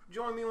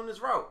join me on this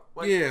route.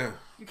 Like, yeah.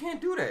 You can't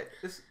do that.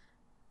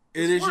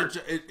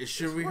 It's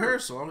your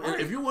rehearsal. Right.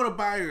 If you want to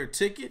buy her a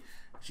ticket,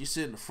 she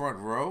sit in the front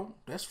row.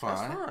 That's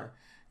fine. That's fine.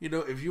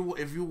 If you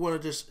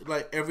want to just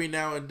like every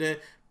now and then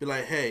be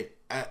like, hey,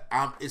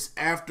 it's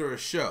after a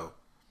show.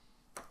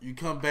 You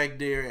come back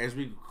there as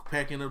we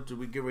packing up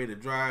we get ready to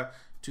drive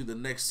to the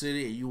next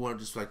city, and you want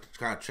to just like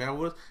kind of travel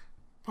with,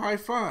 probably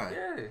fine.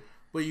 Yeah.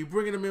 But you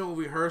bringing them in with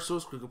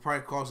rehearsals could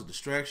probably cause a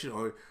distraction,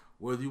 or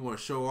whether you want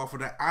to show off or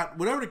that,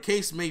 whatever the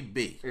case may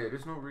be. Yeah,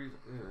 there's no reason.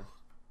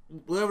 Yeah.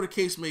 Whatever the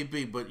case may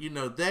be, but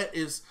that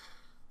is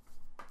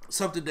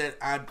something that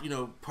I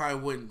probably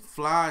wouldn't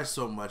fly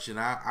so much, and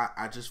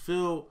I just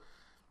feel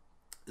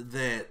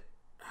that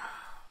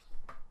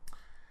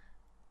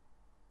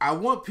I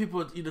want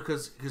people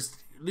because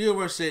Lio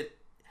Rush said,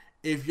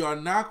 if y'all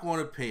not going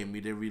to pay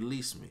me, then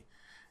release me.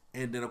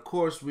 And then of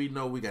course we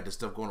know we got this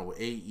stuff going on with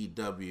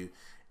AEW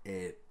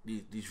and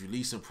these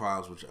releasing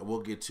problems, which we'll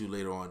get to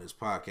later on in this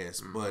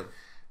podcast. Mm-hmm. But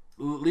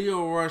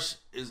Lio Rush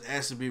is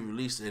asked to be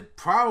released, and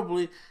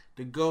probably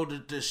to go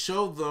to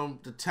show them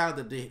the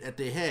talent that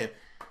they have.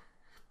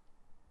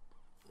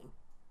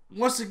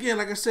 Once again,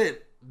 like I said,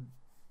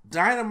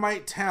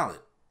 dynamite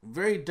talent,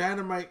 very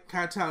dynamite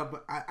kind of talent.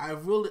 But I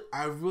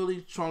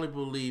really strongly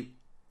believe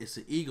it's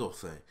an ego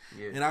thing.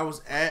 Yeah. And I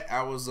was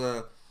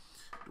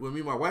when me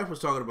and my wife was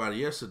talking about it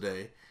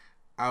yesterday,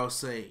 I was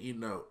saying,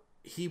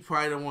 he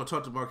probably don't want to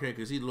talk to Mark Henry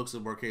because he looks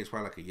at Mark Henry as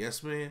probably like a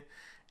yes man.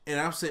 And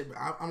I'm saying,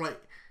 I'm like,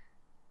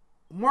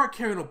 Mark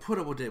Henry don't put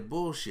up with that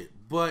bullshit.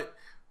 But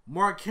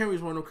Mark Henry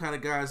is one of those kind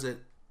of guys that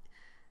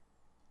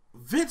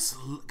Vince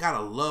got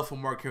a love for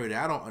Mark Henry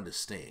that I don't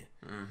understand.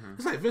 Mm-hmm.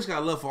 It's like Vince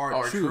got a love for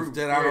R-Truth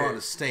that I don't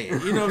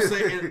understand. You know what I'm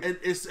saying?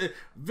 and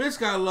Vince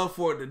got a love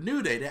for the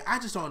New Day that I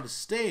just don't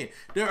understand.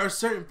 There are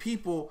certain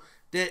people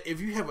that if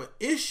you have an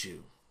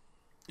issue,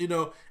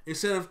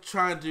 instead of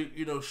trying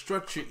to,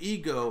 strut your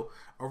ego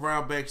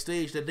around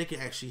backstage, that they can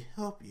actually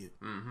help you.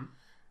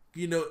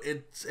 Mm-hmm.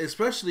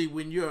 Especially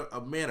when you're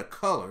a man of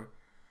color,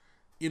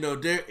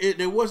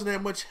 there wasn't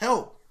that much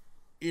help,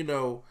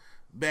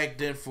 back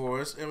then for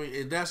us. I mean,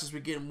 and that's just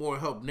we're getting more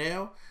help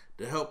now.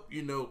 to help,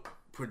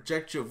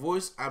 project your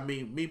voice. I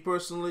mean, me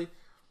personally,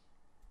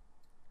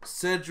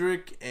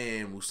 Cedric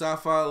and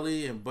Mustafa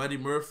Ali and Buddy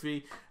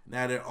Murphy,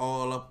 now they're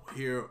all up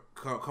here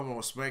coming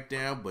on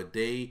SmackDown, but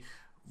they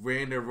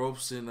ran their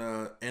ropes in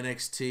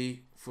NXT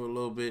for a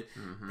little bit,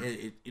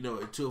 and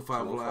at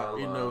 205 Live,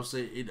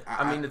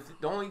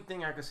 the only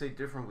thing I could say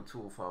different with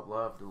 205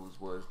 Live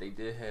dudes was they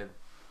did have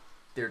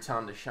their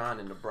time to shine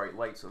in the bright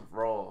lights of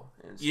Raw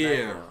and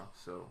SmackDown.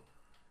 So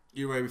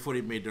you're right, before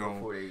they made their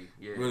own,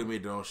 really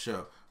made their own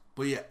show.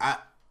 But yeah,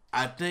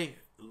 I think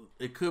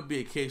it could be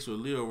a case where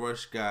Lio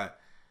Rush got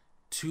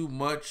too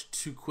much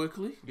too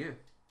quickly. Yeah,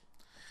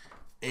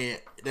 and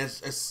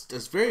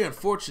that's very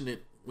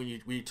unfortunate when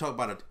you talk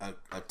about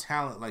a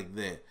talent like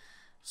that.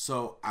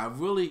 So I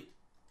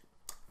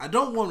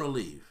don't want to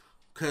leave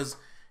because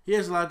he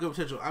has a lot of good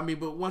potential. I mean,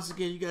 but once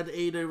again, you got the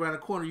AEW around the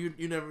corner.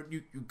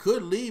 You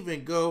could leave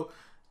and go,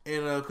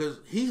 and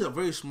because he's a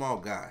very small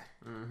guy.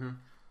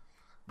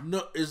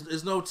 No,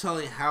 there's no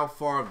telling how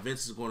far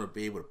Vince is going to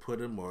be able to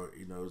put him, or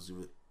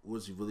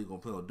what's he really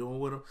going to plan on doing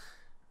with him.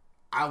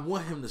 I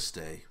want him to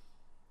stay.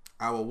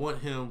 I would want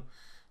him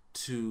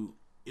to,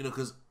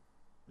 because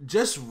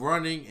just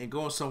running and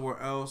going somewhere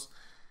else,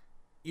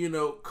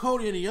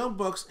 Cody and the Young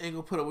Bucks ain't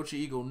gonna put up with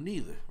your ego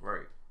neither.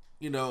 Right.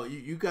 You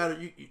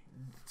gotta,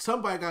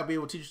 somebody gotta be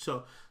able to teach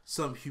you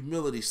some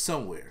humility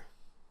somewhere.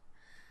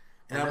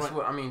 And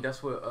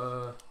that's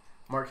what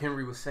Mark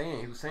Henry was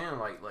saying. He was saying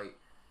like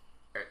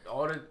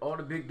all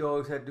the big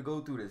dogs had to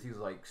go through this. He was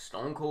like,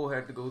 Stone Cold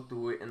had to go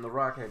through it, and The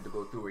Rock had to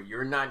go through it.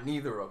 You're not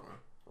neither of them.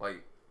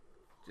 Like,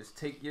 just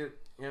take your,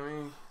 you know what I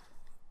mean?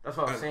 That's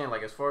what I was saying.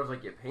 Like, as far as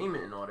like your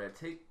payment and all that,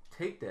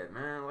 take that,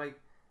 man. Like,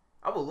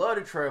 I would love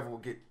to travel,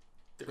 get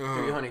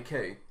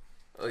 $300K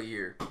a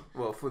year.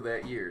 Well, for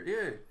that year,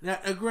 yeah.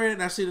 Now, granted,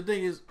 now see the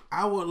thing is,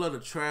 I would love to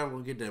travel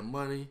and get that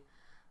money,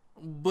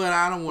 but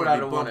I don't want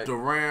to be bumped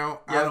around.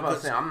 Yeah, I was about to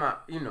say, I'm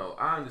not.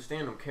 I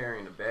understand them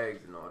carrying the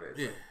bags and all that.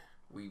 Yeah,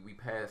 we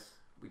pass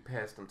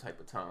them type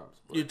of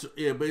times. But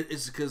but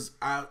it's because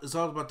it's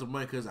all about the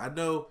money. Because I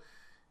know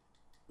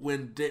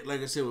when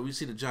like I said, when we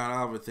see the John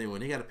Oliver thing,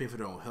 when they got to pay for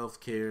their own health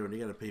care, when they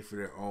got to pay for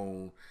their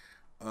own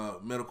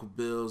medical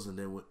bills, and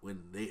then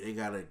when they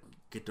got to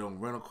get their own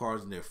rental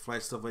cars and their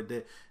flights, stuff like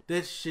that.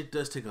 That shit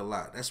does take a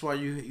lot. That's why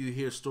you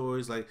hear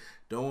stories like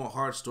the Owen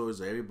Hart stories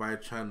of everybody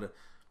trying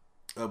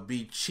to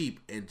be cheap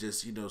and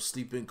just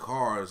sleep in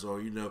cars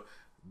or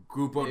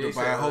group up to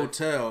buy a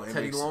hotel. And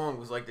Teddy Long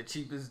was like the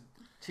cheapest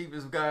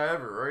guy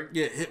ever, right?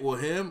 Yeah,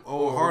 him,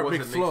 Owen Hart,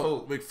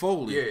 Mick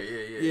Foley.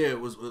 Yeah.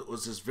 It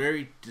was just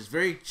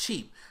very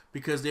cheap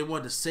because they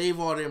wanted to save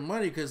all their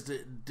money because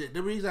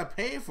the reason I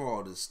paying for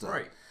all this stuff.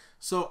 Right.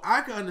 So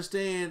I can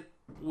understand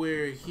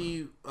where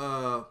he,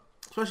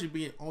 especially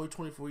being only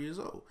 24 years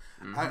old,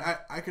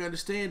 I can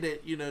understand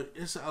that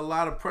it's a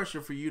lot of pressure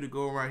for you to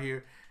go around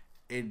here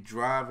and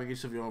drive and get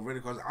yourself your own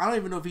rental cars. I don't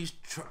even know if he's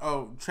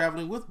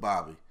traveling with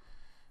Bobby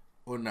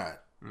or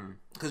not,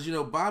 because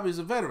Bobby's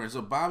a veteran.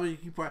 So Bobby,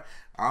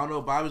 I don't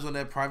know. Bobby's on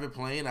that private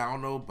plane. I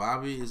don't know.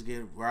 Bobby is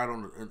getting ride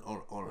on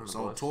his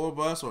own tour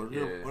bus or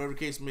whatever the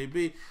case may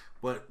be.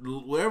 But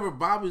wherever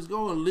Bobby's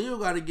going, Leo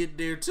got to get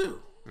there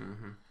too.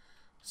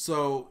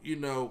 So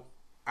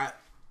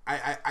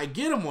I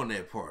get him on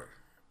that part.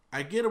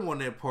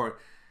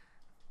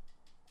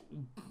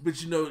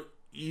 But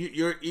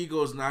your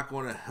ego is not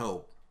going to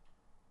help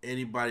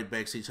anybody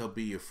backstage help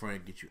be your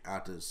friend, get you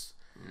out this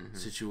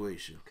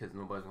situation. Because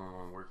nobody's going to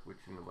want to work with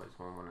you. Nobody's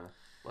going to want to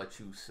let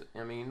you.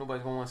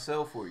 Nobody's going to want to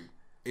sell for you.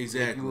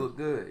 Exactly. You look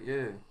good,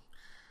 yeah.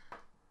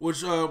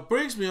 Which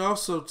brings me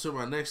also to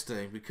my next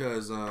thing,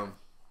 because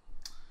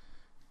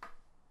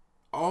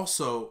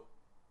also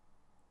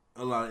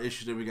a lot of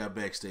issues that we got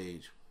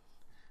backstage.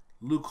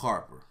 Luke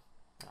Harper.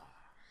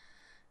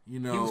 He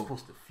was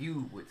supposed to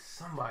feud with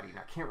somebody, and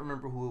I can't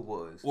remember who it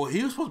was. Well,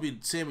 he was supposed to be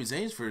Sami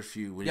Zayn's first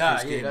feud when he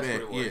first came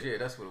back. Yeah,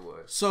 that's what it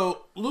was.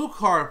 So Luke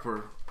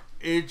Harper,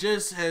 it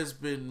just has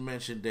been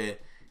mentioned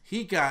that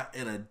he got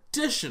an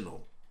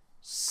additional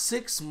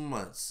 6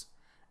 months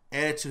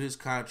added to his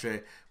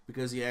contract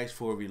because he asked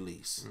for a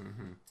release.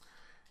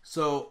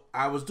 So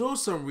I was doing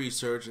some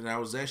research, and I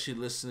was actually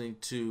listening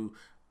to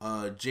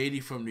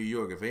JD from New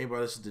York. If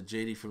anybody listens to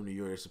JD from New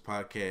York, it's a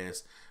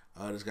podcast.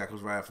 This guy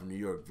comes right from New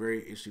York. Very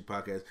interesting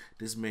podcast.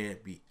 This man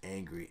be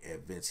angry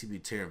at Vince. He be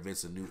tearing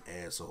Vince a new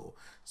asshole.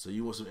 So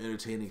you want some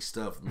entertaining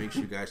stuff, make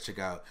sure you guys check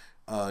out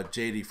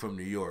JD from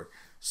New York.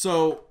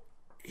 So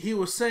he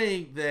was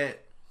saying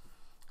that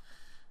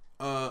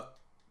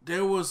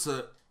there was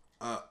a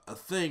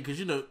thing, because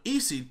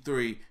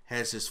EC3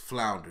 has just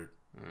floundered.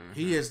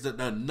 He has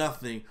done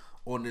nothing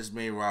on this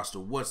main roster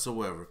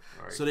whatsoever.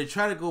 Right. So they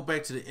try to go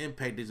back to the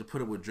Impact days to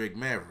put it with Drake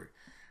Maverick.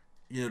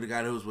 The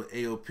guy who was with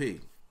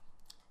AOP.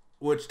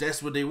 Which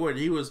that's what they were.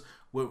 He was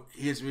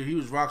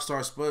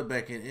Rockstar Spud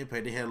back in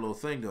Impact. They had a little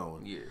thing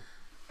going. Yeah.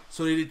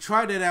 So they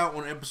tried that out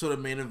on an episode of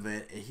Main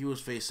Event, and he was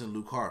facing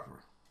Luke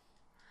Harper.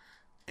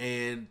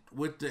 And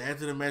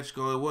after the match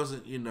it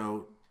wasn't,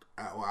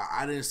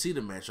 I didn't see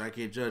the match. I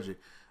can't judge it.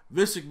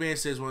 Vince McMahon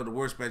says one of the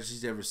worst matches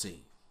he's ever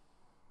seen.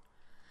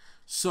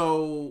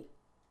 So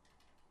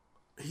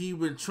he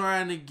been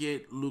trying to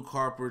get Luke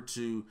Harper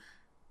to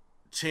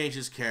change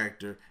his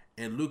character,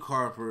 and Luke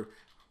Harper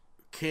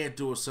can't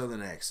do a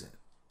Southern accent.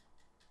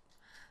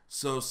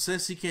 So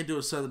since he can't do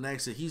a Southern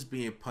accent, he's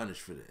being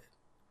punished for that.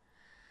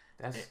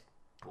 That's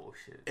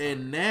bullshit.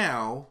 And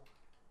now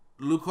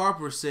Luke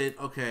Harper said,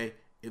 okay,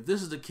 if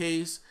this is the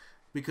case,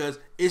 because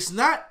it's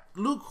not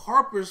Luke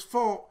Harper's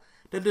fault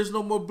that there's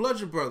no more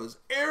Bludgeon Brothers.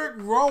 Eric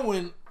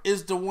Rowan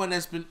is the one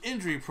that's been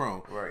injury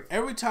prone. Right.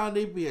 Every time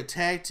they be a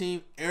tag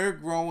team, Eric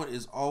Rowan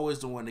is always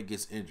the one that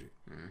gets injured.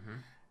 Mm-hmm.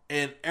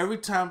 And every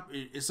time,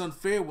 it's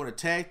unfair when a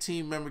tag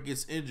team member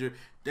gets injured,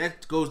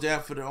 that goes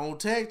down for their own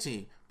tag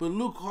team. But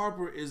Luke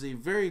Harper is a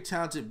very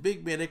talented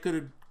big man that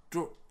could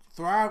have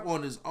thrived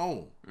on his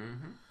own.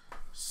 Mm-hmm.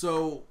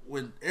 So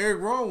when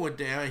Eric Rowan went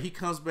down, he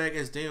comes back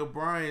as Daniel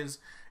Bryan's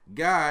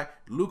guy.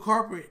 Luke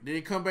Harper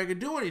didn't come back and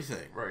do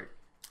anything. Right.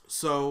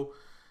 So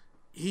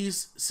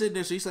he's sitting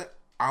there. So he's like,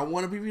 I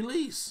want to be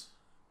released.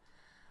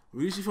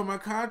 Release me from my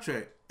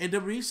contract. And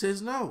WWE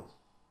says no.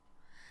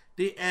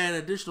 They add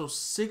an additional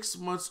 6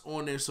 months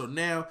on there. So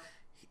now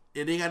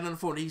they got nothing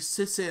for him. He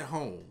sits at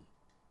home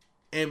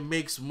and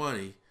makes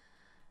money.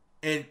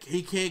 And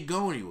he can't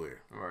go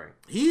anywhere. Right.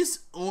 He's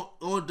on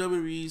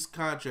WWE's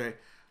contract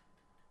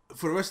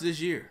for the rest of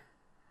this year.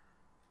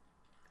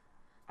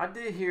 I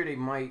did hear they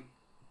might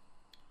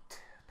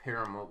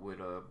pair him up with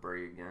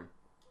Bray again.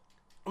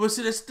 Well,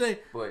 see, that's the thing.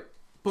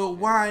 But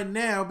why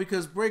now?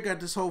 Because Bray got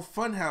this whole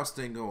Funhouse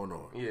thing going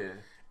on. Yeah.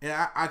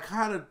 And I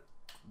kind of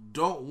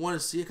don't want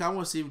to see it. I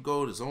want to see him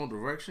go his own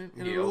direction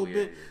in a little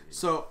bit. Yeah.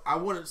 So I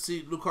want to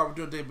see Luke Harper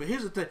doing things. But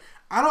here's the thing.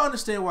 I don't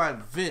understand why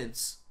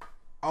Vince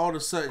all of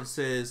a sudden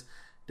says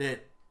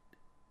that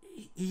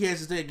he has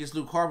to stay against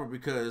Luke Harper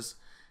because,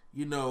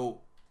 you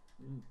know,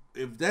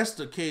 if that's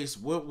the case,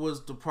 what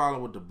was the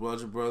problem with the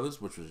Bludgeon Brothers,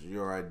 which was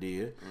your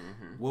idea?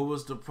 Mm-hmm. What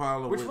was the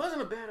problem Which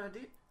wasn't a bad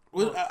idea.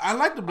 Well, I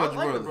like the Bludgeon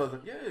Brothers. The brother,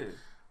 yeah.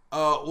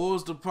 What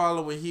was the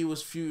problem when he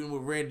was feuding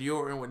with Randy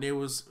Orton when they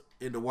was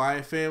in the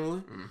Wyatt family?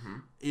 Mm-hmm.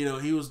 You know,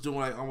 he was doing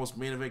like almost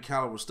main event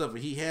caliber stuff, and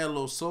he had a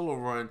little solo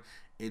run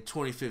in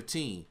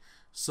 2015.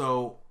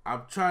 So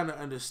I'm trying to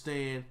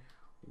understand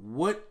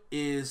what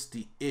is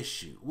the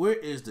issue? Where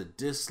is the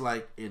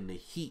dislike and the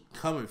heat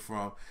coming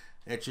from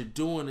that you're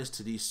doing this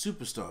to these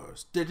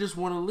superstars that just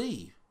want to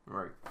leave?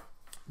 Right.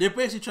 They're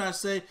basically trying to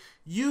say,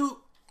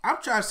 I'm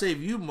trying to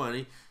save you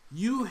money.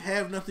 You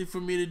have nothing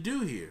for me to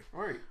do here.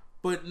 Right.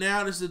 But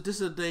now this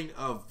is a thing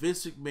of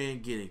Vince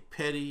McMahon getting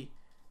petty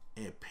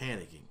and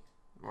panicking.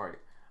 Right.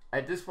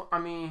 At this point, I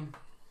mean,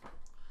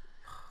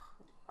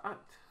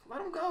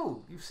 let him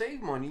go. You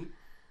save money.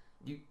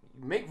 You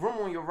make room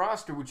on your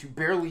roster, which you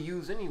barely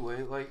use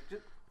anyway. Like,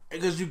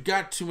 because you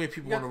got too many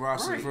people on the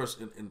roster in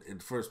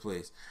the first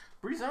place.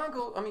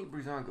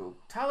 Breezango.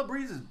 Tyler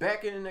Breeze is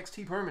back in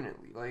NXT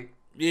permanently. Like,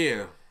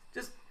 yeah.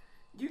 Just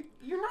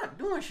you're not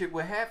doing shit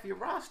with half your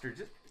roster.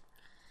 Just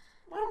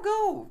let them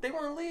go. If they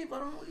want to leave, let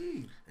them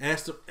leave.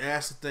 That's the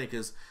thing,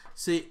 because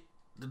see,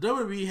 the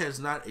WWE has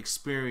not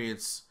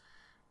experienced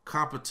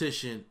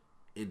competition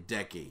in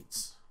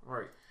decades.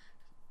 Right.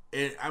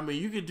 And I mean,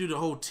 you could do the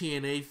whole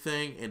TNA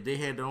thing, and they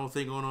had their own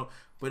thing going on,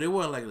 but it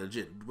wasn't like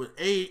legit. But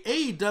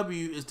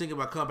AEW is thinking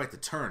about coming back to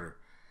Turner,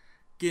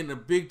 getting a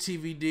big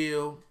TV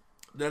deal.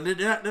 They're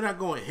not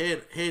going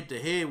head to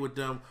head with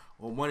them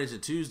on Mondays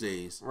and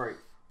Tuesdays. Right.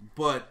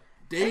 But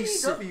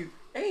AEW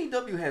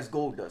has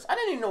Goldust. I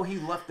didn't even know he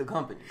left the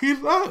company. He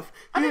left.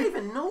 I didn't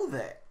even know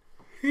that.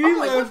 I'm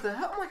like, what the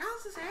hell? I'm like,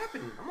 how's this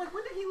happening? I'm like,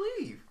 when did he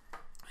leave?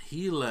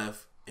 He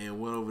left and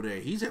went over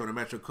there. He's having a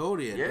match with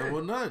Cody at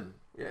Double Nothing.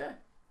 Yeah.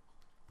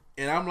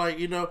 And I'm like,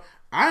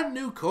 I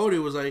knew Cody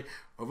was like,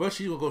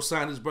 eventually he's going to go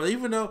sign his brother.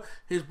 Even though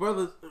his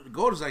brother,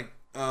 Goldust, like,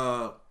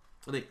 I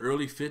think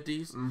early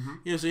 50s.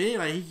 Mm-hmm. So he ain't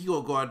like, he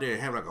going to go out there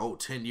and have like a whole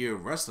 10-year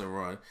wrestling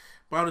run.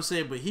 But I'm just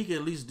saying, but he can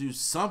at least do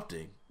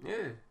something.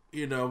 Yeah.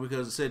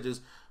 Because it said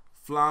just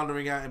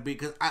floundering out. And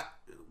because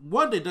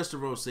one day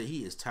Dustin Rhodes said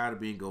he is tired of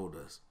being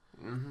Goldust.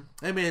 Mm-hmm.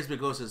 That man has been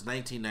Goldust since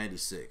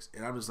 1996.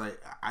 And I'm just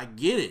like, I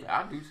get it.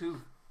 I do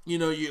too.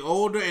 You're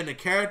older and the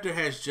character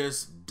has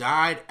just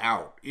died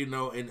out,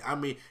 and I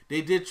mean,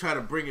 they did try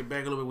to bring it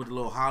back a little bit with the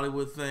little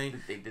Hollywood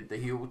thing. They did the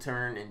heel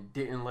turn and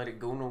didn't let it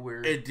go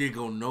nowhere. It did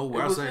go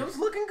nowhere. It was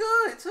looking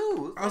good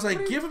too. I was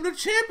like, give him the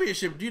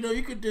championship.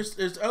 You could just,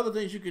 there's other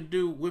things you can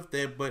do with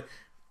that, but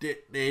they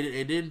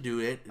didn't do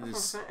it. And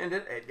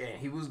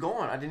he was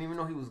gone. I didn't even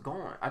know he was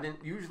gone.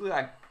 Usually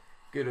I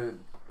get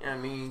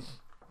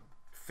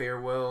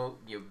farewell.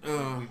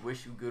 We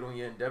wish you good on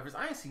your endeavors.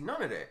 I ain't see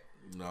none of that.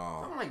 No.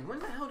 I'm like, when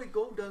the hell did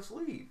Goldust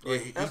leave?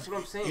 That's what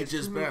I'm saying. He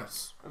just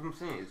bounced. That's what I'm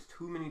saying. It's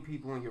too many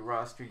people in your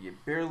roster. You're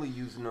barely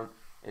using them.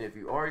 And if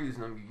you are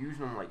using them, you're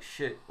using them like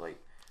shit. Like,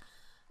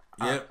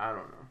 yep. I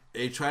don't know.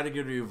 They tried to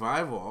give the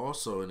Revival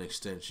also an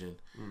extension.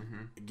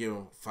 Mm-hmm. Give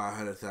them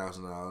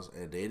 $500,000,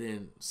 and they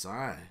didn't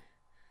sign.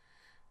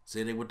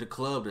 Say they with the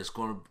club that's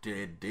going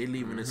to, they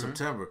leaving in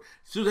September.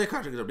 As soon as that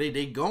contract is up,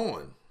 they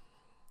going.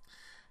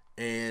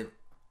 And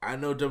I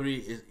know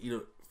WWE is,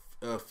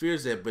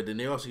 fears that, but then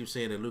they also keep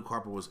saying that Luke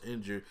Harper was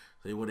injured,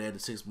 so they would have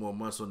added 6 more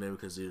months on there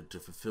because to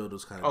fulfill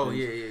those kind of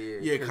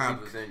things. Yeah,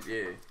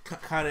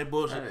 kind of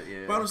bullshit.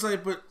 Yeah. But I was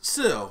like, but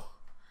still,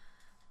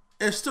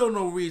 there's still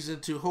no reason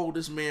to hold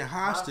this man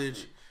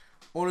hostage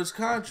on his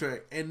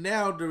contract. And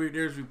now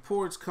there's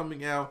reports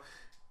coming out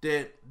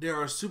that there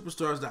are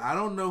superstars that I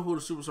don't know who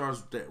the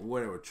superstars that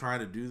were trying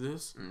to do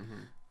this.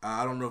 Mm-hmm.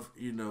 I don't know if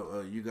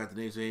you got the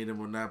names of any of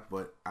them or not,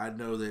 but I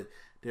know that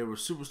there were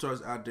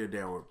superstars out there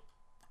that were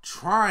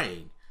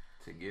trying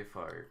to get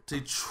fired.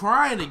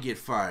 Trying to get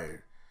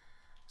fired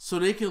so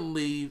they can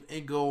leave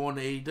and go on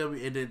the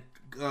AEW and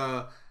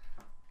then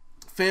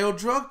fail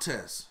drug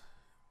tests.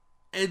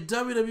 And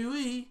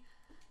WWE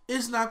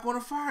is not going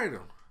to fire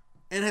them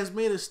and has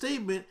made a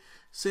statement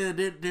saying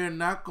that they're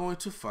not going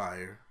to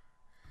fire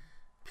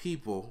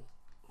people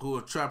who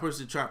are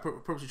purposely trying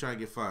to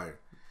get fired.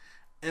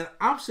 And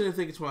I'm sitting there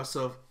thinking to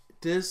myself,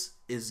 this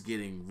is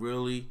getting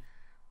really,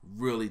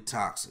 really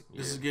toxic.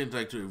 This is getting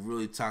like to a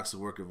really toxic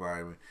work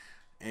environment.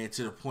 And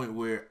to the point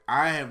where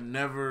I have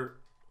never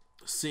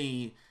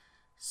seen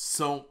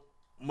so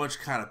much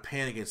kind of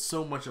panic and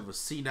so much of a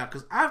scene now.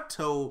 Because I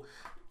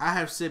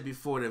have said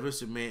before that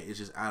Vince McMahon is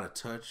just out of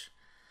touch.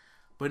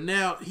 But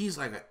now he's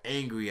like an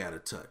angry out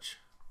of touch.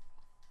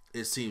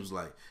 It seems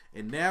like.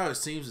 And now it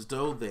seems as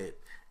though that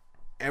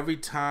every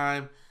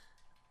time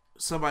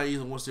somebody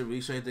even wants to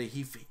release anything,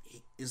 he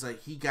is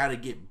like he got to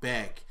get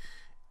back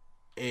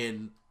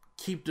and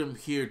keep them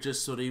here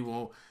just so they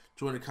won't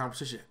join the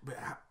competition. But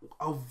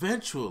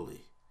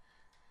eventually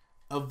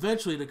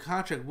the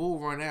contract will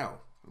run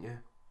out. Yeah.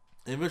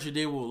 Eventually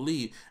they will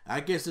leave.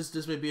 I guess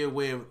this may be a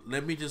way of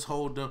let me just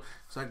hold them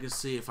so I can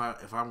see if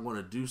I'm going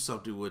to do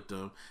something with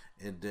them,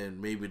 and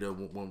then maybe they'll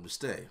want them to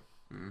stay.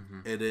 Mm-hmm.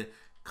 And then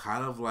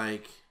kind of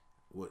like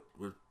what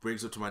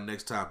brings up to my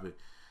next topic,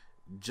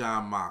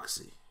 Jon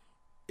Moxley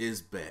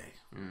is back.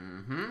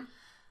 Mm-hmm.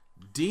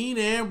 Dean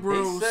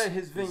Ambrose. They said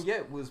his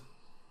vignette was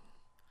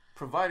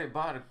provided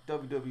by the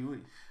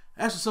WWE.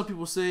 That's what some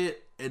people said.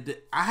 And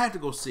I had to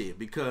go see it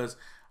because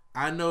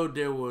I know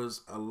there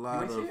was a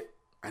lot of.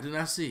 I did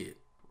not see it.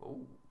 Oh.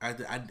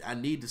 I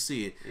need to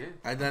see it. Yeah.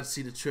 I did not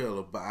see the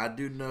trailer, but I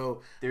do know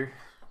they're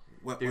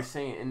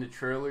saying in the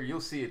trailer.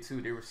 You'll see it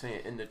too. They were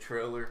saying in the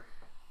trailer,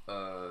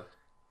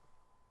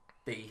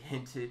 they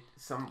hinted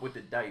some with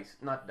the dice,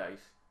 not dice.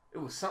 It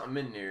was something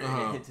in there. And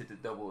they hinted the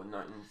double or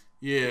nothings.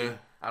 Yeah.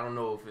 I don't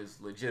know if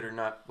it's legit or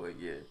not, but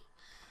yeah.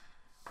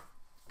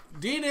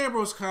 Dean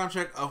Ambrose's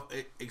contract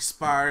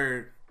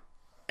expired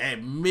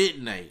at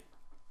midnight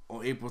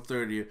on April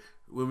 30th.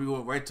 When we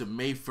went right to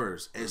May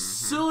 1st. As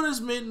soon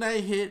as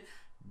midnight hit,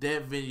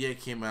 that vignette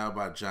came out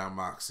about Jon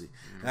Moxley.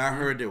 And I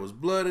heard there was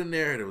blood in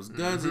there. There was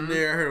guns in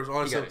there. I heard it was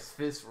all this stuff. He got his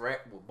fist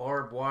wrapped with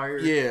barbed wire.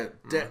 Yeah.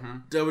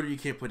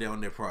 WWE can't put that on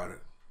their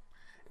product.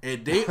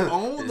 And they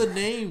own the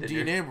name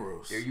Dean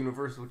Ambrose. Their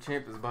Universal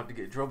Champ is about to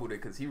get trouble there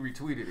because he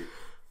retweeted it.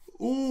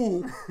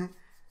 Ooh.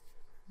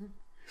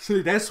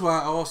 See, that's why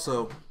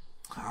also,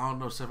 I don't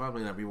know, Seth, I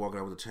may not be walking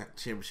out with the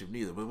championship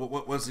neither.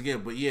 But once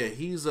again, but yeah,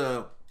 he's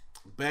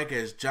back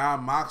as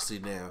Jon Moxley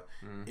now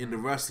in the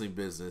wrestling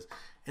business.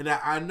 And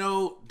I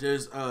know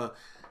there's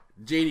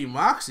JD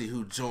Moxley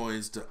who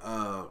joins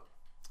the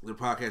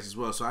podcast as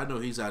well. So I know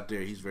he's out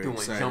there. He's very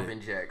excited. Doing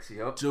jumping jacks,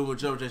 yep. Doing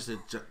jumping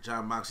jacks.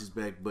 Jon Moxley's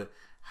back. But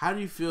how do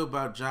you feel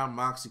about Jon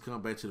Moxley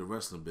coming back to the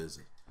wrestling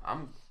business?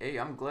 I'm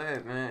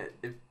glad, man.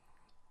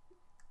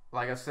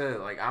 Like I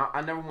said, like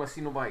I never want to see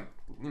nobody,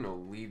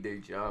 leave their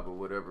job or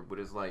whatever. But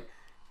it's like,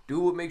 do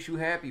what makes you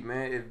happy,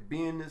 man. If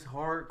being this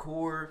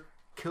hardcore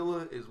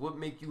killer is what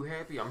make you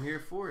happy, I'm here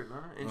for it,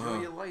 man.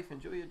 Enjoy your life,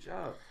 enjoy your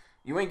job.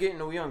 You ain't getting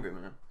no younger,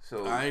 man.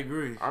 So I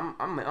agree.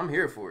 I'm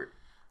here for it.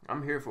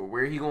 I'm here for it.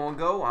 Where he gonna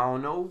go, I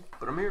don't know,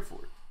 but I'm here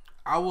for it.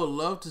 I would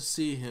love to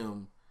see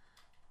him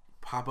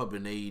pop up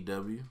in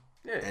AEW.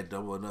 Yeah. At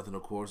Double or Nothing,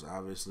 of course,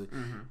 obviously.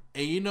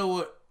 And you know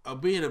what?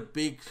 Being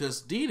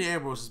because Dean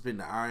Ambrose has been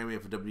the Iron Man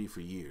for WWE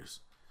for years.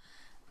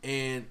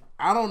 And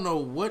I don't know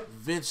what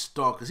Vince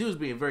thought, because he was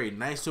being very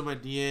nice to him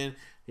at the end.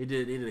 They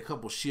did a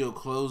couple Shield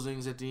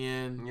closings at the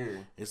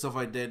end, and stuff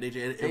like that. They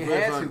had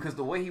to, because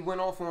the way he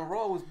went off on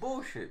Raw was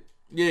bullshit.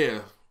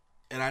 Yeah,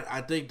 and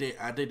I think they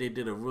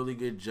did a really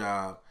good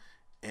job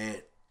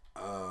at.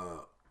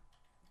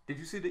 Did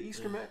you see the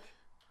Easter match?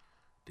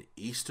 The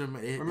Easter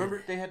match.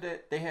 Remember they had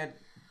that. They had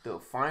the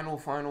final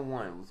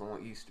one was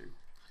on Easter.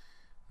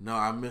 No,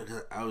 I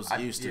was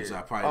Easter, so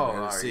I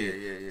probably didn't see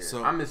it. Yeah.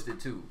 So I missed it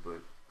too,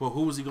 but. But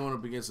who was he going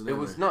up against? It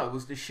was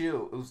the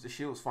Shield. It was the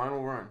Shield's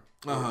final run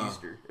on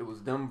Easter. It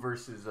was them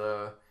versus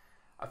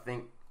I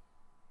think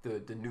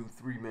the new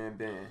 3-man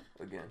band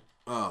again.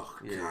 Oh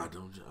God!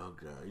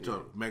 You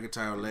talking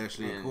McIntyre,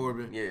 Lashley, and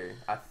Corbin? Yeah,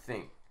 I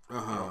think.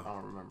 I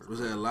don't remember. Was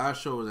that a live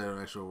show or was that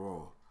an actual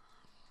Raw?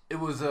 It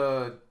was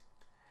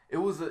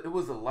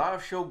a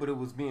live show, but it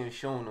was being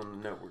shown on the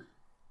network.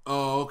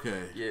 Oh,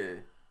 okay. Yeah.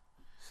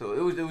 So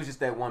it was just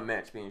that one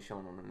match being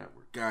shown on the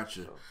network.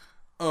 Gotcha. So.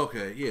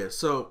 Okay, yeah.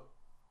 So,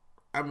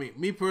 I mean,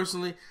 me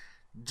personally,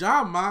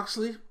 Jon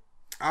Moxley,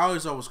 I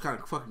always thought was kind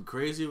of fucking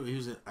crazy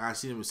when I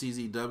seen him with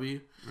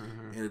CZW.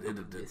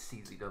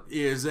 CZW.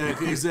 Yeah,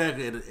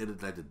 exactly.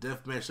 and like the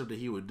death match up that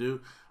he would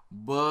do.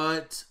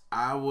 But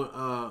I would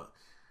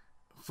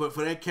for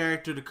that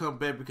character to come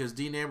back because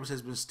Dean Ambrose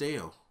has been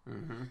stale.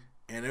 Mm-hmm.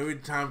 And every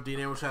time Dean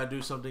Ambrose tried to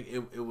do something,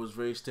 it was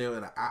very stale.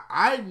 And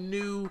I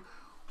knew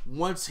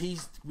once he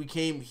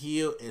became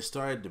heel and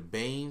started the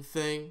Bane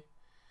thing,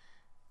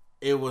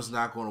 it was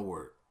not going to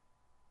work.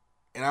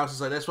 And I was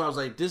just like, that's why I was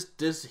like,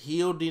 this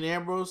heel Dean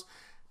Ambrose,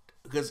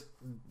 because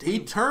he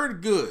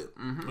turned good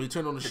when he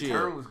turned on the Shield. The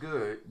turn was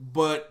good.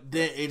 But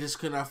then it just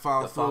could not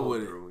follow through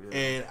with it. Yeah.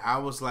 And I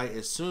was like,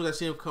 as soon as I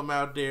see him come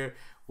out there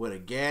with a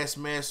gas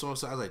mask on,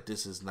 so I was like,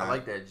 this is not. I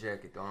like that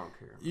jacket, though. I don't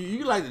care.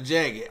 You like the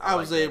jacket.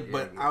 I'm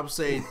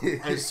saying,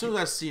 as soon as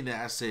I seen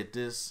that, I said,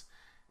 this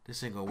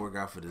ain't going to work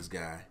out for this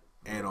guy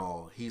at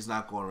all. He's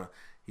not going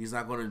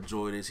to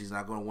enjoy this. He's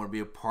not going to want to be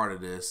a part of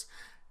this.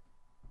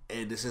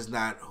 And this is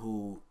not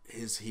who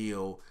his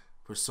heel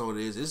persona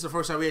is. This is the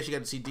first time we actually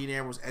got to see Dean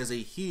Ambrose as a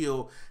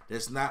heel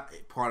that's not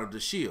part of the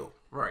Shield.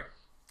 Right.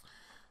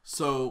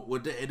 So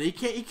with that, and he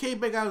came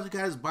back out,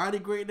 got his body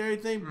great and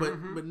everything,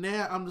 but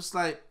now I'm just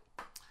like,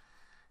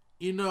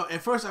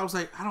 at first I was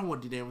like, I don't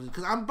want Dean Ambrose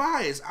because I'm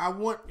biased. I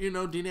want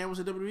Dean Ambrose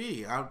in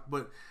WWE.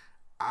 But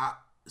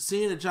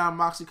seeing that Jon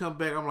Moxley come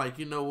back, I'm like,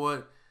 you know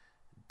what,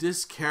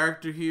 this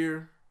character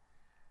here,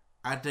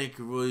 I think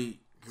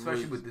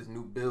especially with this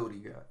new build he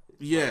got.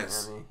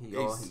 Yes. I mean,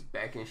 he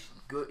back in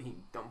good. He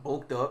done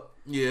bulked up.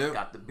 Yeah.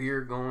 Got the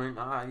beard going.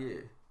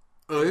 Yeah.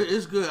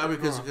 It's good. I mean,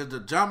 because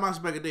the Jon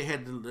Moxley back in the day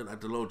had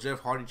the little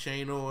Jeff Hardy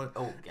chain on.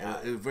 Oh,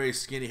 God. It was very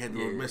skinny, had the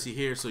little messy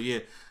hair. So, yeah,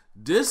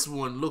 this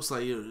one looks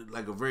like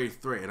a very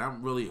threat. And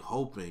I'm really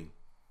hoping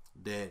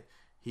that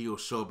he'll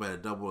show up at a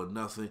Double or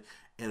Nothing.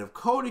 And if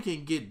Cody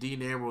can get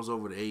Dean Ambrose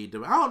over to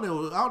AEW, I don't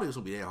think it's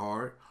going to be that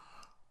hard.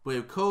 But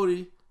if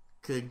Cody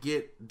can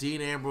get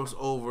Dean Ambrose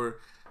over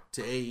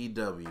to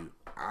AEW,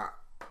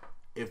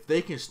 if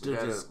they can still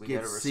just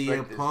get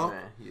CM Punk,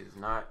 he is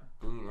not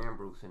Dean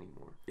Ambrose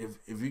anymore. If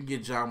you can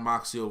get Jon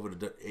Moxley over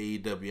to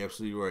AEW,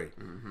 absolutely right.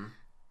 Mm-hmm.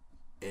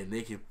 And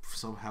they can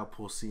somehow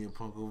pull CM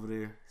Punk over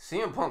there.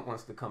 CM Punk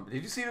wants to come.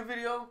 Did you see the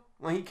video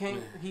when he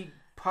came? He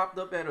popped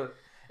up at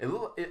I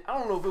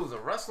don't know if it was a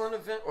wrestling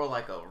event or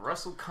like a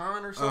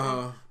WrestleCon or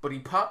something. But he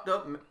popped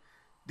up,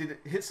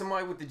 hit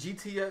somebody with the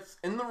GTS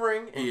in the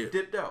ring, and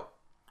dipped out.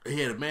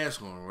 He had a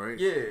mask on, right?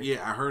 Yeah.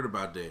 Yeah, I heard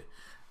about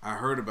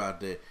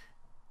that.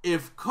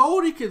 If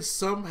Cody can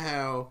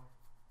somehow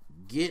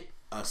get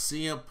a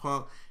CM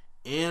Punk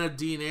and a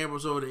Dean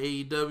Ambrose over to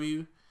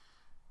AEW,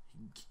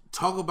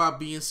 talk about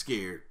being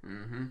scared.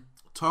 Mm-hmm.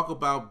 Talk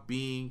about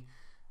being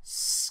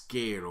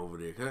scared over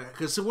there.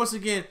 Because once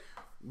again,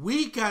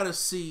 we got to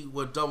see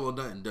what Double or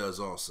Nothing does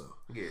also.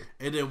 Yeah.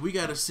 And then we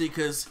got to see,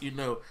 because,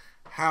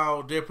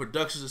 how their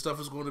productions and stuff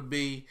is going to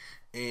be,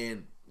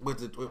 and what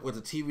the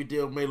TV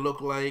deal may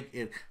look like,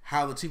 and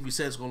how the TV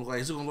set is going to look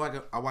like. Is it going to look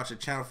like I watch a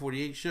Channel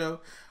 48 show?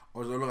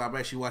 Or is it look like I'm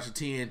actually watching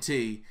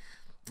TNT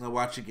and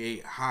watching a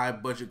high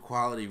budget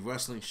quality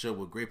wrestling show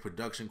with great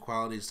production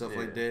quality and stuff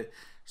like that?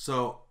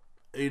 So,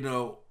 when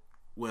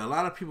a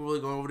lot of people really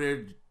go over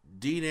there,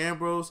 Dean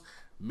Ambrose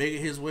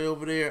making his way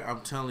over there,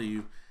 I'm telling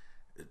you,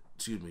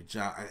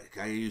 John, I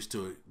get used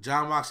to it.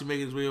 Jon Moxley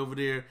making his way over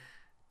there,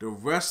 the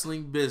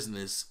wrestling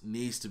business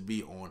needs to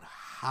be on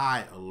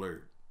high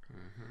alert.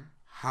 Mm-hmm.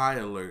 High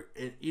alert.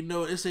 And,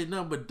 it's ain't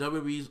nothing but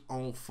WWE's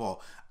own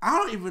fault. I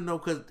don't even know,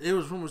 because there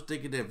was rumors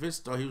thinking that Vince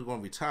thought he was going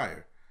to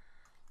retire.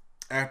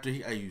 Are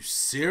you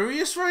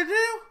serious right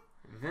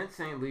now? Vince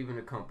ain't leaving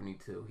the company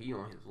till he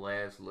on his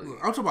last leg.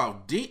 I'm talking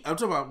about Dean. I'm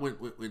talking about when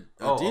Dean's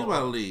about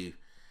to leave.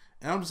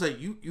 And I'm just like,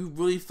 you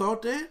really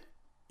thought that?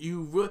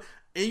 And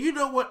you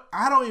know what?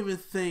 I don't even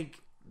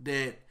think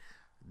that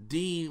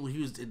Dean, when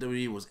he was in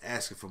WWE, was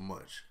asking for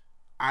much.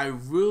 I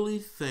really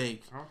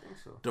think, I don't think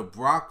so. The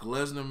Brock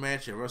Lesnar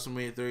match at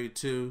WrestleMania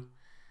 32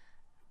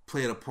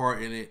 played a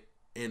part in it,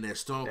 and that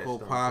Stone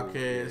Cold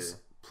podcast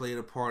played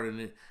a part in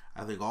it.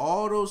 I think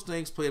all those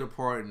things played a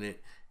part in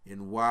it,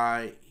 and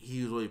why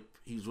he was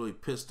really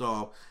pissed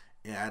off.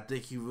 And I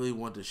think he really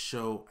wanted to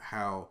show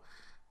how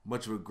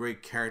much of a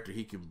great character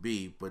he can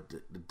be. But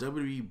the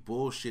WWE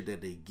bullshit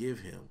that they give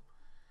him,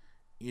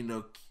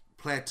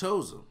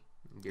 plateaus him.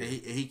 Yeah. And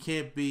he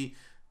can't be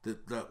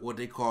the what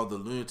they call the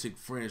lunatic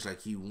fringe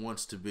like he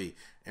wants to be.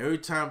 Every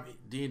time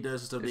Dean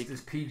does stuff, it's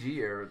this PG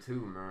era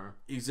too, man.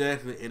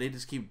 Exactly, and they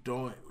just keep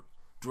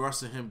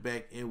thrusting him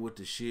back in with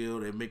the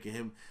Shield and making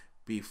him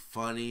be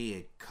funny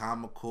and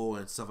comical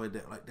and stuff like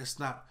that. Like, that's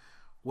not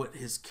what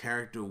his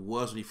character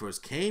was when he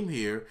first came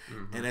here,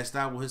 and that's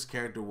not what his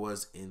character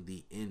was in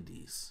the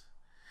Indies.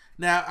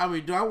 Now, I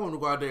mean, do I want to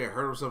go out there and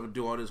hurt himself and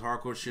do all this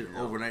hardcore shit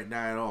overnight?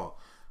 Not at all.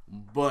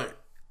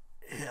 But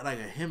like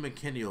him and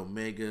Kenny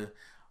Omega,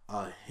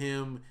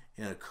 him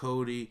and a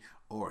Cody,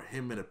 or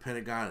him and a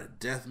Pentagon in a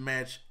death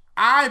match,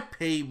 I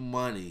pay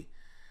money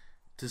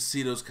to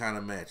see those kind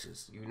of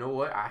matches. You know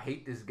what? I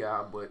hate this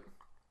guy, but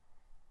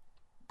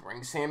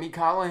bring Sami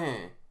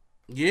Callihan.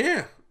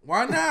 Yeah,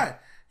 why not?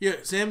 Yeah,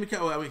 Sami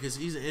Callihan. Well, I mean, because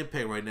he's an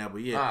Impact right now,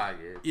 but yeah.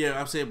 Yeah,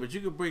 I'm saying, but you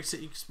could bring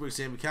Sami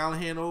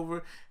Callihan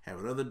over, have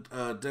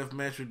another death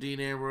match with Dean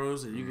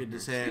Ambrose, and you could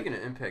just have. Speaking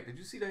of Impact, did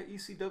you see that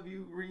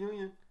ECW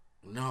reunion?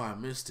 No, I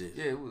missed it.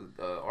 Yeah, it was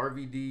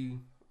RVD,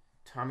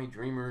 Tommy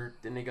Dreamer.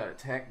 Then they got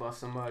attacked by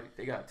somebody.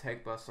 They got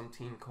attacked by some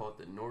team called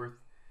the North.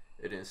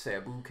 And then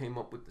Sabu came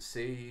up with the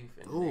save.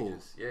 And they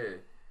just,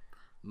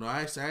 No,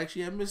 I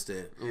missed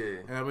that.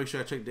 Yeah. I gotta make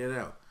sure I check that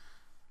out.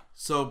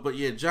 So, but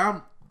yeah,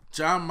 John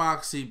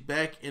Moxley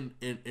back in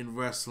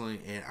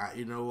wrestling, and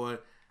you know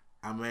what?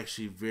 I'm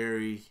actually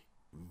very,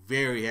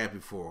 very happy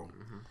for him.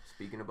 Mm-hmm.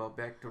 Speaking about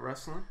back to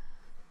wrestling,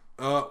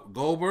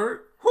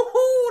 Goldberg.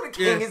 Woo-hoo, the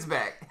king is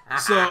back.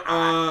 So,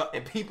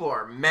 and people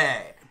are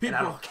mad. And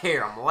I don't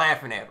care. I'm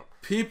laughing at them.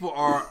 People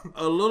are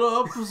a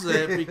little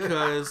upset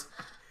because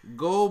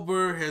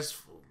Goldberg has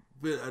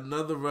been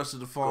another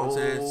wrestler to fall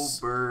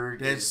into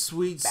that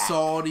sweet back.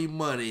 Saudi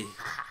money.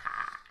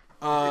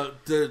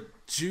 The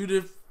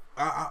Judith,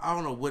 I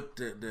don't know what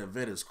the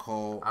event is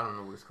called. I don't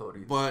know what it's called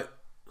either. But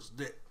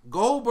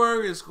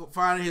Goldberg is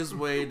finding his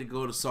way to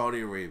go to Saudi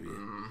Arabia.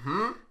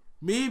 Mm-hmm.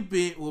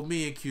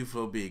 Me and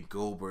Q-Flow being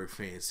Goldberg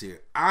fans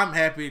here, I'm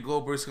happy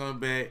Goldberg's coming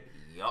back.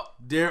 Yup.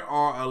 There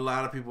are a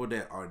lot of people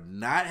that are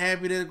not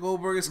happy that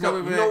Goldberg is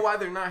coming back. You know why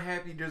they're not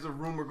happy? There's a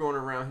rumor going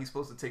around he's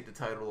supposed to take the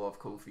title off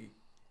Kofi.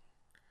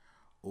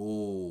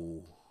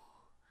 Oh.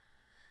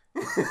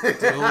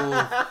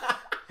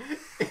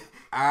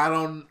 I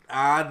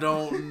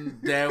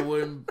don't. That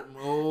wouldn't.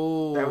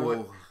 Oh. That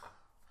would.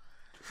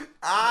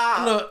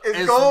 Look,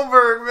 it's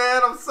Goldberg,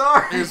 man. I'm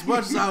sorry. As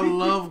much as I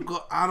love,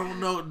 I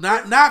don't know.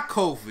 Not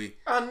Kofi.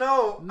 I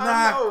know.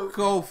 Not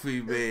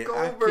Kofi, man. It's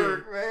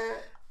Goldberg, man.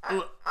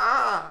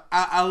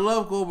 I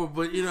love Goldberg,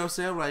 but you know what I'm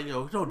saying? I'm like,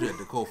 yo, don't do it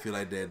to Kofi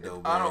like that,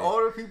 though, man. Out of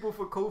all the people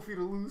for Kofi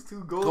to lose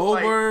to,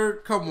 Goldberg,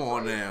 like, come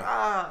on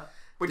now.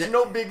 But you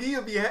know, Big E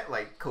will be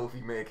like,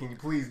 Kofi, man, can you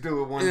please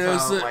do it one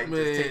time? Like,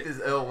 man. Just take this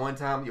L one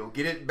time, you'll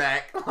get it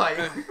back.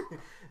 Like,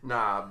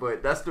 nah,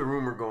 but that's the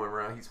rumor going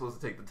around. He's supposed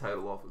to take the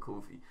title off of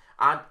Kofi.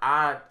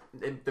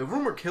 The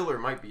rumor killer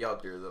might be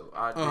out there though.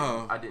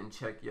 I didn't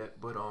check yet,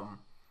 but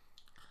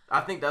I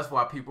think that's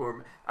why people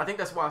are. I think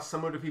that's why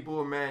some of the people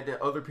are mad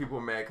that other people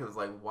are mad because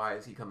like, why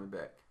is he coming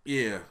back?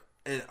 Yeah,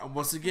 and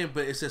once again,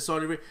 but it says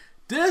Saudi Arabia.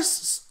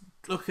 This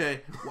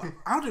okay. Well,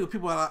 I don't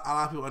think a lot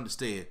of people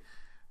understand.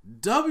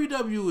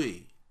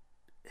 WWE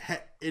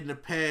in the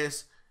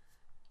past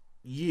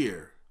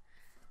year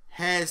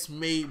has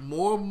made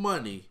more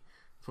money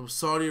from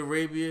Saudi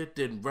Arabia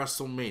than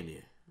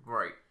WrestleMania.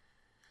 Right.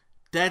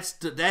 That's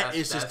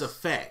just a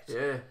fact.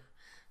 Yeah.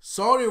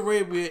 Saudi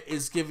Arabia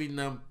is giving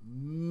them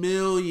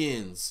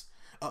millions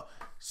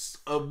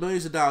of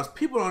dollars.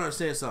 People don't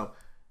understand something.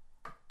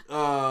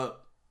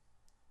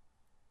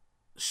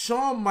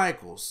 Shawn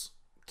Michaels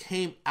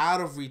came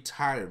out of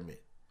retirement,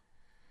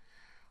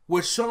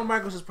 which Shawn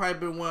Michaels has probably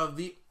been one of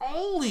the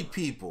only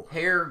people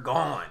hair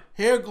gone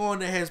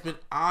that has been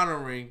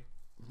honoring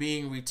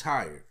being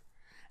retired,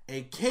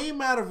 and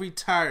came out of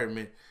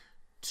retirement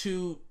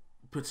to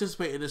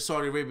participate in the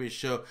Saudi Arabia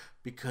show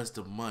because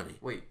the money.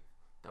 Wait,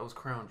 that was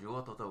Crown Jewel?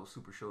 I thought that was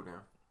Super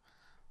Showdown.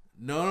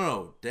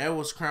 No, that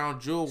was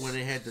Crown Jewel when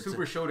they had the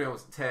Super Showdown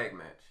was the tag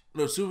match.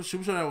 No, Super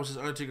Showdown was his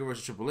Undertaker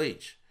versus Triple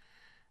H.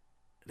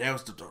 That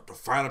was the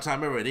final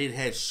time ever. They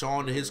had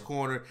Shawn in his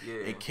corner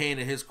and Kane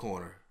in his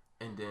corner.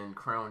 And then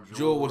Crown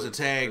Jewel was a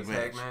tag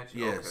match.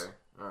 Yes. Okay.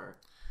 All right.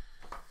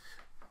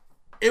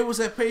 It was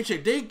that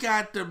paycheck. They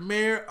got the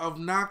mayor of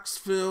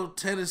Knoxville,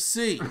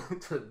 Tennessee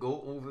to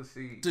go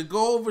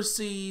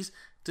overseas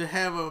to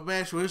have a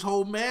match where his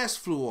whole mask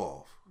flew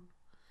off.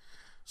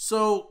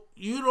 So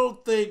you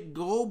don't think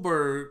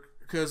Goldberg,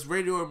 because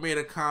Radio made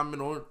a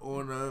comment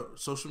on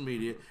social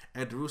media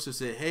at the Rooster,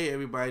 said, "Hey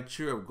everybody,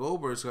 cheer up!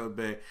 Goldberg's coming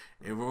back,"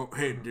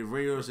 and the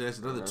Radio said that's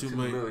another $2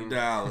 million.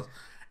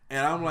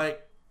 And I'm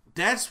like,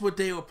 that's what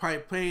they were probably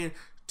paying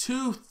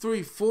 $2, $3,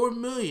 $4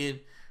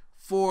 million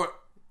for.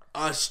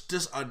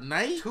 Just a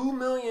night? $2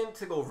 million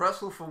to go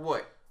wrestle for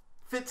what?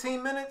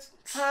 15 minutes?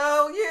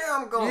 Hell yeah,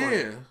 I'm going.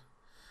 Yeah.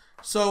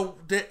 So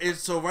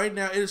right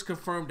now it is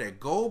confirmed that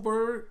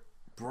Goldberg,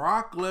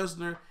 Brock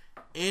Lesnar,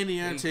 and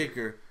The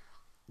Undertaker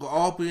will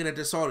all be in at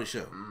the Saudi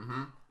show.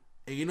 Mm-hmm.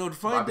 And you know the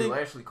funny thing?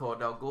 Bobby Lashley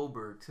called out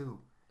Goldberg too.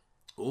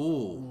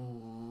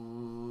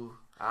 Ooh.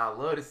 I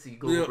love to see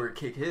Goldberg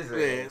kick his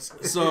ass.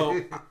 So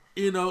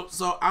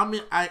I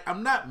mean,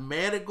 I'm not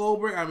mad at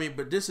Goldberg. I mean,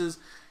 but this is.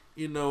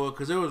 You know,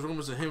 because there was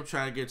rumors of him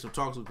trying to get some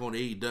talks with going to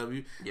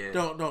AEW. Yeah.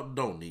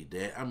 Don't need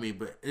that. I mean,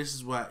 but this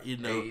is why, you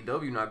know.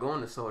 AEW not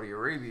going to Saudi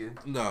Arabia.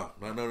 No,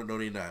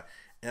 they not.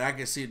 And I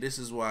can see this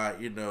is why,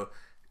 you know,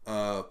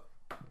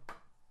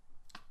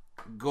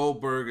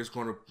 Goldberg is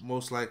going to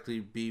most likely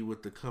be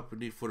with the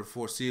company for the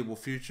foreseeable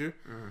future.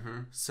 Mm-hmm.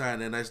 Sign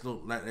that nice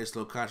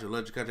little contract,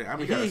 luxury contract. I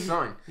mean, he got a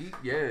son.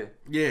 Yeah,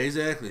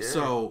 exactly. Yeah.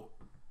 So,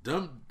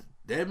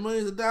 that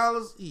millions of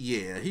dollars,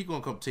 yeah, he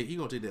gonna take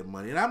that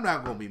money, and I'm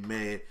not gonna be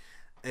mad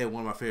at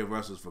one of my favorite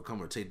wrestlers for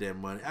coming to take that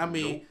money. I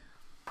mean,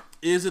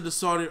 Is it the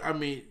Saudi? I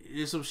mean,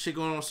 is some shit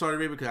going on in Saudi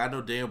Arabia? Because I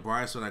know Daniel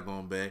Bryan's not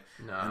going back.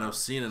 Nah, I know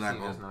Cena's not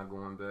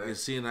going back. Yeah,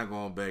 Cena not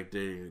going back.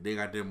 They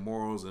got their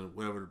morals and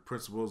whatever the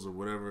principles or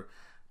whatever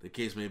the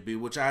case may be,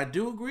 which I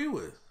do agree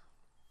with.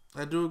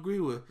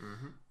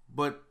 Mm-hmm.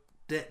 But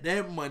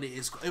that money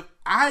is. If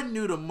I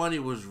knew the money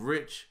was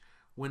rich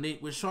when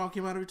Shawn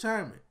came out of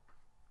retirement,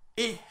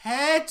 it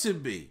had to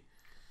be.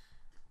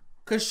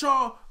 Cause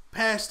Shawn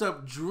passed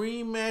up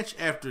dream match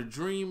after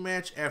dream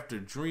match after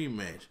dream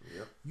match.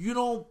 Yep. You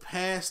don't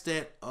pass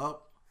that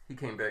up. He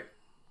came back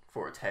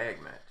for a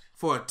tag match.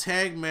 For a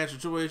tag match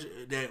with Triple H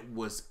that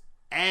was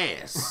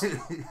ass.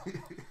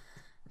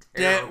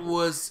 That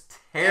was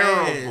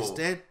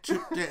terrible. Ass.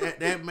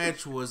 That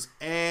match was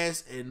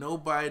ass, and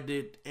nobody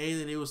did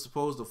anything they was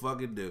supposed to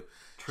fucking do.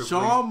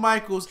 Shawn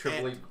Michaels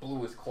Triple H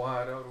blew his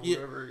quad out or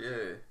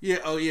whatever. Yeah.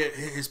 Oh yeah,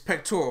 his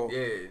pectoral.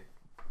 Yeah.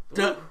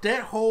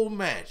 That whole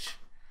match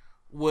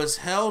was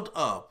held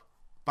up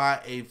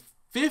by a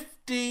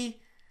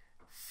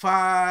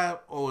 55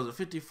 or was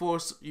a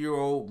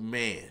 54-year-old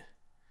man.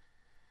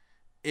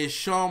 It's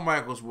Shawn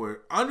Michaels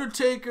where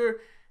Undertaker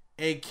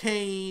and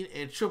Kane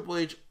and Triple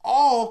H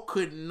all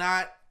could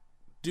not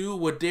do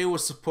what they were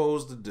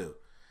supposed to do.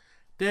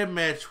 That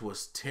match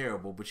was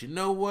terrible, but you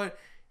know what?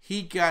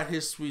 He got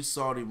his sweet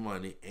Saudi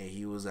money and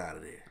he was out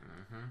of there.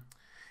 Mm-hmm.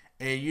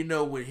 And you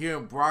know, with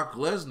hearing Brock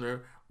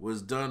Lesnar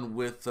was done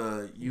with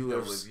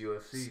UFC.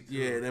 Too.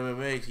 Yeah, and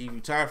MMA. He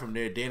retired from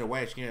there. Dana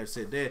White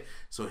said that.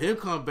 So he'll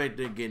come back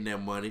there getting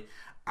that money.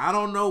 I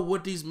don't know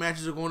what these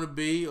matches are going to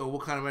be or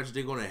what kind of matches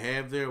they're going to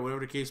have there, or whatever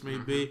the case may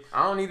be.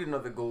 I don't need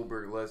another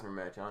Goldberg-Lesnar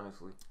match,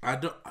 honestly. I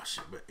don't.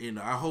 But,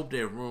 I hope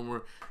that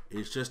rumor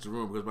is just a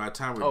rumor because by the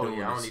time we're doing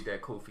this, I don't need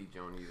that Kofi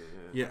Joan either.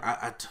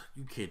 Yeah,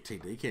 you can't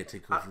take that. You can't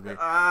take Kofi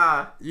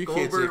back. You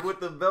Goldberg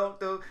with the belt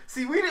though.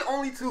 See, we the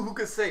only two who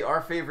could say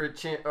our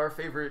favorite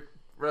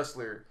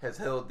wrestler has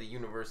held the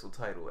Universal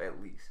title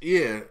at least.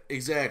 Yeah,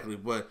 exactly.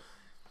 But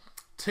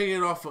taking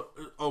it off.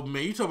 Oh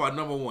man, you talk about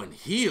number one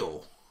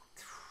heel.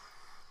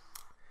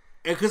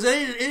 Because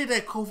it ain't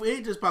that Kofi. It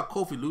ain't just about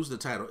Kofi losing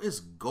the title. It's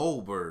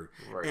Goldberg.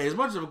 Right. And as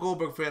much of a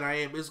Goldberg fan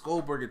I am, it's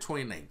Goldberg in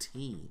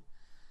 2019.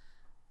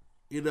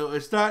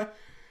 It's not.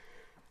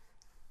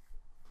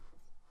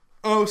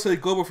 I would say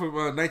Goldberg from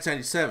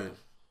 1997.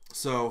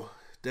 So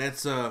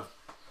that's a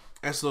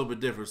little bit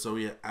different. So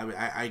yeah,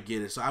 I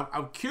get it. So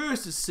I'm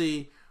curious to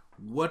see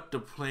what the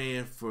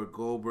plan for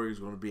Goldberg is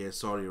going to be at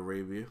Saudi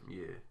Arabia.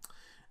 Yeah.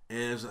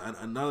 And there's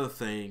another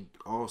thing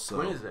also.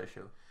 When is that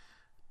show?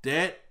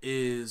 That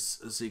is,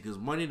 let's see, because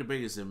Money in the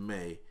Bank is in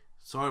May.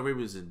 Saudi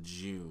Arabia is in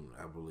June,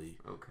 I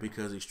believe. Okay.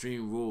 Because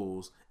Extreme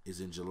Rules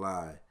is in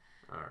July.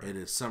 All right. And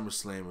then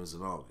SummerSlam is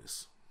in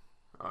August.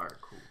 All right,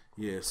 cool.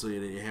 Yeah, so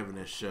they're having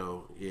that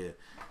show, in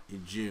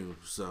June.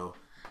 So,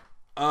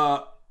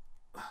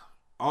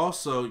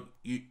 also,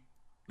 this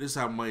is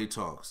how money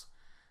talks.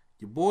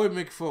 Your boy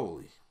Mick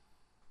Foley.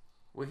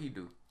 What'd he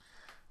do?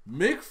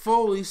 Mick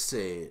Foley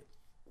said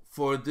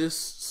for this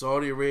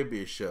Saudi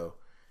Arabia show,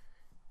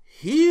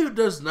 he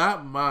does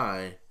not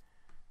mind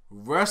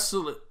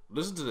wrestling.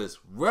 Listen to this: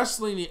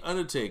 wrestling the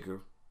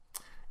Undertaker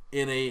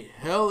in a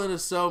Hell in a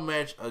Cell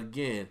match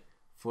again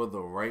for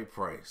the right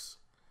price.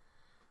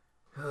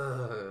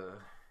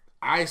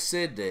 I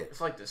said that.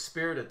 It's like the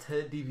spirit of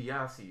Ted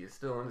DiBiase is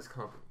still in his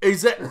company.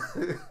 Exactly.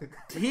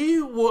 He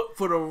would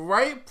for the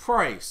right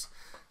price.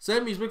 So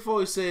that means Mick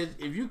Foley said,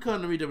 if you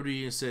come to me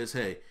WWE and says,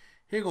 "Hey,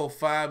 here go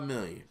 $5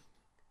 million,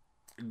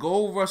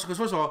 go wrestle." Because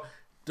first of all,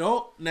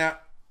 don't now.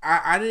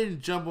 I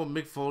didn't jump on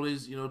Mick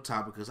Foley's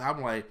topic because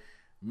I'm like,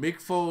 Mick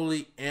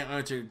Foley and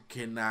Undertaker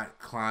cannot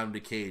climb the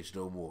cage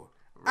no more.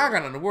 Right. I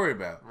got nothing to worry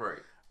about. Right.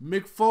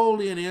 Mick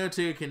Foley and the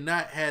Undertaker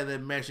cannot have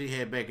that match they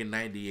had back in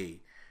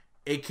 '98.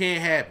 It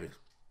can't happen.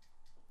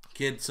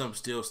 Can some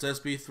steel steps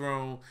be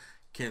thrown?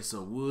 Can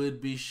some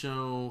wood be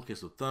shown? Can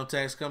some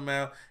thumbtacks come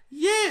out?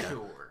 Yeah.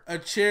 Sure. A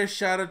chair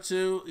shot or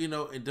two, in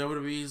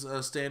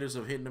WWE's standards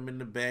of hitting them in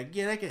the back.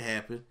 Yeah, that can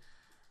happen.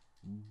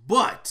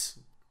 But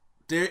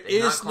there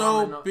is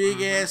no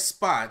big-ass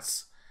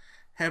spots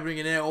happening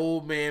in that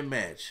old man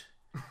match.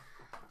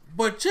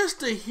 But just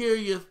to hear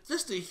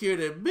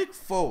that Mick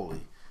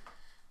Foley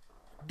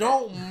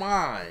don't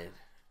mind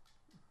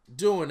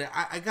doing it,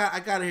 I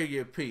gotta hear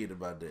your opinion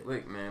about that.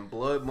 Look, man,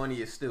 blood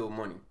money is still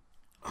money.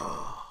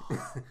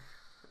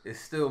 It's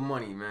still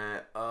money,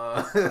 man.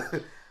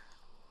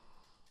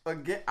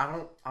 Again,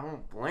 I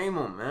don't blame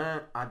him,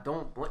 man. I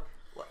don't blame.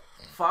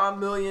 $5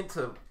 million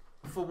for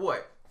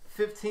what?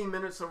 15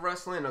 minutes of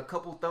wrestling and a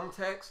couple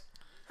thumbtacks?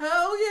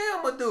 Hell yeah,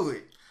 I'm gonna do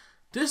it.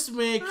 This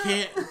man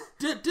can't.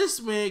 This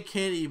man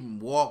can't even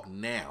walk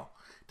now.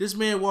 This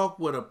man walk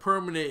with a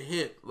permanent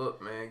hip.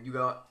 Look, man,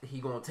 he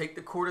gonna take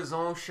the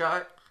cortisone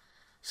shot.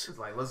 It's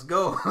like, let's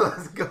go,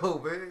 let's go,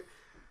 man.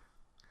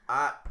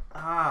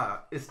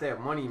 It's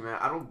that money, man.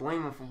 I don't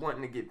blame him for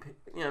wanting to get paid.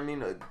 You know what I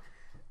mean?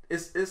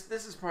 This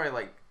is probably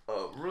like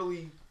a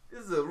really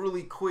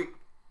quick,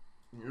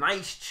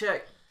 nice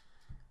check.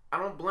 I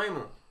don't blame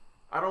him,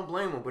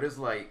 but it's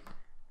like,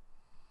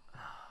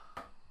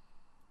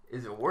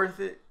 is it worth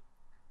it?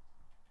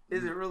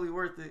 Is it really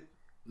worth it?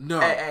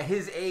 No. At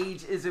his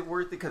age, is it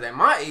worth it? Because at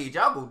my age,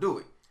 I'll go do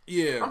it.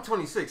 Yeah. I'm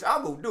 26.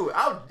 I'll go do it.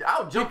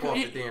 I'll jump off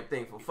the damn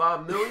thing for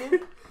 $5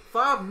 million.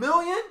 $5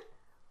 million?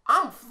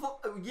 I'm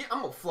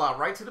gonna fly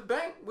right to the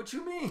bank. What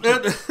you mean?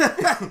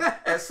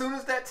 as soon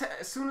as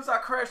I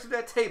crash through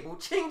that table,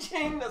 ching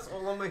ching. That's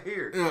all I'm gonna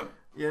hear. Yeah.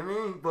 You know what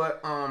I mean?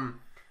 But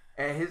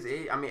at his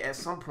age, I mean, at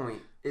some point,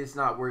 it's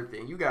not worth it.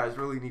 And you guys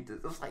really need to.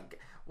 It's like,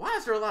 why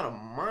is there a lot of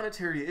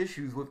monetary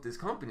issues with this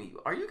company?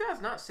 Are you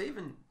guys not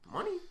saving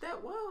money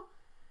that well?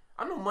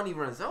 I know money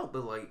runs out,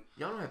 but like,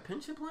 y'all don't have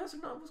pension plans or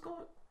nothing. What's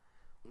going?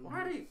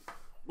 Why are they?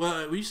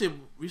 Well, when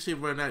you say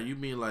run out, you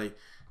mean like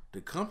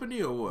the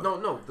company or what?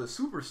 No, the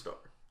superstar.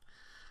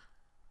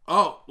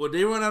 Oh, well,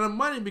 they run out of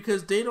money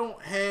because they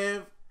don't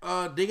have.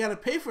 They got to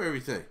pay for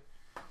everything.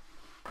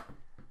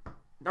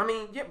 I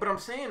mean, yeah, but I'm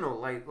saying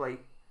though,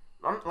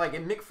 I'm like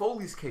in Mick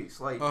Foley's case,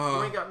 like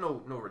you ain't got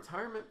no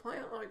retirement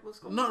plan. Like, what's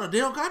going on? No, they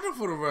don't got them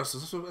for the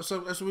wrestlers. That's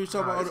what we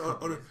talking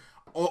about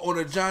on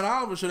the John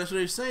Oliver show. That's what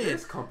they're saying.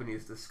 This company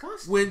is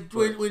disgusting. When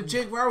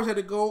Jake Roberts had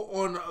to go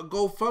on a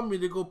GoFundMe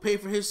to go pay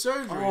for his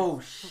surgery. Oh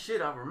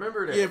shit, I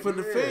remember that. Yeah, for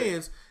the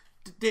fans,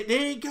 they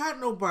ain't got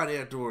nobody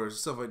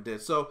afterwards, stuff like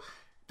that. So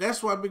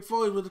that's why Mick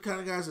Foley was the kind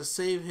of guys that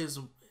save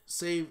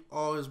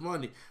all his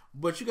money.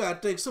 But you gotta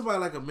think somebody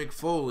like a Mick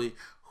Foley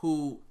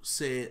who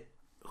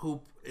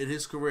in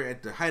his career,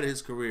 at the height of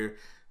his career,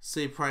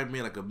 say probably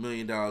made like $1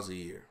 million a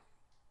year,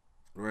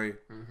 right?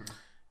 Mm-hmm.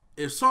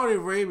 If Saudi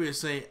Arabia is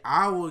saying,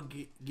 I will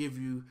give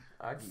you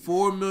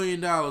 $4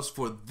 million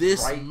for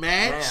this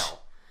match, now.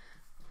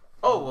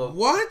 Oh, well,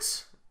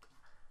 what?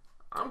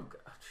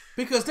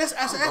 Because that's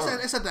at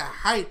the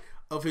height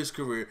of his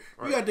career.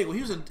 Right. You gotta think when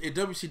he was in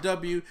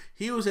WCW,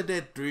 he was at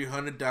that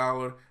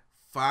 $300,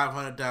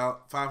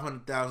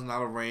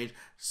 $500,000 range,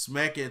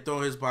 smacking and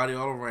throwing his body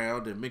all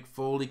around. And Mick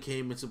Foley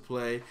came into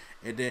play,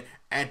 and then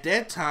at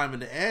that time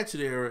in the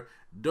Attitude Era,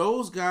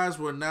 those guys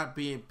were not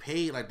being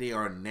paid like they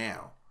are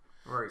now.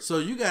 Right. So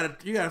you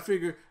gotta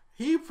figure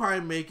he probably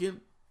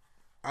making.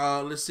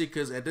 Let's see,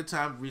 because at the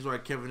time, the reason why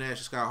Kevin Nash and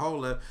Scott Hall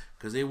left,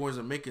 because they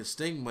wasn't making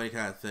Sting money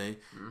kind of thing.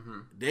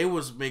 Mm-hmm. They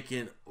was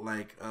making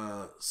like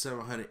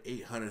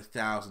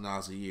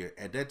 $700,000-$800,000 a year.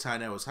 At that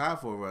time, that was high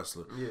for a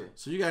wrestler. Yeah.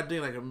 So you got to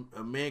think like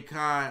a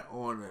Mankind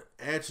on the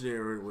Attitude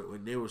Era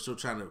when they were still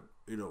trying to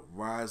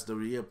rise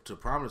WWE up to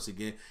prominence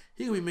again.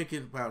 He could be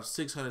making about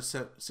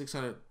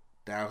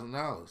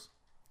 $600,000.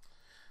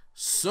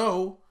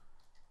 So,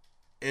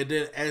 and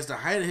then as the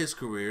height of his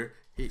career,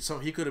 he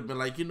could have been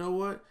like, you know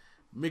what?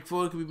 Mick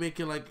Foley could be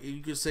making, like,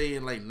 you could say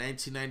in like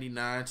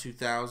 1999,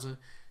 2000,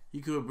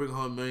 he could bring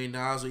home $1 million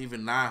or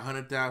even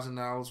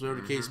 $900,000, whatever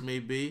the case may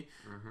be.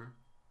 Mm-hmm.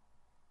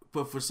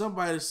 But for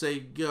somebody to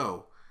say,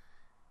 yo,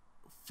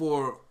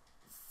 for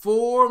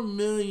 $4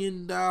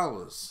 million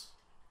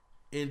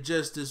in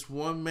just this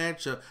one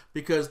matchup,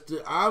 because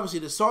obviously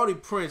the Saudi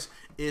Prince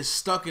is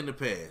stuck in the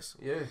past.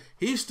 Yeah.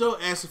 He's still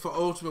asking for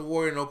Ultimate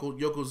Warrior and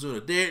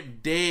Yokozuna. They're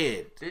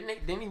dead.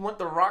 Didn't he want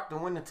The Rock to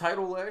win the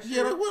title last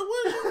year? Yeah, like,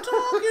 what are you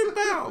talking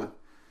about?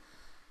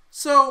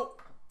 So,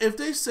 if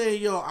they say,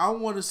 yo, I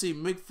want to see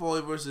Mick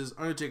Foley versus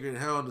Undertaker in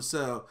Hell in a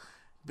Cell,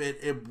 but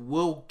it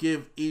will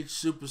give each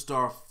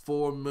superstar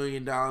 $4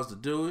 million to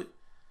do it,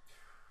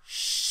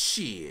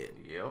 shit.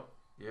 Yep.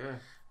 Yeah.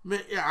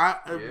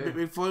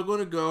 Mick Foley going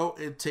to go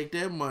and take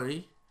that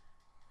money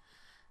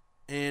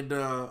and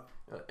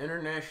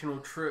international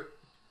trip,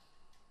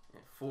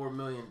 $4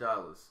 million.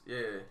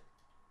 Yeah,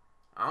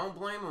 I don't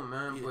blame him,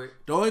 man. Yeah. But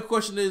the only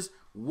question is,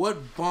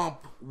 what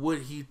bump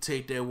would he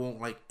take that won't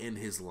like in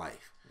his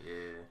life?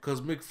 Yeah, because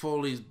Mick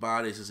Foley's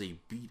body is just a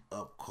beat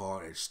up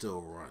car that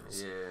still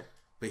runs. Yeah,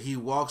 but he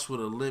walks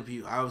with a limp.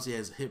 He obviously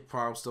has hip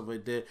problems, stuff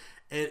like that.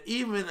 And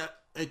even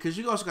because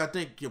you also got to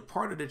think your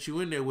partner that you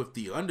in there with,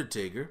 The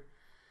Undertaker.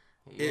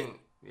 Yeah,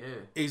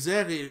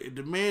 exactly. If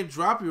the man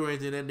drop you or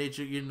anything of that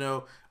nature,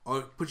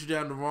 or put you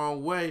down the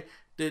wrong way,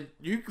 then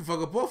you can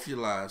fuck up both your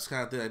lives,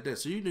 kind of thing like that.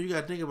 So you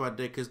got to think about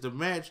that, because the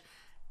match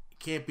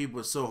can't be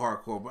but so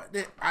hardcore. But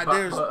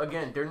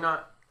again, they're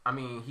not. I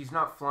mean, he's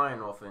not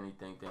flying off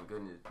anything, thank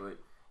goodness. But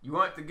you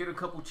want to get a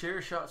couple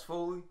chair shots,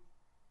 Foley.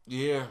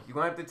 Yeah, you're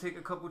gonna have to take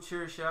a couple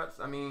chair shots.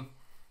 I mean,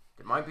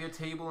 there might be a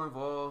table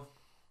involved.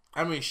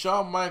 I mean,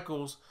 Shawn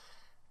Michaels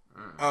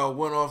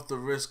went off the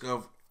risk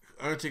of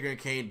Undertaker and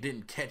Kane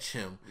didn't catch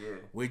him. Yeah.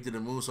 When he did a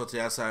moonsault to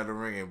the outside of the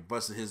ring and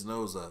busted his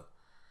nose up.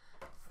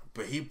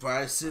 But he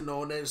probably sitting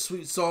on that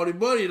sweet Saudi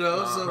money, though.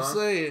 That's what I'm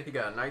saying. He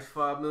got a nice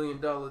 $5 million.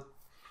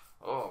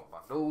 Oh, my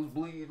nose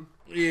bleeding.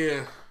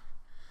 Yeah.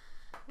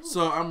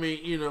 So, I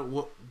mean,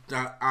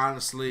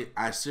 honestly,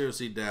 I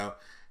seriously doubt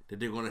that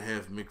they're going to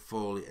have Mick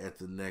Foley at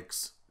the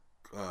next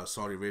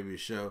Saudi Arabia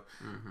show.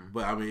 Mm-hmm.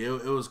 But, I mean,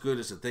 it was good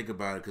just to think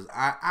about it, because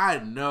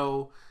I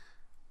know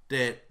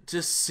that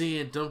just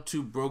seeing them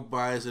two broke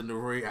guys in the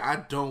ring, I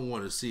don't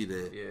want to see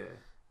that. Yeah.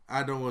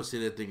 I don't want to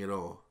see that thing at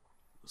all.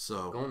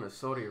 So going to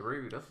Saudi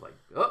Arabia, that's like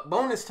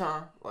bonus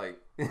time. Like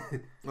damn,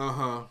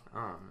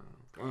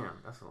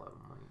 that's a lot of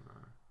money,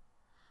 man.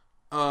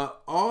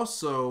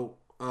 Also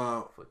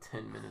for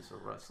 10 minutes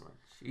of wrestling.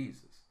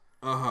 Jesus.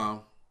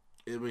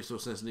 It makes no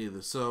sense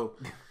neither. So,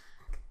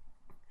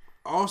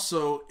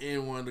 also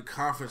in one of the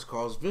conference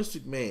calls, Vince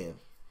McMahon,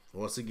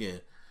 once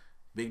again,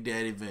 Big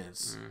Daddy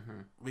Vince,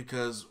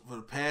 because for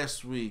the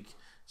past week,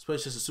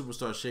 especially since the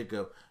Superstar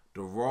shakeup,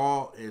 the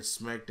Raw and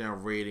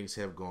SmackDown ratings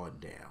have gone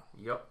down.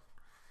 Yep.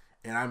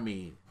 And I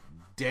mean,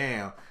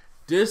 down.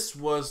 This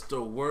was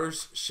the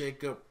worst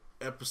shakeup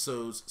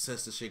episodes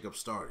since the shakeup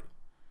started.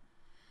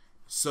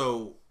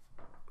 So,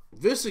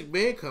 Vince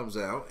McMahon comes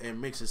out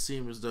and makes it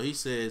seem as though he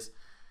says,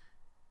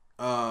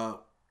 the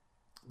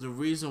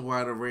reason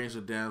why the ratings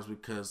are down is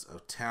because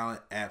of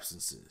talent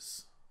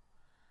absences.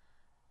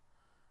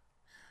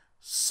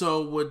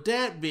 So, with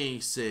that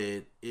being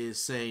said,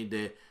 is saying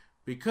that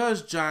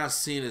because John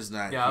Cena's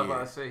not here. Yeah, I was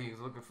about to say he was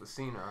looking for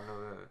Cena. I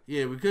know that.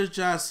 Yeah, because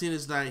John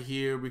Cena's not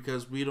here,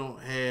 because we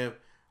don't have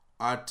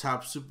our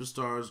top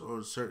superstars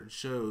on certain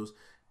shows,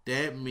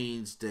 that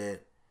means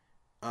that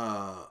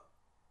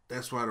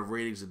that's why the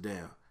ratings are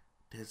down.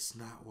 That's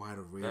not why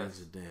the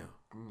ratings are down.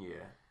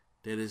 Yeah.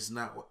 That is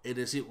not. It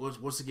is. It was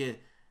once again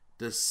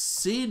the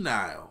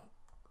senile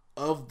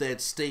of that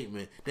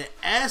statement, the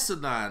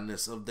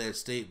asinineness of that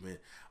statement,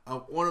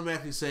 of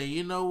automatically saying,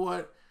 you know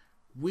what,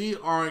 we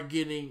aren't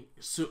getting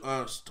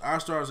our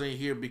stars ain't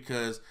here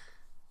because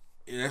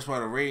that's why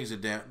the ratings are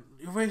down.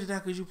 Your ratings are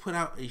down because you put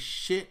out a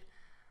shit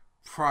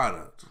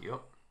product.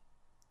 Yep.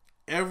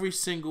 Every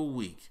single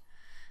week.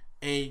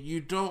 And you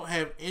don't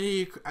have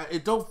any,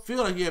 it don't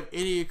feel like you have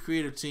any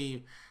creative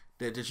team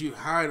that you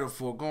hired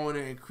for going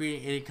there and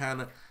creating any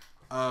kind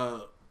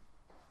of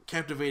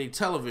captivating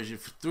television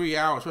for 3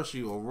 hours,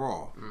 especially on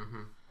Raw.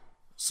 Mm-hmm.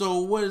 So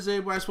what is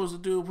everybody supposed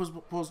to do?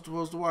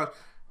 Supposed to watch?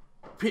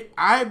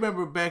 I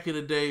remember back in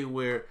the day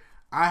where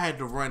I had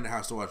to run the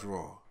house to watch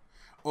Raw.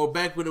 Or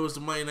back when it was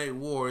the Monday Night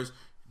Wars,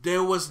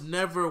 there was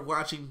never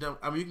watching them.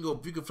 I mean,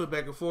 you can flip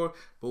back and forth,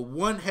 but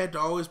one had to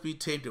always be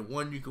taped and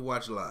one you could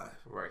watch live.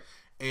 Right.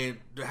 And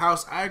the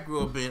house I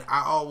grew up in,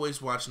 I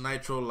always watched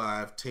Nitro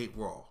live, tape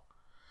Raw.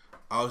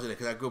 I was in it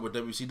because I grew up a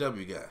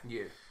WCW guy.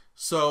 Yeah.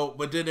 So,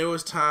 but then there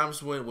was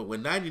times when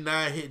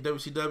 99 hit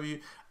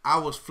WCW, I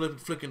was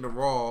flicking the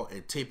Raw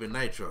and taping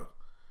Nitro.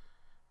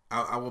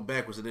 I went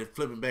backwards and then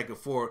flipping back and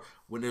forth.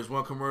 When there's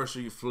one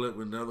commercial, you flip.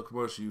 When another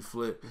commercial, you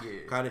flip.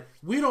 Yeah.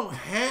 We don't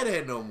have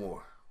that no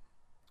more.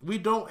 We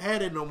don't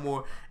have it no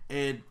more.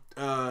 And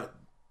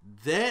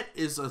that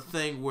is a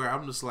thing where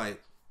I'm just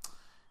like,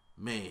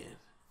 man,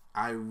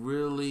 I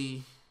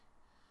want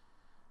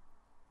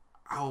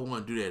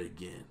to do that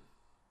again.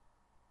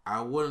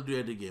 I want to do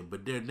that again.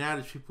 But now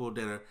there's people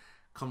that are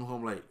coming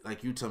home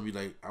like you tell me,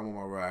 like, I'm on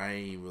my ride, I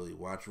ain't really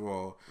watch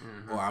Raw,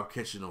 or I'm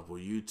catching up on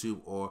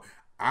YouTube, or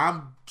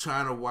I'm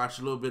trying to watch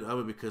a little bit of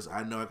it because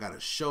I know I got a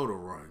show to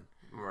run.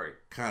 Right.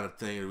 Kind of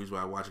thing. The reason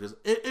why I watch it. Because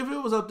if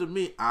it was up to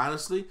me,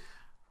 honestly,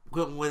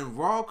 when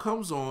Raw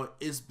comes on,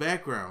 it's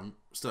background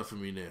stuff for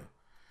me now.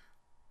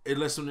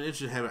 Unless I'm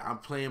interested in having, I'm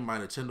playing my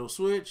Nintendo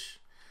Switch,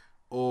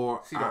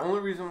 or see, the only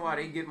reason why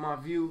they get my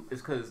view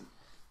is because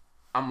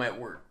I'm at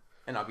work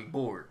and I'll be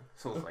bored.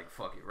 So it's like,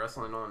 fuck it,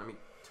 wrestling on. Let me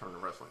turn to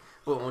wrestling.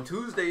 But on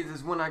Tuesdays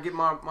is when I get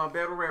my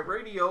Battle Rap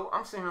Radio.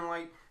 I'm saying,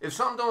 like, if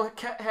something don't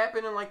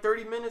happen in like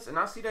 30 minutes and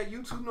I see that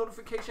YouTube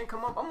notification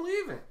come up, I'm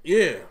leaving.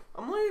 Yeah,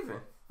 I'm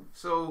leaving.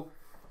 So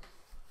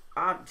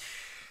I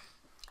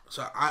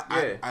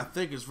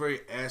think it's very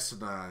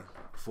asinine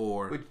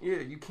for. But yeah,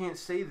 you can't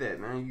say that,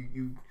 man.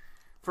 You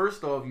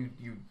first off,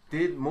 you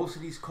did most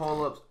of these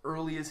call ups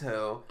early as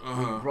hell.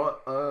 You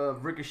brought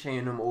Ricochet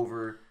and them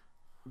over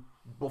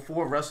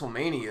before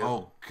WrestleMania.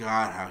 Oh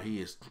God, how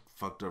he is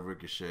fucked up,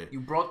 Ricochet.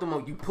 You brought them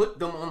on. You put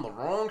them on the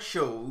wrong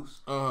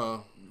shows.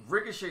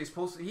 Ricochet is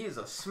supposed to. He is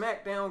a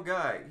SmackDown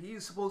guy.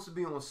 He's supposed to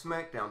be on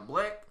SmackDown.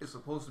 Black is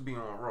supposed to be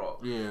on Raw.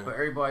 Yeah. But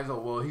everybody's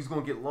like, well, he's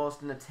gonna get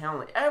lost in the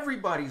talent.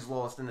 Everybody's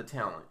lost in the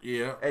talent.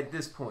 Yeah. At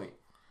this point.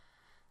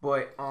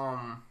 But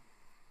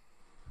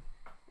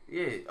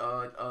you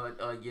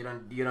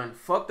done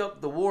fucked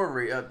up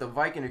the the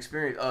Viking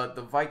experience.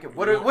 The Viking.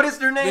 What is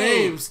their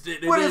name?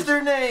 What is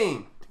their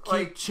name?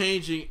 Keep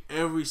changing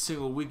every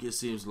single week. It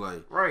seems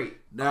like. Right.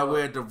 Now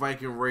we're at the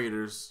Viking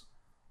Raiders.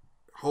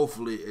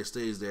 Hopefully it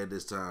stays there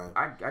this time.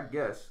 I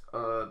guess.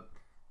 What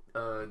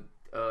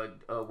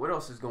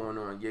else is going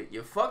on?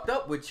 You fucked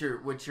up with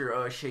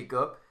your shake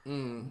up.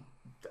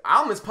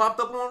 Almas popped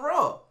up on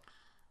Raw.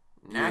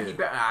 Now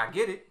I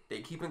get it.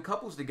 They keeping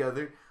couples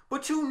together,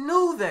 but you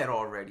knew that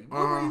already.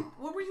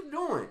 What were you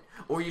doing?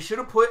 Or you should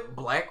have put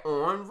Black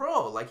on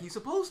Raw like he's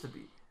supposed to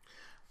be.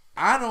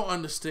 I don't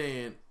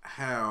understand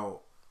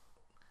how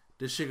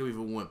this shit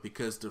even went,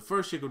 because the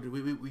first shit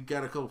we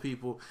got a couple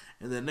people,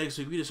 and then next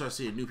week we just start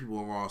seeing new people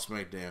on Raw and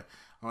SmackDown.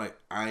 I'm like,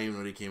 I didn't even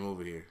know they came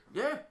over here.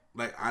 Yeah.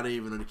 Like, I didn't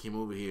even know they came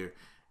over here.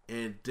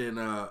 And then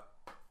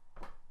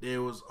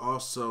there was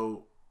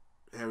also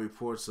had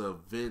reports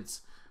of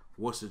Vince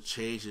wants to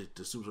change it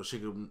to Super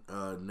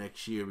Shake-Up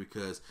next year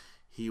because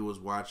he was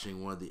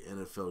watching one of the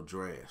NFL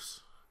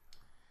drafts.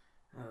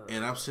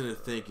 And I'm sitting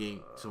there thinking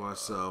to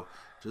myself,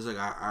 just like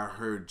I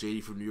heard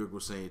JD from New York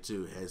was saying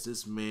too, has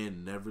this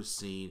man never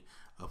seen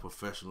a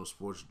professional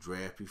sports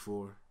draft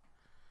before?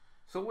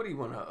 So what do you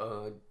want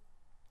to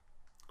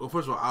Well,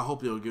 first of all, I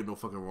hope they don't give no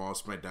fucking Raw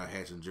SmackDown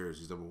hats and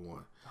jerseys, number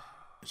one.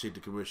 And shake the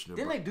commissioner.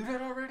 Didn't they do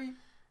that already?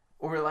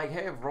 Or like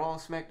have Raw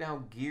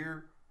SmackDown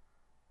gear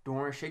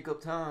during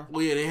shake-up time?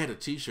 Well, yeah, they had the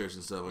t-shirts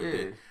and stuff like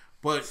that.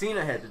 But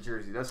Cena had the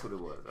jersey. That's what it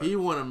was. He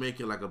want to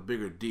make it like a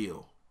bigger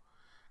deal.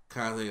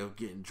 Kind of thing of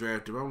getting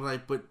drafted. I was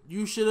like, but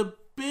you should have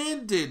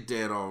been did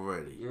that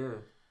already. Yeah.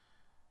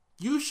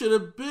 You should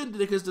have been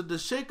did it because the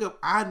shake-up,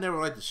 I never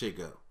liked the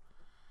shake-up.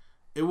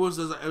 It was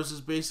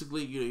just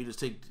basically, you just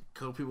take a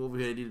couple people over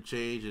here that need to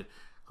change and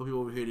a couple people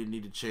over here that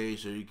need to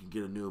change so you can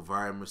get a new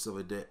environment, stuff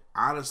like that.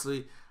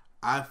 Honestly,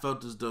 I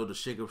felt as though the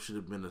shake-up should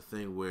have been a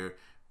thing where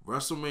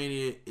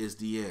WrestleMania is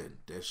the end.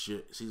 That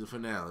shit, season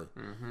finale.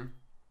 Mm-hmm.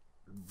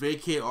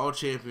 Vacate all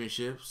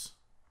championships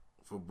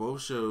for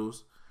both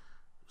shows.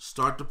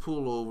 Start the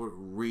pullover,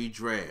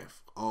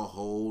 redraft a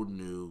whole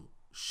new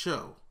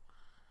show.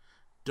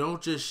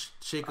 Don't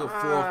just shake up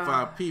 4 or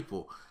 5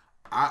 people.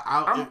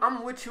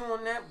 I'm with you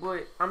on that,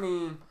 but I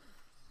mean,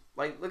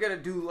 like, look at a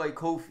dude like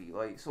Kofi.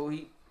 Like, so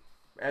he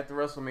after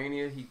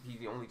WrestleMania, he's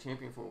the only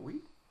champion for a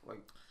week. Like,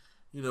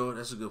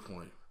 that's a good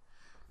point.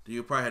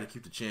 You probably had to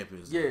keep the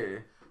champions. Yeah.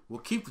 Well,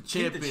 keep the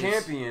champions. Keep the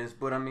champions,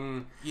 but I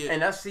mean,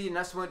 and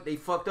that's what they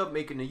fucked up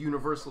making the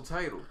Universal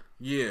title.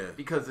 Yeah.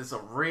 Because it's a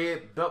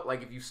red belt.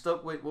 Like, if you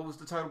stuck with, what was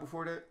the title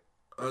before that?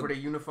 Before they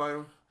unified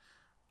them?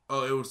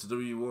 Oh, it was the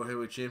WWE World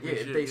Heavyweight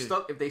Championship. Yeah,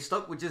 if they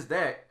stuck with just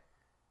that,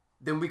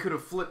 then we could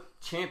have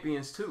flipped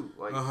champions too.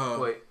 Like,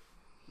 but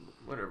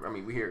whatever. I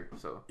mean, we here,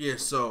 so. Yeah,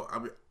 so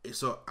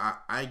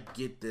I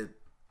get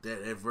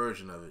that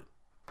version of it.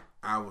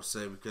 I would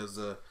say because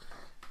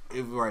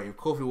if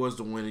Kofi was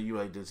the winner, you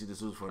like to see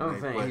this was for I'm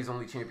saying he's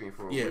only champion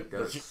for a week.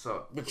 That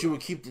sucks. But you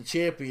would keep the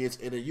champions,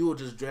 and then you would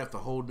just draft a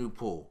whole new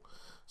pool.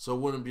 So it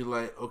wouldn't be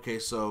like, okay,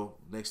 so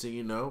next thing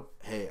you know,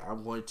 hey,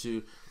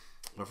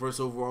 my first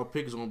overall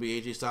pick is going to be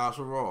AJ Styles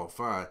for Raw.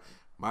 Fine.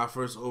 My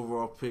first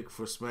overall pick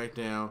for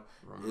SmackDown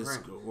is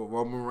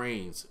Roman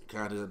Reigns.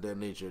 Kind of that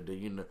nature.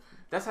 That,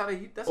 That's how they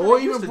used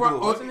to do it,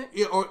 wasn't it?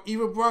 Yeah, or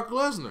even Brock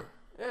Lesnar.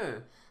 Yeah.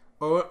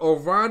 Or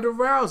Ronda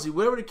Rousey.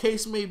 Whatever the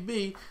case may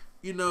be,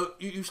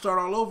 you start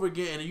all over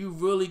again, and you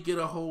really get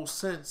a whole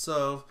sense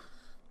of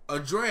a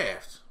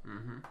draft.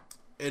 Mm-hmm.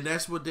 And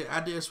that's what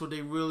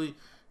they really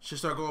should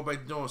start going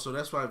back to doing. So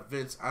that's why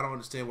Vince, I don't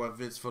understand why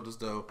Vince felt as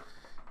though,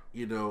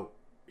 he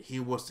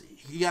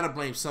got to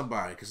blame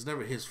somebody because it's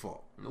never his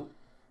fault. Nope.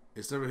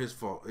 It's never his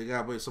fault. They got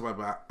to blame somebody.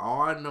 But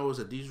all I know is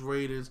that these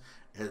ratings,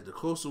 as the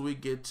closer we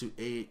get to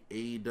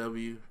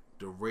AEW,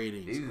 the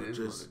ratings are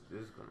just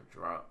going to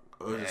drop.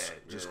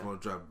 Just going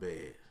to drop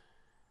bad.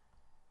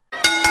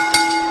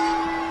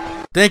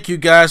 Thank you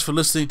guys for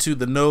listening to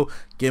the No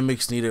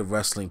Gimmicks Needed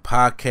Wrestling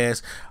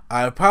Podcast.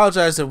 I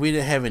apologize that we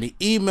didn't have any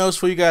emails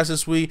for you guys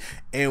this week,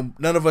 and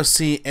none of us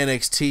see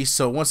NXT.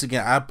 So once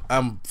again,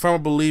 I'm a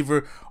firm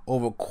believer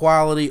over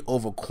quality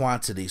over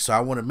quantity. So I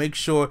want to make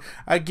sure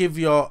I give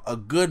y'all a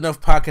good enough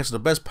podcast, the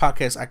best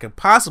podcast I can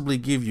possibly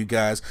give you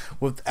guys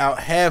without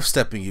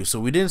half-stepping you. So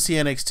we didn't see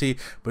NXT,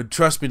 but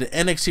trust me, the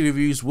NXT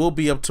reviews will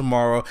be up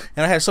tomorrow.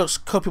 And I had a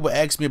couple people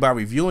ask me about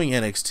reviewing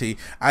NXT.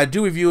 I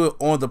do review it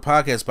on the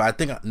podcast, but I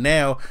think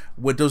now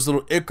with those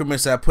little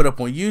increments that I put up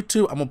on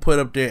YouTube, I'm going to put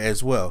it up there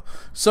as well.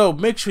 So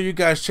make sure you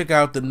guys check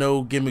out the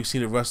No Gimmicks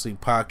Needed Wrestling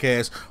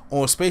Podcast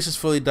on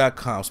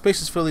spacesphilly.com.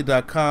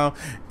 Spacesphilly.com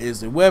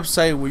is the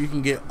website where you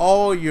can get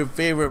all your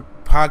favorite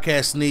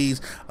podcast needs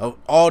of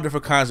all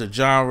different kinds of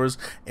genres.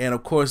 And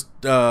of course,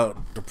 the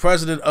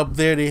president up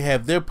there, they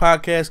have their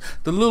podcast,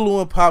 the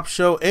Lulu and Pop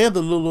Show and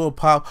the Lulu and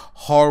Pop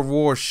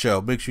Horror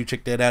Show. Make sure you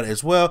check that out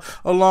as well,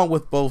 along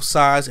with both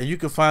sides. And you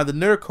can find the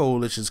Nerd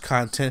Coalition's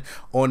content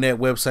on that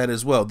website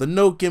as well. The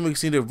No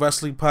Gimmicks Needed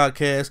Wrestling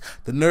Podcast,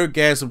 the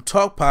Nerdgasm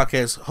Talk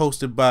Podcast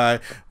hosted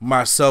by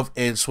myself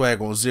and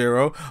Swag on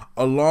Zero,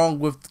 along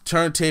with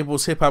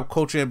Turntables, Hip Hop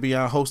Culture and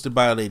Beyond hosted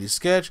by Lady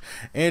Sketch,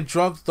 and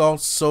Drunk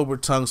Thoughts, Sober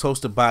Tongues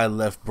hosted by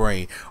Left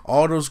Brain.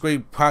 All those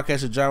great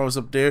podcasts and genres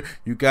up there.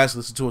 You guys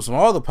listen to us on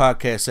all the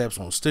podcast apps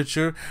on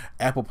Stitcher,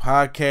 Apple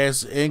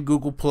Podcasts, and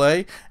Google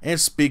Play, and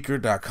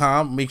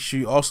Speaker.com. Make sure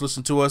you also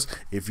listen to us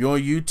if you're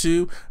on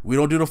YouTube. We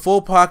don't do the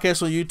full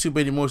podcast on YouTube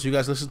anymore, so you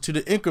guys listen to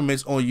the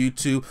increments on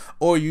YouTube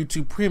or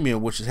YouTube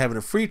Premium, which is having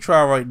a free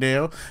trial right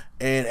now.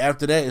 And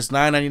after that, it's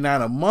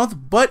 $9.99 a month.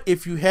 But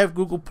if you have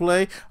Google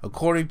Play,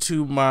 according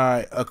to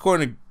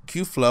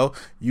QFlow,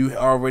 you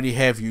already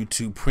have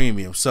YouTube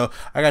Premium. So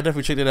I gotta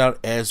definitely check that out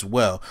as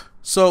well.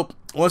 So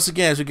once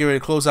again, as we get ready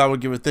to close out, we'll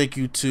give a thank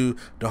you to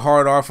the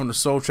Hard R from the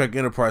Soul Trek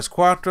Enterprise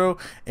Quattro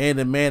and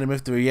the Man, the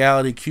Myth, the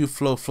Reality,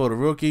 QFlow, Flow the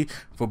Rookie.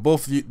 For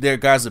both of their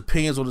guys'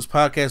 opinions on this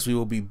podcast, we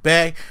will be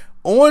back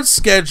on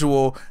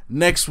schedule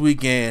next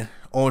weekend.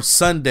 On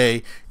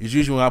Sunday is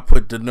usually when I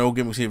put the No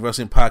Gimmicks Needed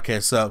Wrestling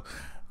Podcast up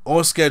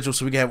on schedule,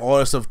 so we can have all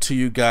that stuff to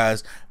you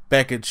guys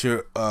back at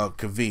your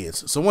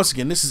convenience. So once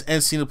again, this is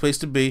NC, the place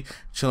to be,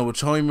 chilling with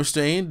Tony,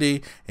 Mr.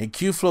 A&D, and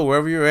QFlow,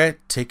 wherever you're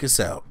at, take us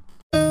out.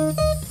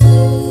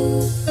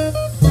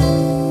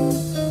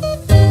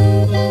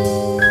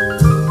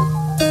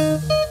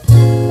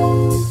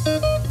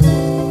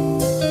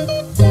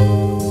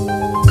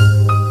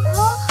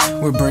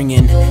 We're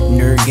bringing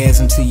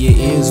to your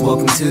ears,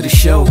 welcome to the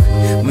show.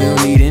 We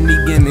don't need any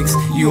gimmicks,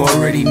 you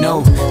already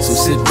know. So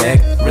sit back,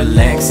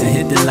 relax, and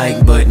hit the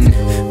like button.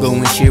 Go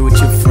and share with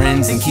your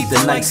friends and keep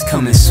the likes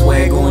coming.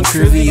 Swag on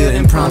trivia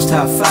and prompts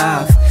top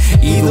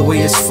 5. Either way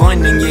it's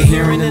fun and you're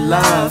hearing it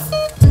live.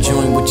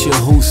 Join with your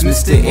host,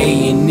 Mr.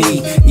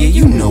 A&E. Yeah,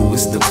 you know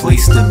it's the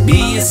place to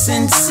be, it's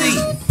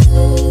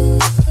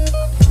NC.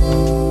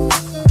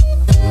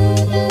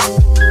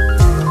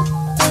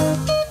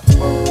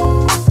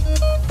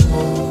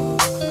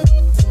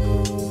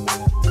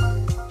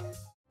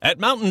 At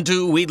Mountain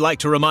Dew, we'd like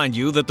to remind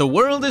you that the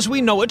world as we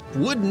know it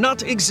would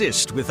not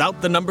exist without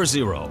the number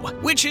 0.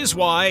 Which is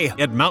why,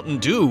 at Mountain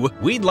Dew,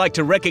 we'd like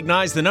to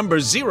recognize the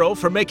number 0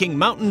 for making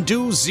Mountain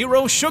Dew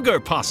Zero Sugar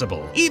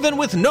possible. Even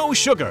with no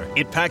sugar,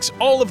 it packs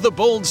all of the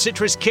bold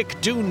citrus kick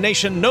Dew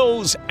Nation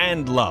knows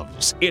and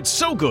loves. It's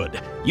so good,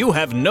 you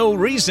have no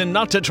reason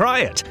not to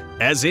try it.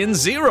 As in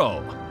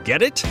 0.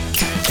 Get it?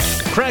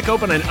 Crack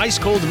open an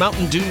ice-cold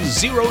Mountain Dew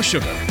Zero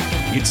Sugar.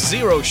 It's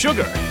zero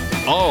sugar,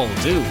 all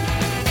Dew.